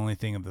 This is the only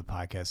thing of the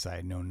podcast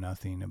I know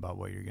nothing about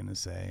what you're gonna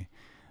say,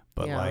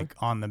 but like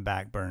on the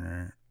back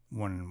burner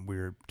when we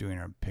were doing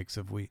our picks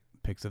of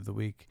the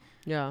week.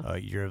 Yeah.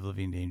 Year of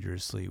Living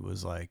Dangerously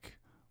was like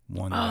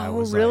one that I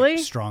was really? like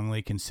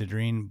strongly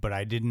considering, but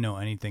I didn't know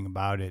anything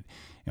about it.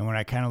 And when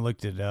I kind of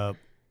looked it up,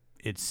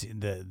 it's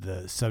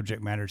the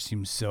subject matter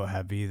seems so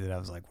heavy that I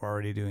was like, we're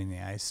already doing the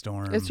ice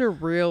storm. It's a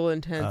real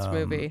intense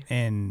movie.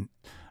 And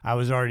I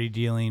was already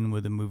dealing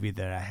with a movie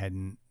that I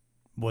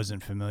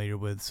wasn't familiar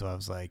with, so I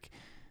was like,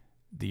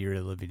 the Year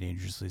of Living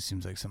Dangerously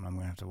seems like something I'm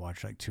gonna have to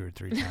watch like 2 or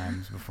 3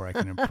 times before I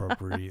can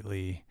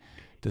appropriately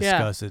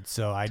discuss it.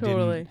 So I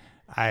didn't.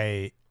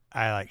 I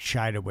like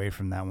shied away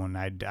from that one.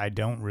 I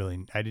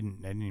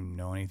didn't even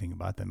know anything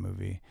about that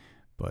movie,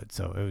 but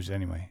so it was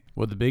anyway.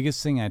 Well, the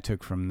biggest thing I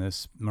took from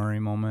this Murray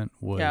moment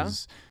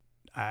was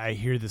I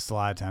hear this a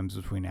lot of times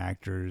between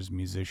actors,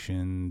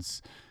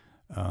 musicians,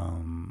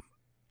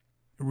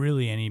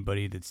 really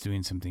anybody that's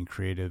doing something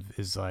creative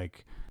is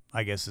like,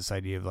 I guess this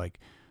idea of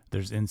like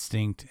there's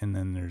instinct and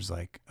then there's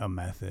like a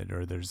method,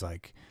 or there's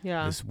like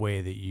this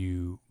way that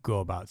you go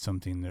about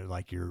something that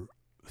like you're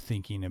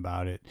thinking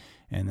about it,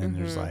 and then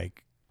there's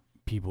like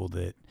people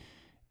that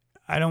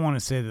I don't want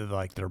to say that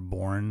like they're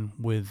born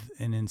with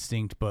an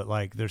instinct, but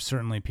like there's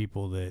certainly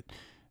people that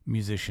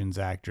musicians,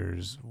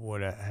 actors,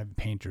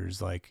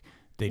 painters, like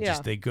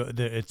they go,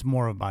 it's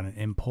more about an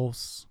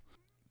impulse.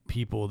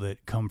 People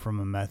that come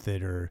from a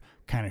method are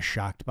kind of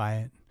shocked by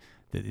it,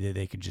 that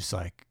they could just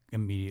like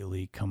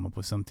immediately come up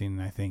with something.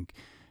 And I think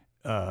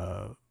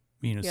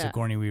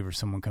Sigourney Weaver,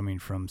 someone coming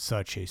from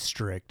such a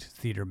strict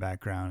theater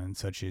background and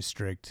such a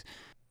strict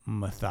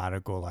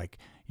methodical, like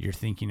you're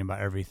thinking about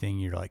everything,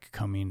 you're like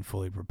coming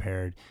fully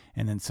prepared,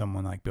 and then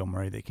someone like Bill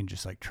Murray that can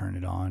just like turn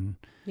it on,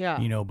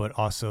 but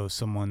also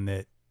someone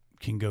that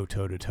can go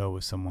toe to toe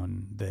with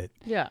someone that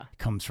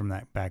comes from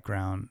that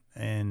background.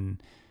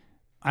 And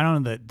I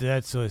don't know,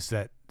 that's always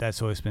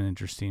been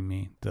interesting to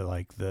me, that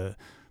like the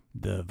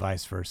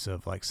vice versa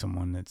of like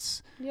someone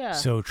that's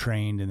so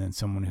trained and then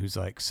someone who's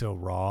like so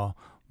raw,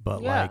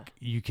 but like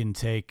you can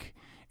take.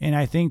 And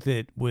I think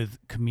that with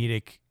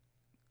comedians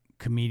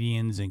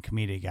and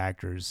comedic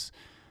actors,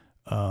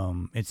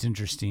 it's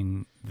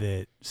interesting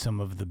that some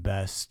of the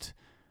best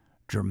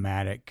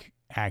dramatic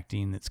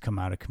acting that's come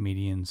out of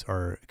comedians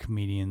are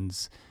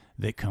comedians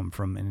that come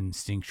from an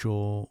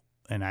instinctual,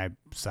 and I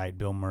cite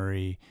Bill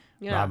Murray,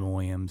 Robin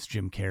Williams,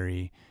 Jim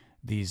Carrey.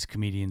 These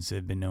comedians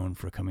have been known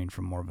for coming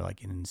from more of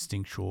like an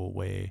instinctual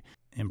way,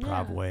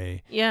 improv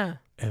way.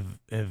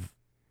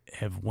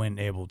 Have when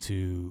able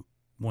to,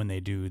 when they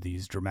do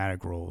these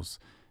dramatic roles,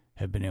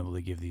 have been able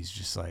to give these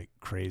just like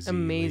crazy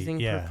amazing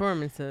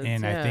performances.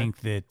 And I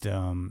think that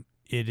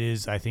it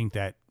is, I think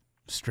that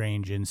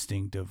strange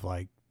instinct of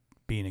like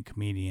being a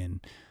comedian,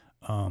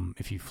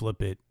 if you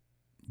flip it,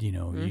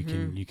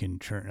 you can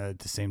turn at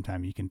the same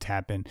time, you can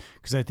tap in,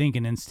 because I think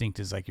an instinct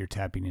is like you're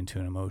tapping into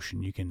an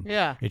emotion. You can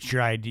it's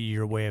your idea,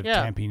 your way of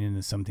tapping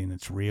into something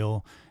that's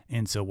real.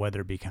 And so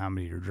whether it be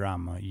comedy or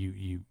drama,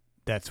 you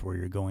that's where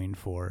you're going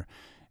for,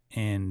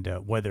 and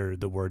whether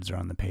the words are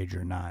on the page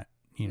or not.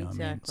 You know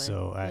what I mean?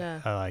 So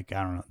I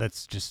don't know.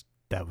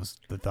 That was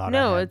the thought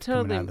I had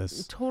coming out of this.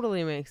 It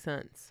totally makes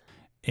sense.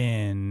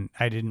 And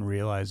I didn't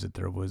realize that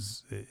there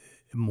was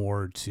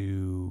more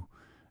to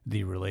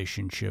the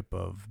relationship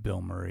of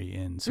Bill Murray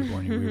and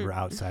Sigourney Weaver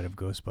outside of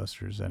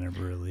Ghostbusters. I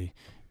never really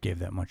gave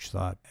that much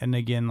thought. And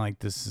again, like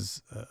this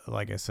is,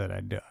 like I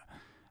said,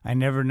 I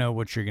never know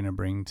what you're going to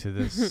bring to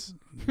this,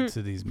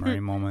 to these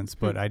Murray moments,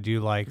 but I do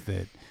like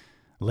that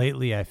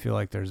lately I feel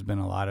like there's been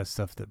a lot of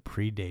stuff that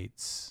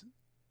predates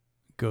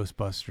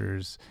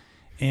Ghostbusters,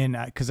 and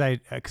because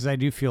I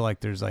do feel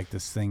like there's like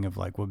this thing of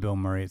like with Bill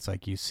Murray, it's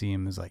like you see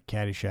him as like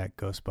Caddyshack,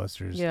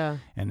 Ghostbusters,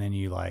 and then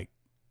you like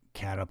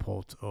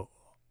catapult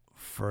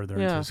further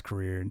into his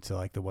career into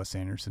like the Wes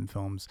Anderson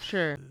films.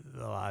 Sure.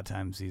 A lot of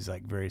times he's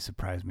like very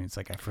surprised me. It's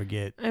like I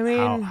forget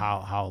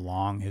how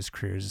long his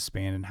career is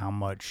spanned and how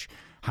much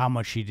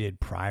he did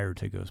prior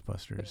to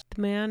Ghostbusters.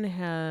 The man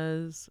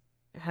has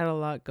had a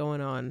lot going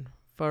on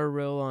for a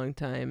real long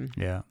time.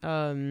 Yeah.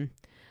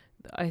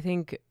 I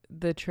think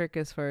the trick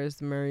as far as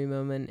the Murray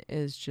moment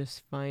is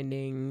just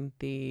finding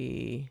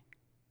the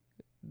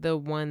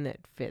one that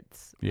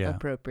fits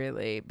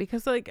appropriately,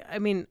 because like, I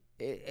mean,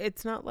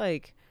 it's not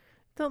like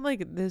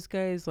this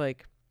guy's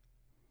like,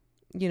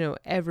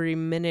 every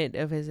minute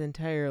of his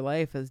entire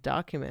life is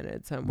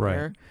documented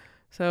somewhere. Right.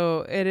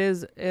 So it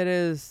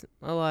is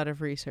a lot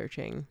of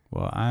researching.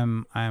 Well,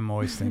 I'm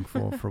always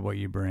thankful for what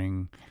you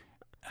bring.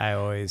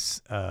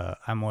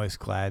 I'm always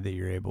glad that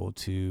you're able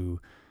to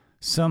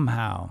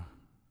somehow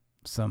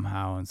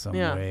in some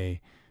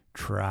way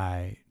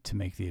try to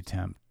make the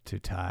attempt to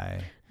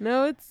tie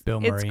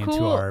Bill Murray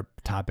into our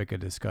topic of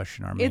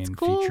discussion, our main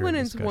feature of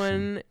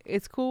discussion.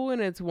 It's cool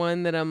when it's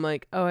one that I'm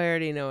like, oh, I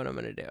already know what I'm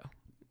gonna do,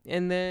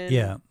 and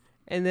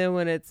then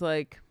when it's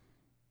like,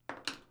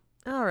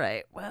 all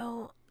right,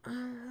 well, what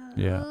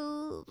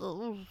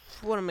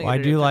am I? Well, I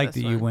do like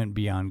that you went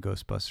beyond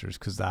Ghostbusters,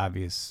 because the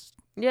obvious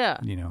Yeah.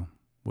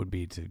 Would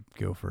be to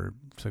go for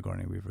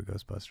Sigourney Weaver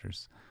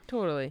Ghostbusters.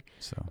 Totally.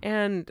 So.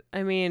 And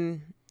I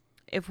mean,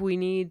 if we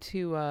need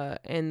to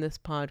end this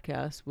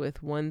podcast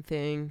with one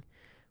thing,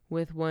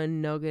 with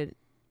one nugget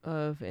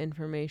of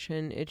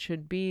information, it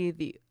should be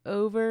the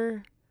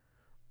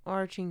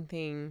overarching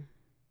thing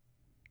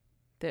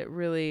that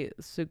really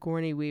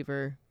Sigourney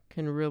Weaver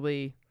can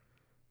really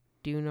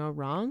do no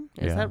wrong.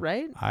 Is that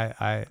right?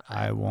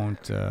 I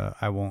won't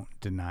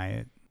deny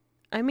it.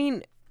 I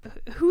mean,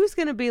 who's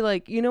going to be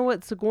like, you know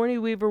what, Sigourney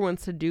Weaver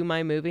wants to do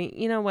my movie.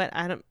 You know what?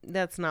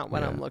 That's not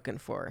what I'm looking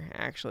for,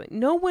 actually.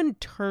 No one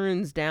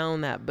turns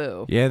down that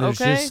boo. Yeah, there's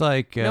just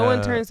like... no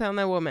one turns down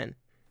that woman.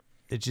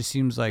 It just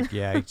seems like,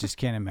 I just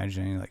can't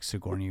imagine any like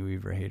Sigourney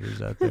Weaver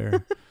haters out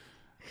there.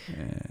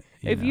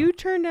 If you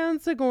turn down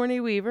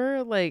Sigourney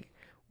Weaver, like,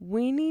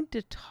 we need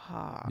to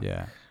talk.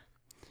 Yeah.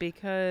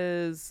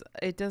 Because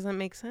it doesn't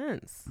make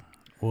sense.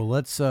 Well,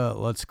 let's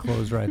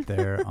close right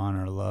there on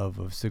our love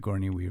of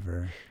Sigourney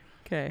Weaver.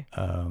 Okay.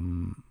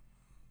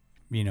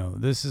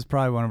 This is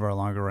probably one of our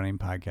longer running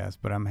podcasts,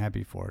 but I'm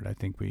happy for it. I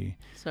think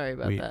Sorry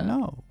about that.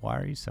 No, why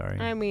are you sorry?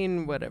 I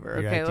mean, whatever.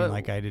 You're okay. acting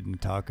like I didn't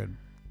talk a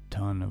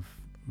ton of,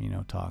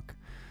 talk.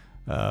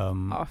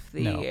 Off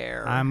the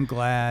air. I'm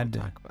glad.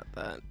 We'll talk about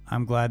that.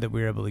 I'm glad that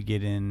we were able to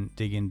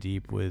dig in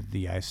deep with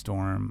the ice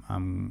storm.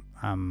 I'm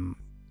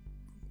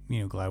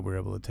glad we were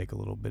able to take a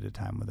little bit of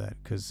time with that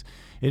because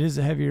it is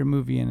a heavier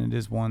movie and it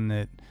is one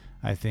that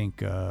I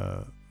think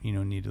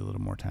needed a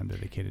little more time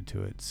dedicated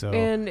to it. So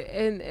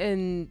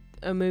and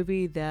a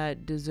movie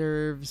that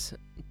deserves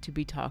to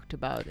be talked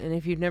about. And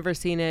if you've never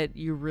seen it,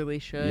 you really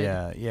should.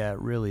 Yeah, it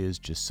really is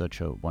just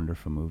such a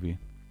wonderful movie.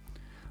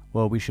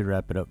 Well, we should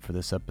wrap it up for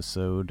this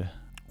episode.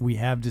 We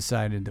have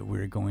decided that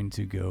we're going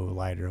to go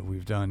lighter.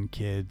 We've done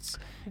kids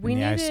and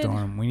the ice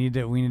storm. We need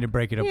to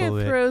break it up a little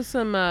bit. Throw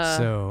some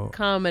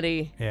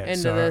comedy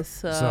into this.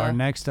 So our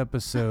next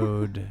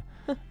episode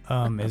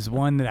is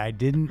one that I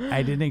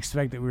didn't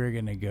expect that we were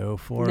gonna go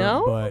for.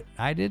 No? But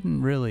I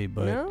didn't really.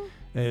 But no?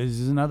 It's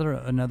another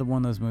one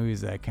of those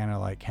movies that I kind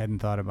of like hadn't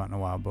thought about in a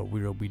while. But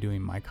we will be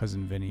doing My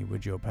Cousin Vinny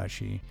with Joe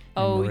Pesci.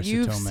 Oh, Marissa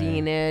you've Tomei.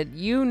 seen it.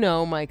 You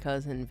know My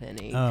Cousin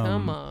Vinny.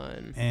 Come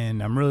on.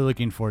 And I'm really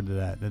looking forward to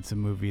that. That's a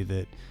movie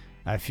that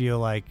I feel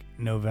like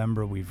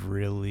November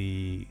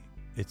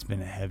it's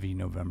been a heavy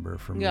November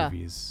for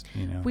movies.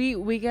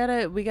 We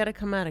gotta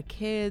come out of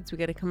Kids. We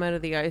gotta come out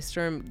of the ice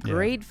storm.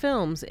 Great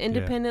films,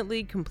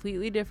 independently,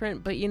 completely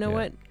different. But you know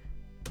what?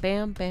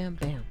 Bam, bam,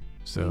 bam.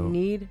 So we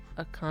need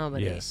a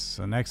comedy. Yes.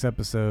 So next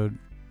episode,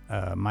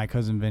 My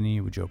Cousin Vinny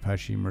with Joe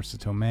Pesci, Marissa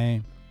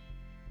Tomei.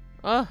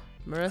 Oh,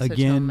 Marissa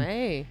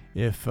Tomei.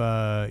 If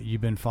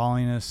you've been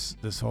following us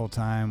this whole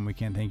time, we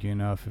can't thank you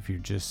enough. If you're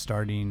just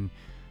starting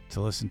to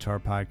listen to our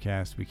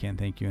podcast, we can't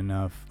thank you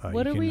enough.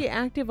 What are we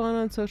active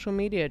on social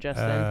media,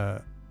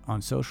 Justin?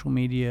 On social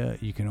media,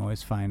 you can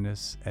always find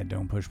us at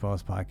Don't Push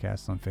Pause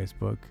Podcast on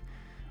Facebook.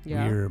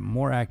 Yeah. We're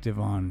more active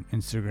on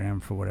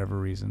Instagram for whatever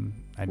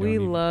reason. We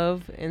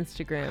love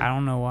Instagram. I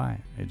don't know why.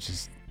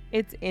 It's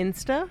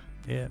Insta?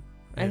 Yeah.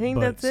 I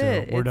think that's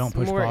it. We're Don't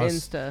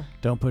Insta.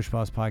 Don't Push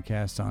Pause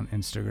Podcast on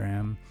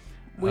Instagram.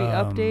 We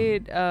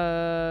update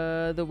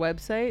the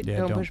website.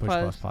 Yeah,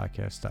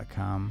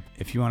 don'tpushpausepodcast.com.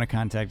 If you want to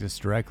contact us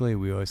directly,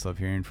 we always love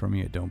hearing from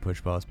you at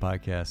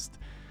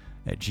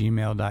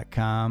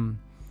don'tpushpausepodcast@gmail.com.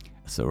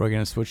 So we're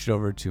going to switch it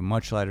over to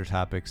much lighter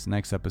topics.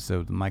 Next episode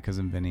with My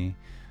Cousin Vinny.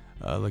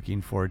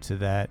 Looking forward to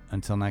that.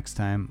 Until next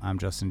time, I'm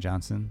Justin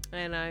Johnson.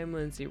 And I'm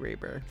Lindsay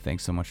Reber.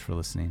 Thanks so much for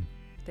listening.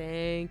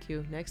 Thank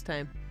you. Next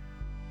time.